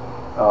classes.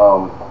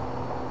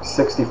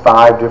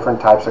 65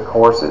 different types of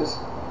courses.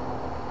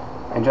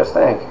 And just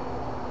think,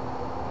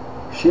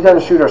 she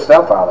doesn't shoot her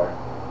stepfather.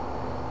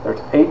 There's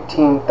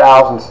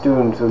 18,000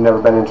 students who've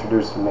never been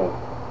introduced to me.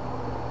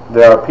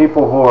 There are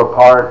people who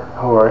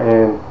are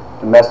in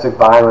domestic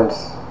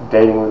violence,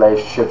 dating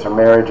relationships, or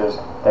marriages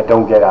that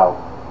don't get out.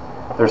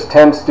 There's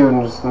 10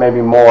 students,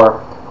 maybe more,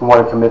 who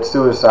want to commit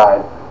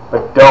suicide,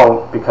 but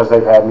don't because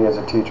they've had me as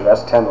a teacher.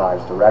 That's 10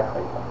 lives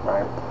directly,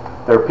 right?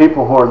 There are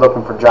people who are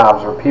looking for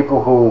jobs. There are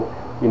people who,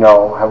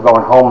 have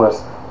gone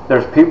homeless.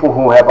 There's people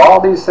who have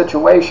all these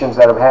situations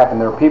that have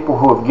happened. There are people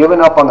who have given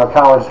up on their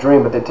college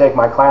dream, but they take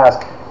my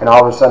class, and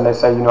all of a sudden they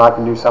say, I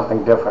can do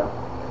something different.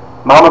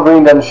 Mama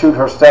Green doesn't shoot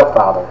her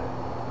stepfather.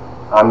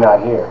 I'm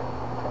not here.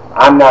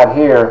 I'm not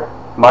here.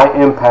 My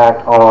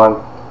impact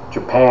on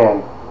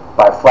Japan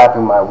by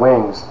flapping my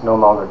wings no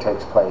longer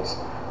takes place.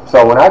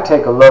 So when I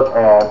take a look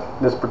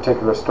at this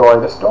particular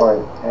story,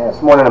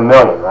 it's more than 1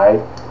 million,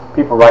 right?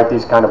 People write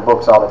these kind of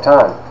books all the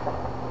time.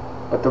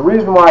 But the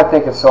reason why I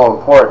think it's so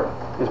important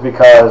is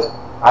because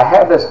I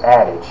have this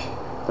adage,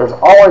 there's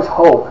always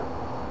hope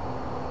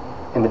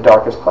in the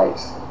darkest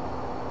place,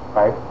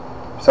 right?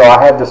 So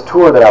I have this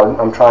tour that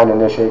I'm trying to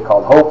initiate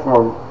called Hope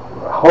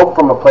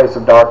from a Place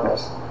of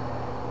Darkness.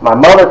 My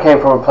mother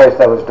came from a place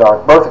that was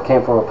dark. Bertha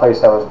came from a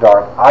place that was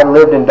dark. I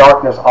lived in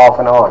darkness off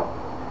and on.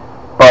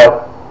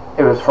 But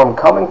it was from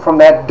coming from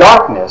that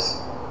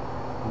darkness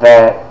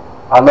that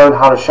I learned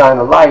how to shine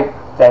the light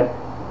that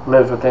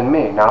lives within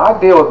me. Now, I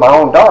deal with my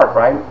own dark,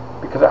 right?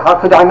 Because how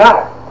could I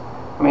not?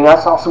 I mean, I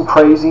saw some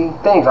crazy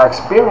things. I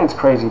experienced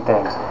crazy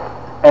things.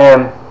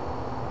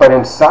 But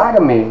inside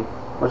of me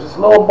was this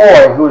little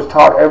boy who was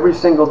taught every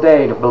single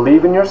day to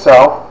believe in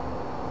yourself.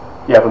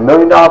 You have $1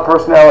 million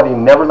personality.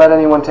 Never let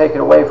anyone take it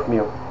away from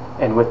you.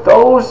 And with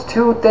those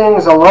two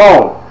things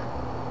alone,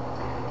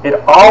 it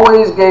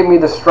always gave me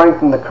the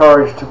strength and the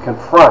courage to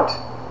confront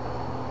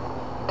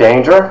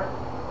danger,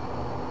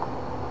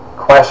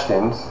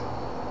 questions,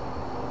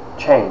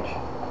 change.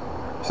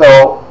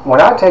 So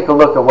when I take a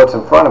look at what's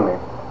in front of me,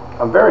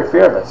 I'm very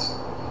fearless.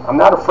 I'm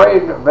not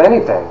afraid of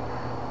anything.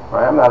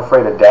 Right? I'm not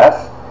afraid of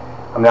death.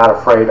 I'm not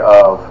afraid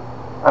of,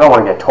 I don't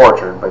want to get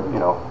tortured, but I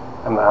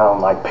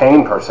don't like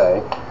pain per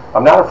se.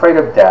 I'm not afraid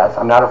of death.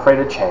 I'm not afraid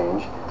of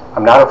change.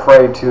 I'm not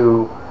afraid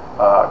to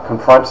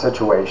confront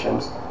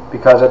situations,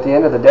 because at the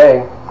end of the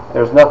day,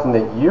 there's nothing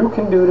that you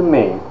can do to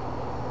me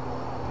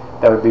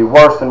that would be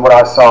worse than what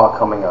I saw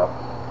coming up.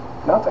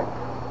 Nothing.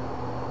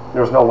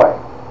 There's no way.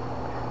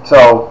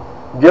 So,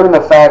 given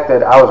the fact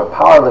that I was a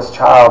powerless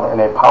child in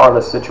a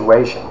powerless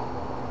situation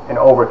and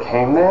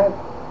overcame that,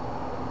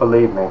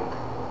 believe me,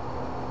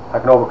 I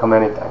can overcome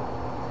anything.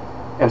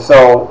 And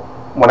so,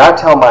 when I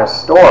tell my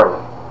story,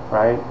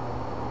 right,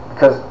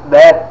 because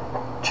that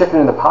chicken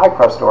in the pie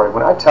crust story,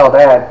 when I tell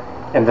that,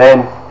 and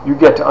then you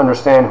get to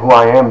understand who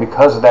I am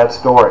because of that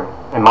story,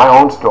 and my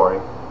own story,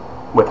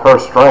 with her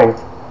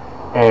strength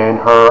and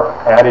her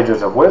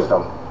adages of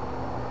wisdom,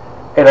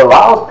 it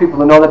allows people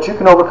to know that you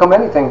can overcome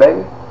anything,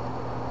 baby.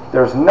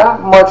 There's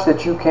not much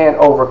that you can't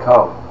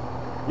overcome.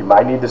 You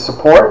might need the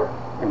support,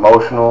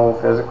 emotional,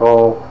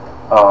 physical,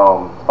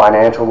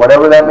 financial,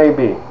 whatever that may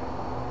be.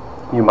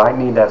 You might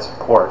need that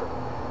support.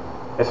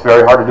 It's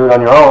very hard to do it on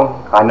your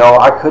own. I know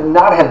I could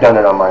not have done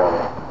it on my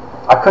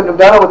own. I couldn't have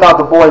done it without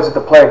the boys at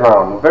the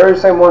playground. The very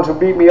same ones who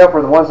beat me up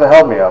were the ones that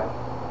held me up.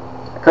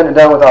 I couldn't have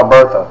done it without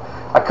Bertha.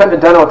 I couldn't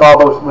have done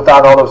it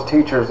without all those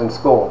teachers in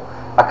school.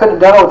 I couldn't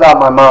have done it without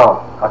my mom.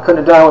 I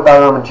couldn't have done it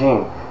without Irma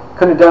Jean.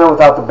 Couldn't have done it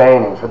without the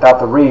Bannings, without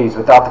the Reeds,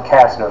 without the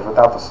Katzners,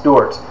 without the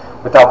Stewarts,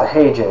 without the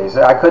Hayjays.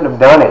 I couldn't have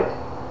done it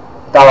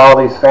without all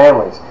these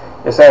families.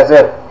 It's as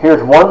if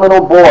here's one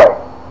little boy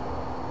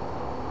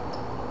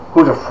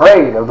who's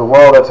afraid of the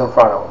world that's in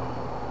front of him.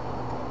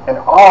 And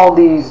all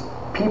these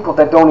people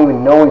that don't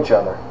even know each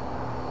other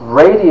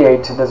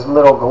radiate to this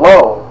little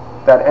glow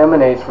that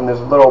emanates from this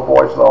little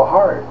boy's little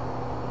heart.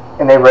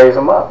 And they raise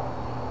him up.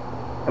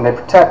 And they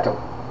protect him.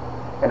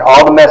 And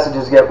all the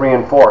messages get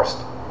reinforced.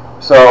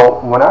 So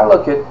when I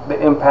look at the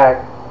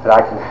impact that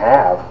I can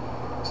have,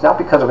 it's not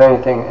because of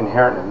anything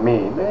inherent in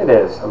me. It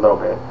is a little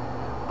bit.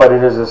 But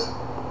it is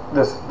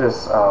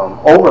this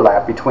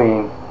overlap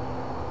between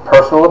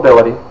personal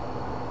ability,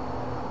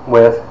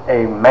 with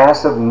a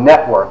massive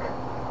network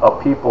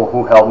of people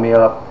who held me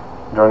up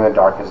during the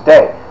darkest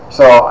day.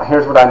 So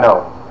here's what I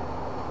know.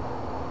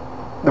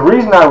 The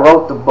reason I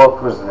wrote the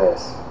book was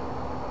this.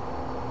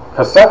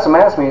 Because Sexum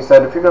asked me, he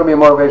said, if you're going to be a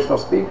motivational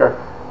speaker,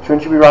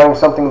 shouldn't you be writing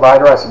something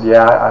lighter? I said,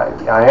 yeah,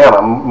 I am.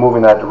 I'm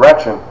moving that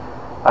direction.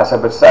 I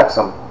said, but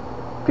Sexum,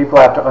 people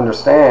have to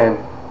understand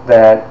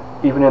that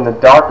even in the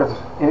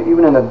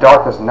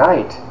darkest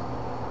night,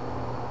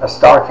 a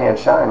star can't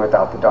shine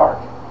without the dark,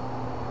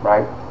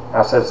 right?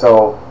 I said,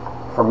 so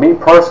for me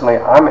personally,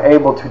 I'm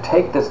able to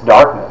take this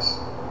darkness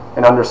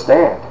and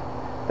understand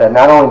that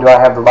not only do I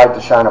have the light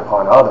to shine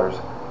upon others,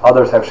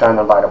 others have shined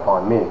their light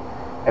upon me.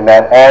 And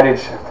that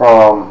adage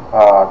from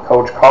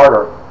Coach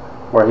Carter,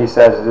 where he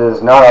says it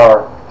is not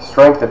our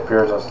strength that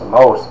fears us the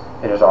most,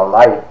 it is our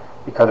light,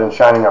 because in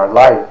shining our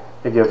light,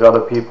 it gives other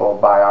people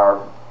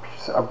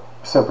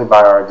simply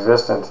by our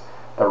existence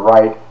the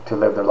right to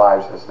live their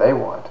lives as they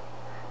want.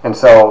 And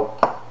so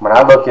when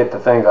I look at the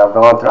things I've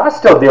gone through, I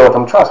still deal with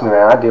them. Trust me,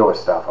 man, I deal with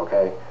stuff,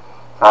 okay?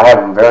 I have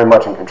them very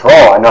much in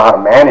control. I know how to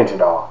manage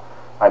it all.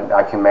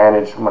 I can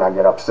manage when I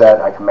get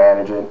upset. I can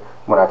manage it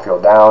when I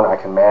feel down. I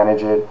can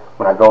manage it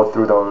when I go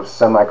through those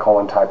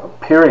semicolon type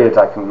of periods.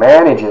 I can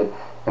manage it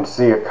and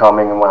see it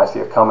coming, and when I see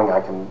it coming,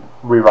 I can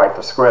rewrite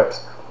the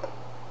scripts.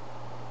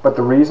 But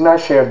the reason I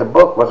shared the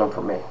book wasn't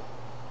for me.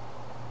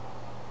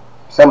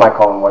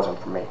 Semicolon wasn't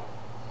for me.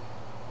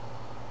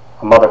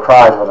 A Mother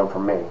Cries wasn't for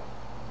me.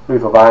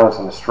 Lethal Violence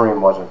in the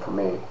Stream wasn't for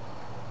me.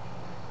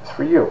 It's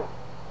for you.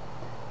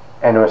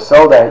 And it was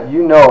so that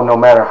you know, no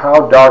matter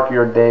how dark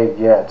your day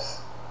gets,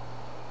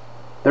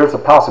 there's a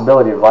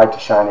possibility of light to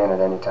shine in at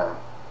any time.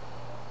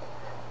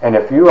 And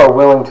if you are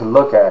willing to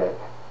look at it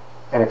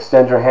and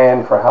extend your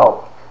hand for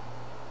help,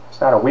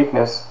 it's not a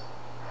weakness.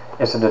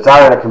 It's a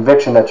desire and a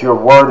conviction that you're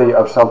worthy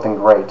of something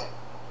great.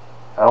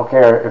 I don't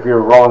care if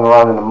you're rolling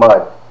around in the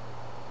mud.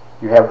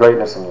 You have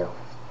greatness in you.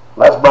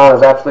 Les Brown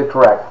is absolutely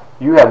correct.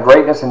 You have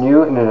greatness in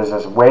you, and it is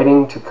just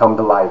waiting to come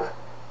to life.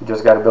 You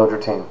just got to build your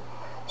team.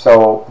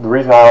 So the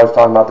reason I always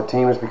talk about the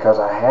team is because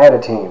I had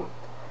a team.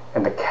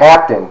 And the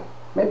captain,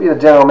 maybe the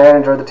general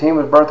manager of the team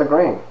was Bertha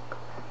Green.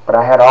 But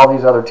I had all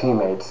these other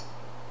teammates,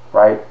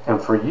 right? And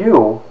for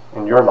you,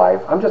 in your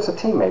life, I'm just a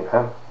teammate,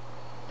 man.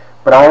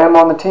 But I am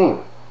on the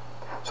team.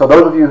 So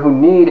those of you who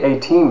need a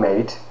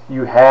teammate,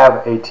 you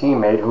have a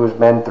teammate who has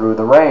been through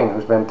the rain,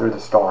 who's been through the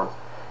storm.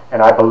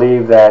 And I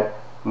believe that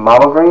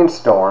Mama Green's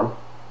storm,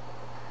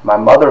 my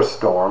mother's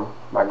storm,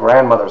 my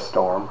grandmother's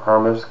storm,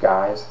 Herma's,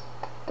 Guy's,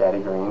 Daddy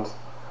Green's,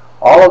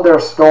 all of their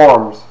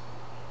storms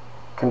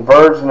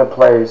converged in a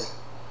place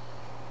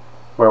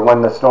where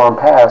when the storm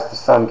passed, the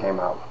sun came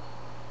out,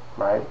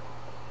 right?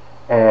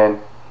 And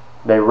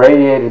they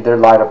radiated their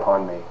light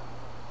upon me.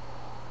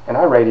 And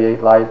I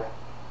radiate light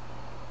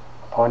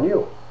upon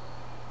you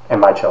and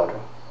my children.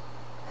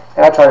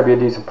 And I try to be a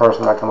decent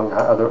person when I come in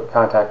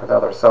contact with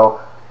others. So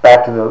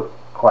back to the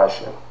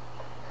question.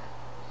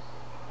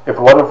 If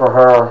it wasn't for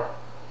her,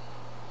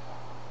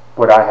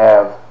 would I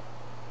have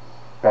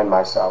been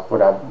myself?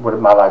 Would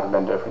my life have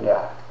been different?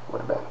 Yeah, it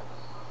would have been.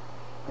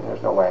 I mean,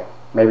 there's no way.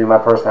 Maybe my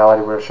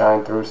personality would have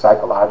shined through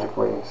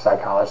psychologically.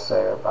 Psychologists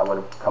say I would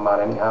have come out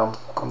anyhow.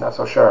 I'm not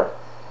so sure.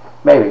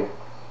 Maybe.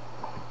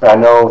 But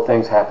I know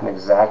things happen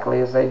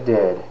exactly as they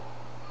did,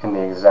 in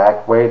the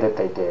exact way that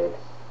they did,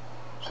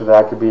 so that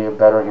I could be a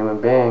better human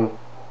being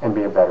and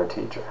be a better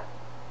teacher.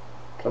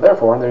 So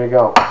therefore, there you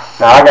go.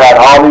 Now I got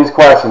all these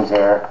questions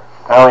here.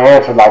 I only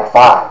answered like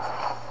 5.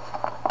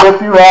 If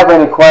you have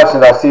any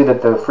questions, I see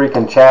that the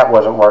freaking chat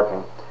wasn't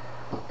working.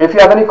 If you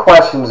have any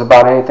questions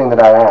about anything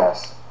that I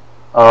asked,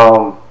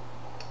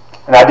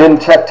 and I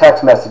didn't check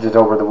text messages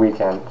over the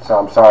weekend, so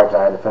I'm sorry because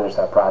I had to finish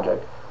that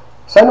project.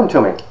 Send them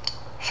to me.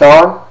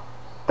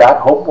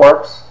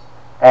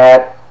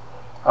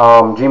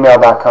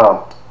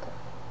 Sean.hopeworks@gmail.com.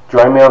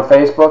 Join me on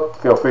Facebook.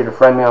 Feel free to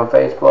friend me on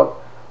Facebook.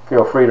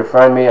 Feel free to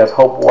friend me as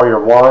Hope Warrior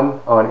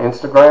 1 on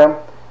Instagram.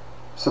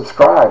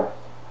 Subscribe.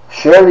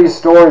 Share these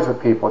stories with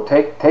people.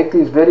 Take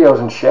these videos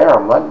and share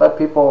them. Let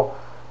people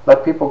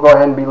go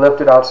ahead and be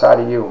lifted outside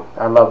of you.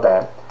 I love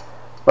that.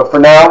 But for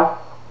now,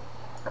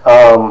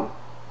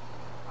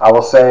 I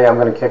will say I'm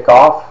going to kick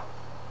off.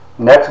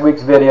 Next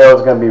week's video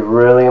is going to be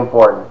really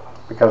important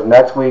because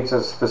next week's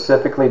is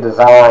specifically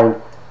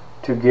designed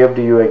to give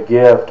to you a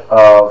gift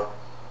of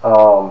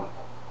how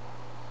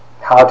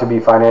to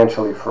be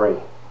financially free.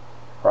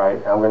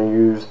 Right? I'm going to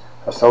use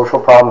a social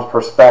problems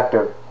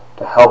perspective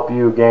to help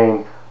you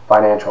gain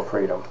financial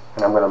freedom,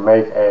 and I'm going to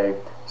make a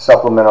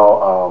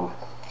supplemental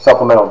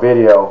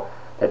video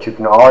that you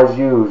can always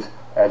use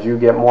as you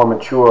get more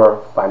mature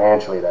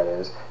financially. That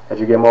is, as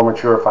you get more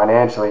mature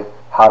financially,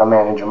 how to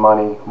manage your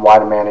money, why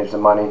to manage the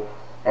money,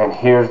 and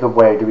here's the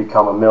way to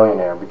become a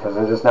millionaire, because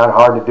it's just not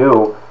hard to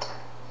do,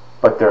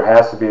 but there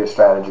has to be a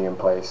strategy in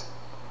place.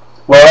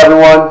 Well,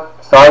 everyone,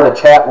 sorry the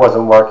chat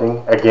wasn't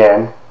working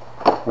again.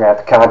 We're going to have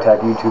to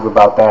contact YouTube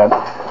about that.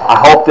 I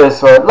hope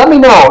this, let me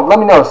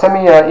know. Send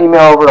me an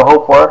email over to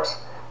HopeWorks,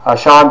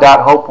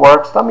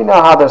 Sean.hopeworks. Let me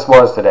know how this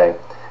was today.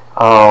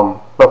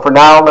 But for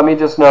now, let me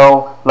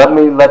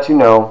let you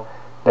know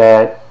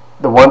that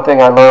the one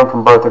thing I learned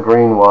from Bertha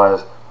Green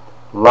was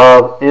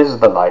love is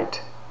the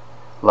light.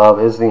 Love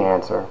is the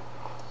answer.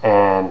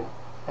 And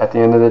at the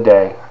end of the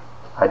day,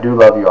 I do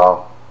love you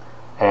all.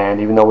 And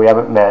even though we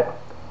haven't met,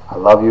 I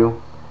love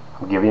you.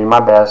 I'm giving you my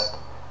best.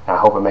 And I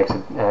hope it makes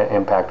an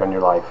impact on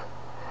your life.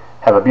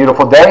 Have a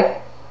beautiful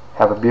day.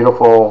 Have a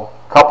beautiful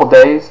couple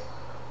days.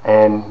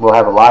 And we'll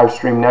have a live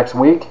stream next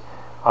week.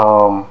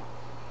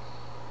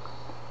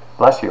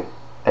 Bless you.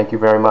 Thank you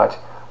very much.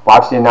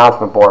 Watch the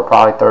announcement board.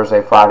 Probably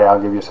Thursday, Friday,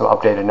 I'll give you some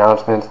updated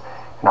announcements.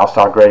 And I'll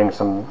start grading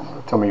some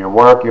of your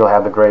work. You'll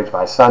have the grades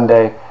by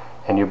Sunday.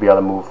 And you'll be able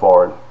to move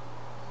forward.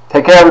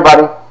 Take care,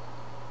 everybody.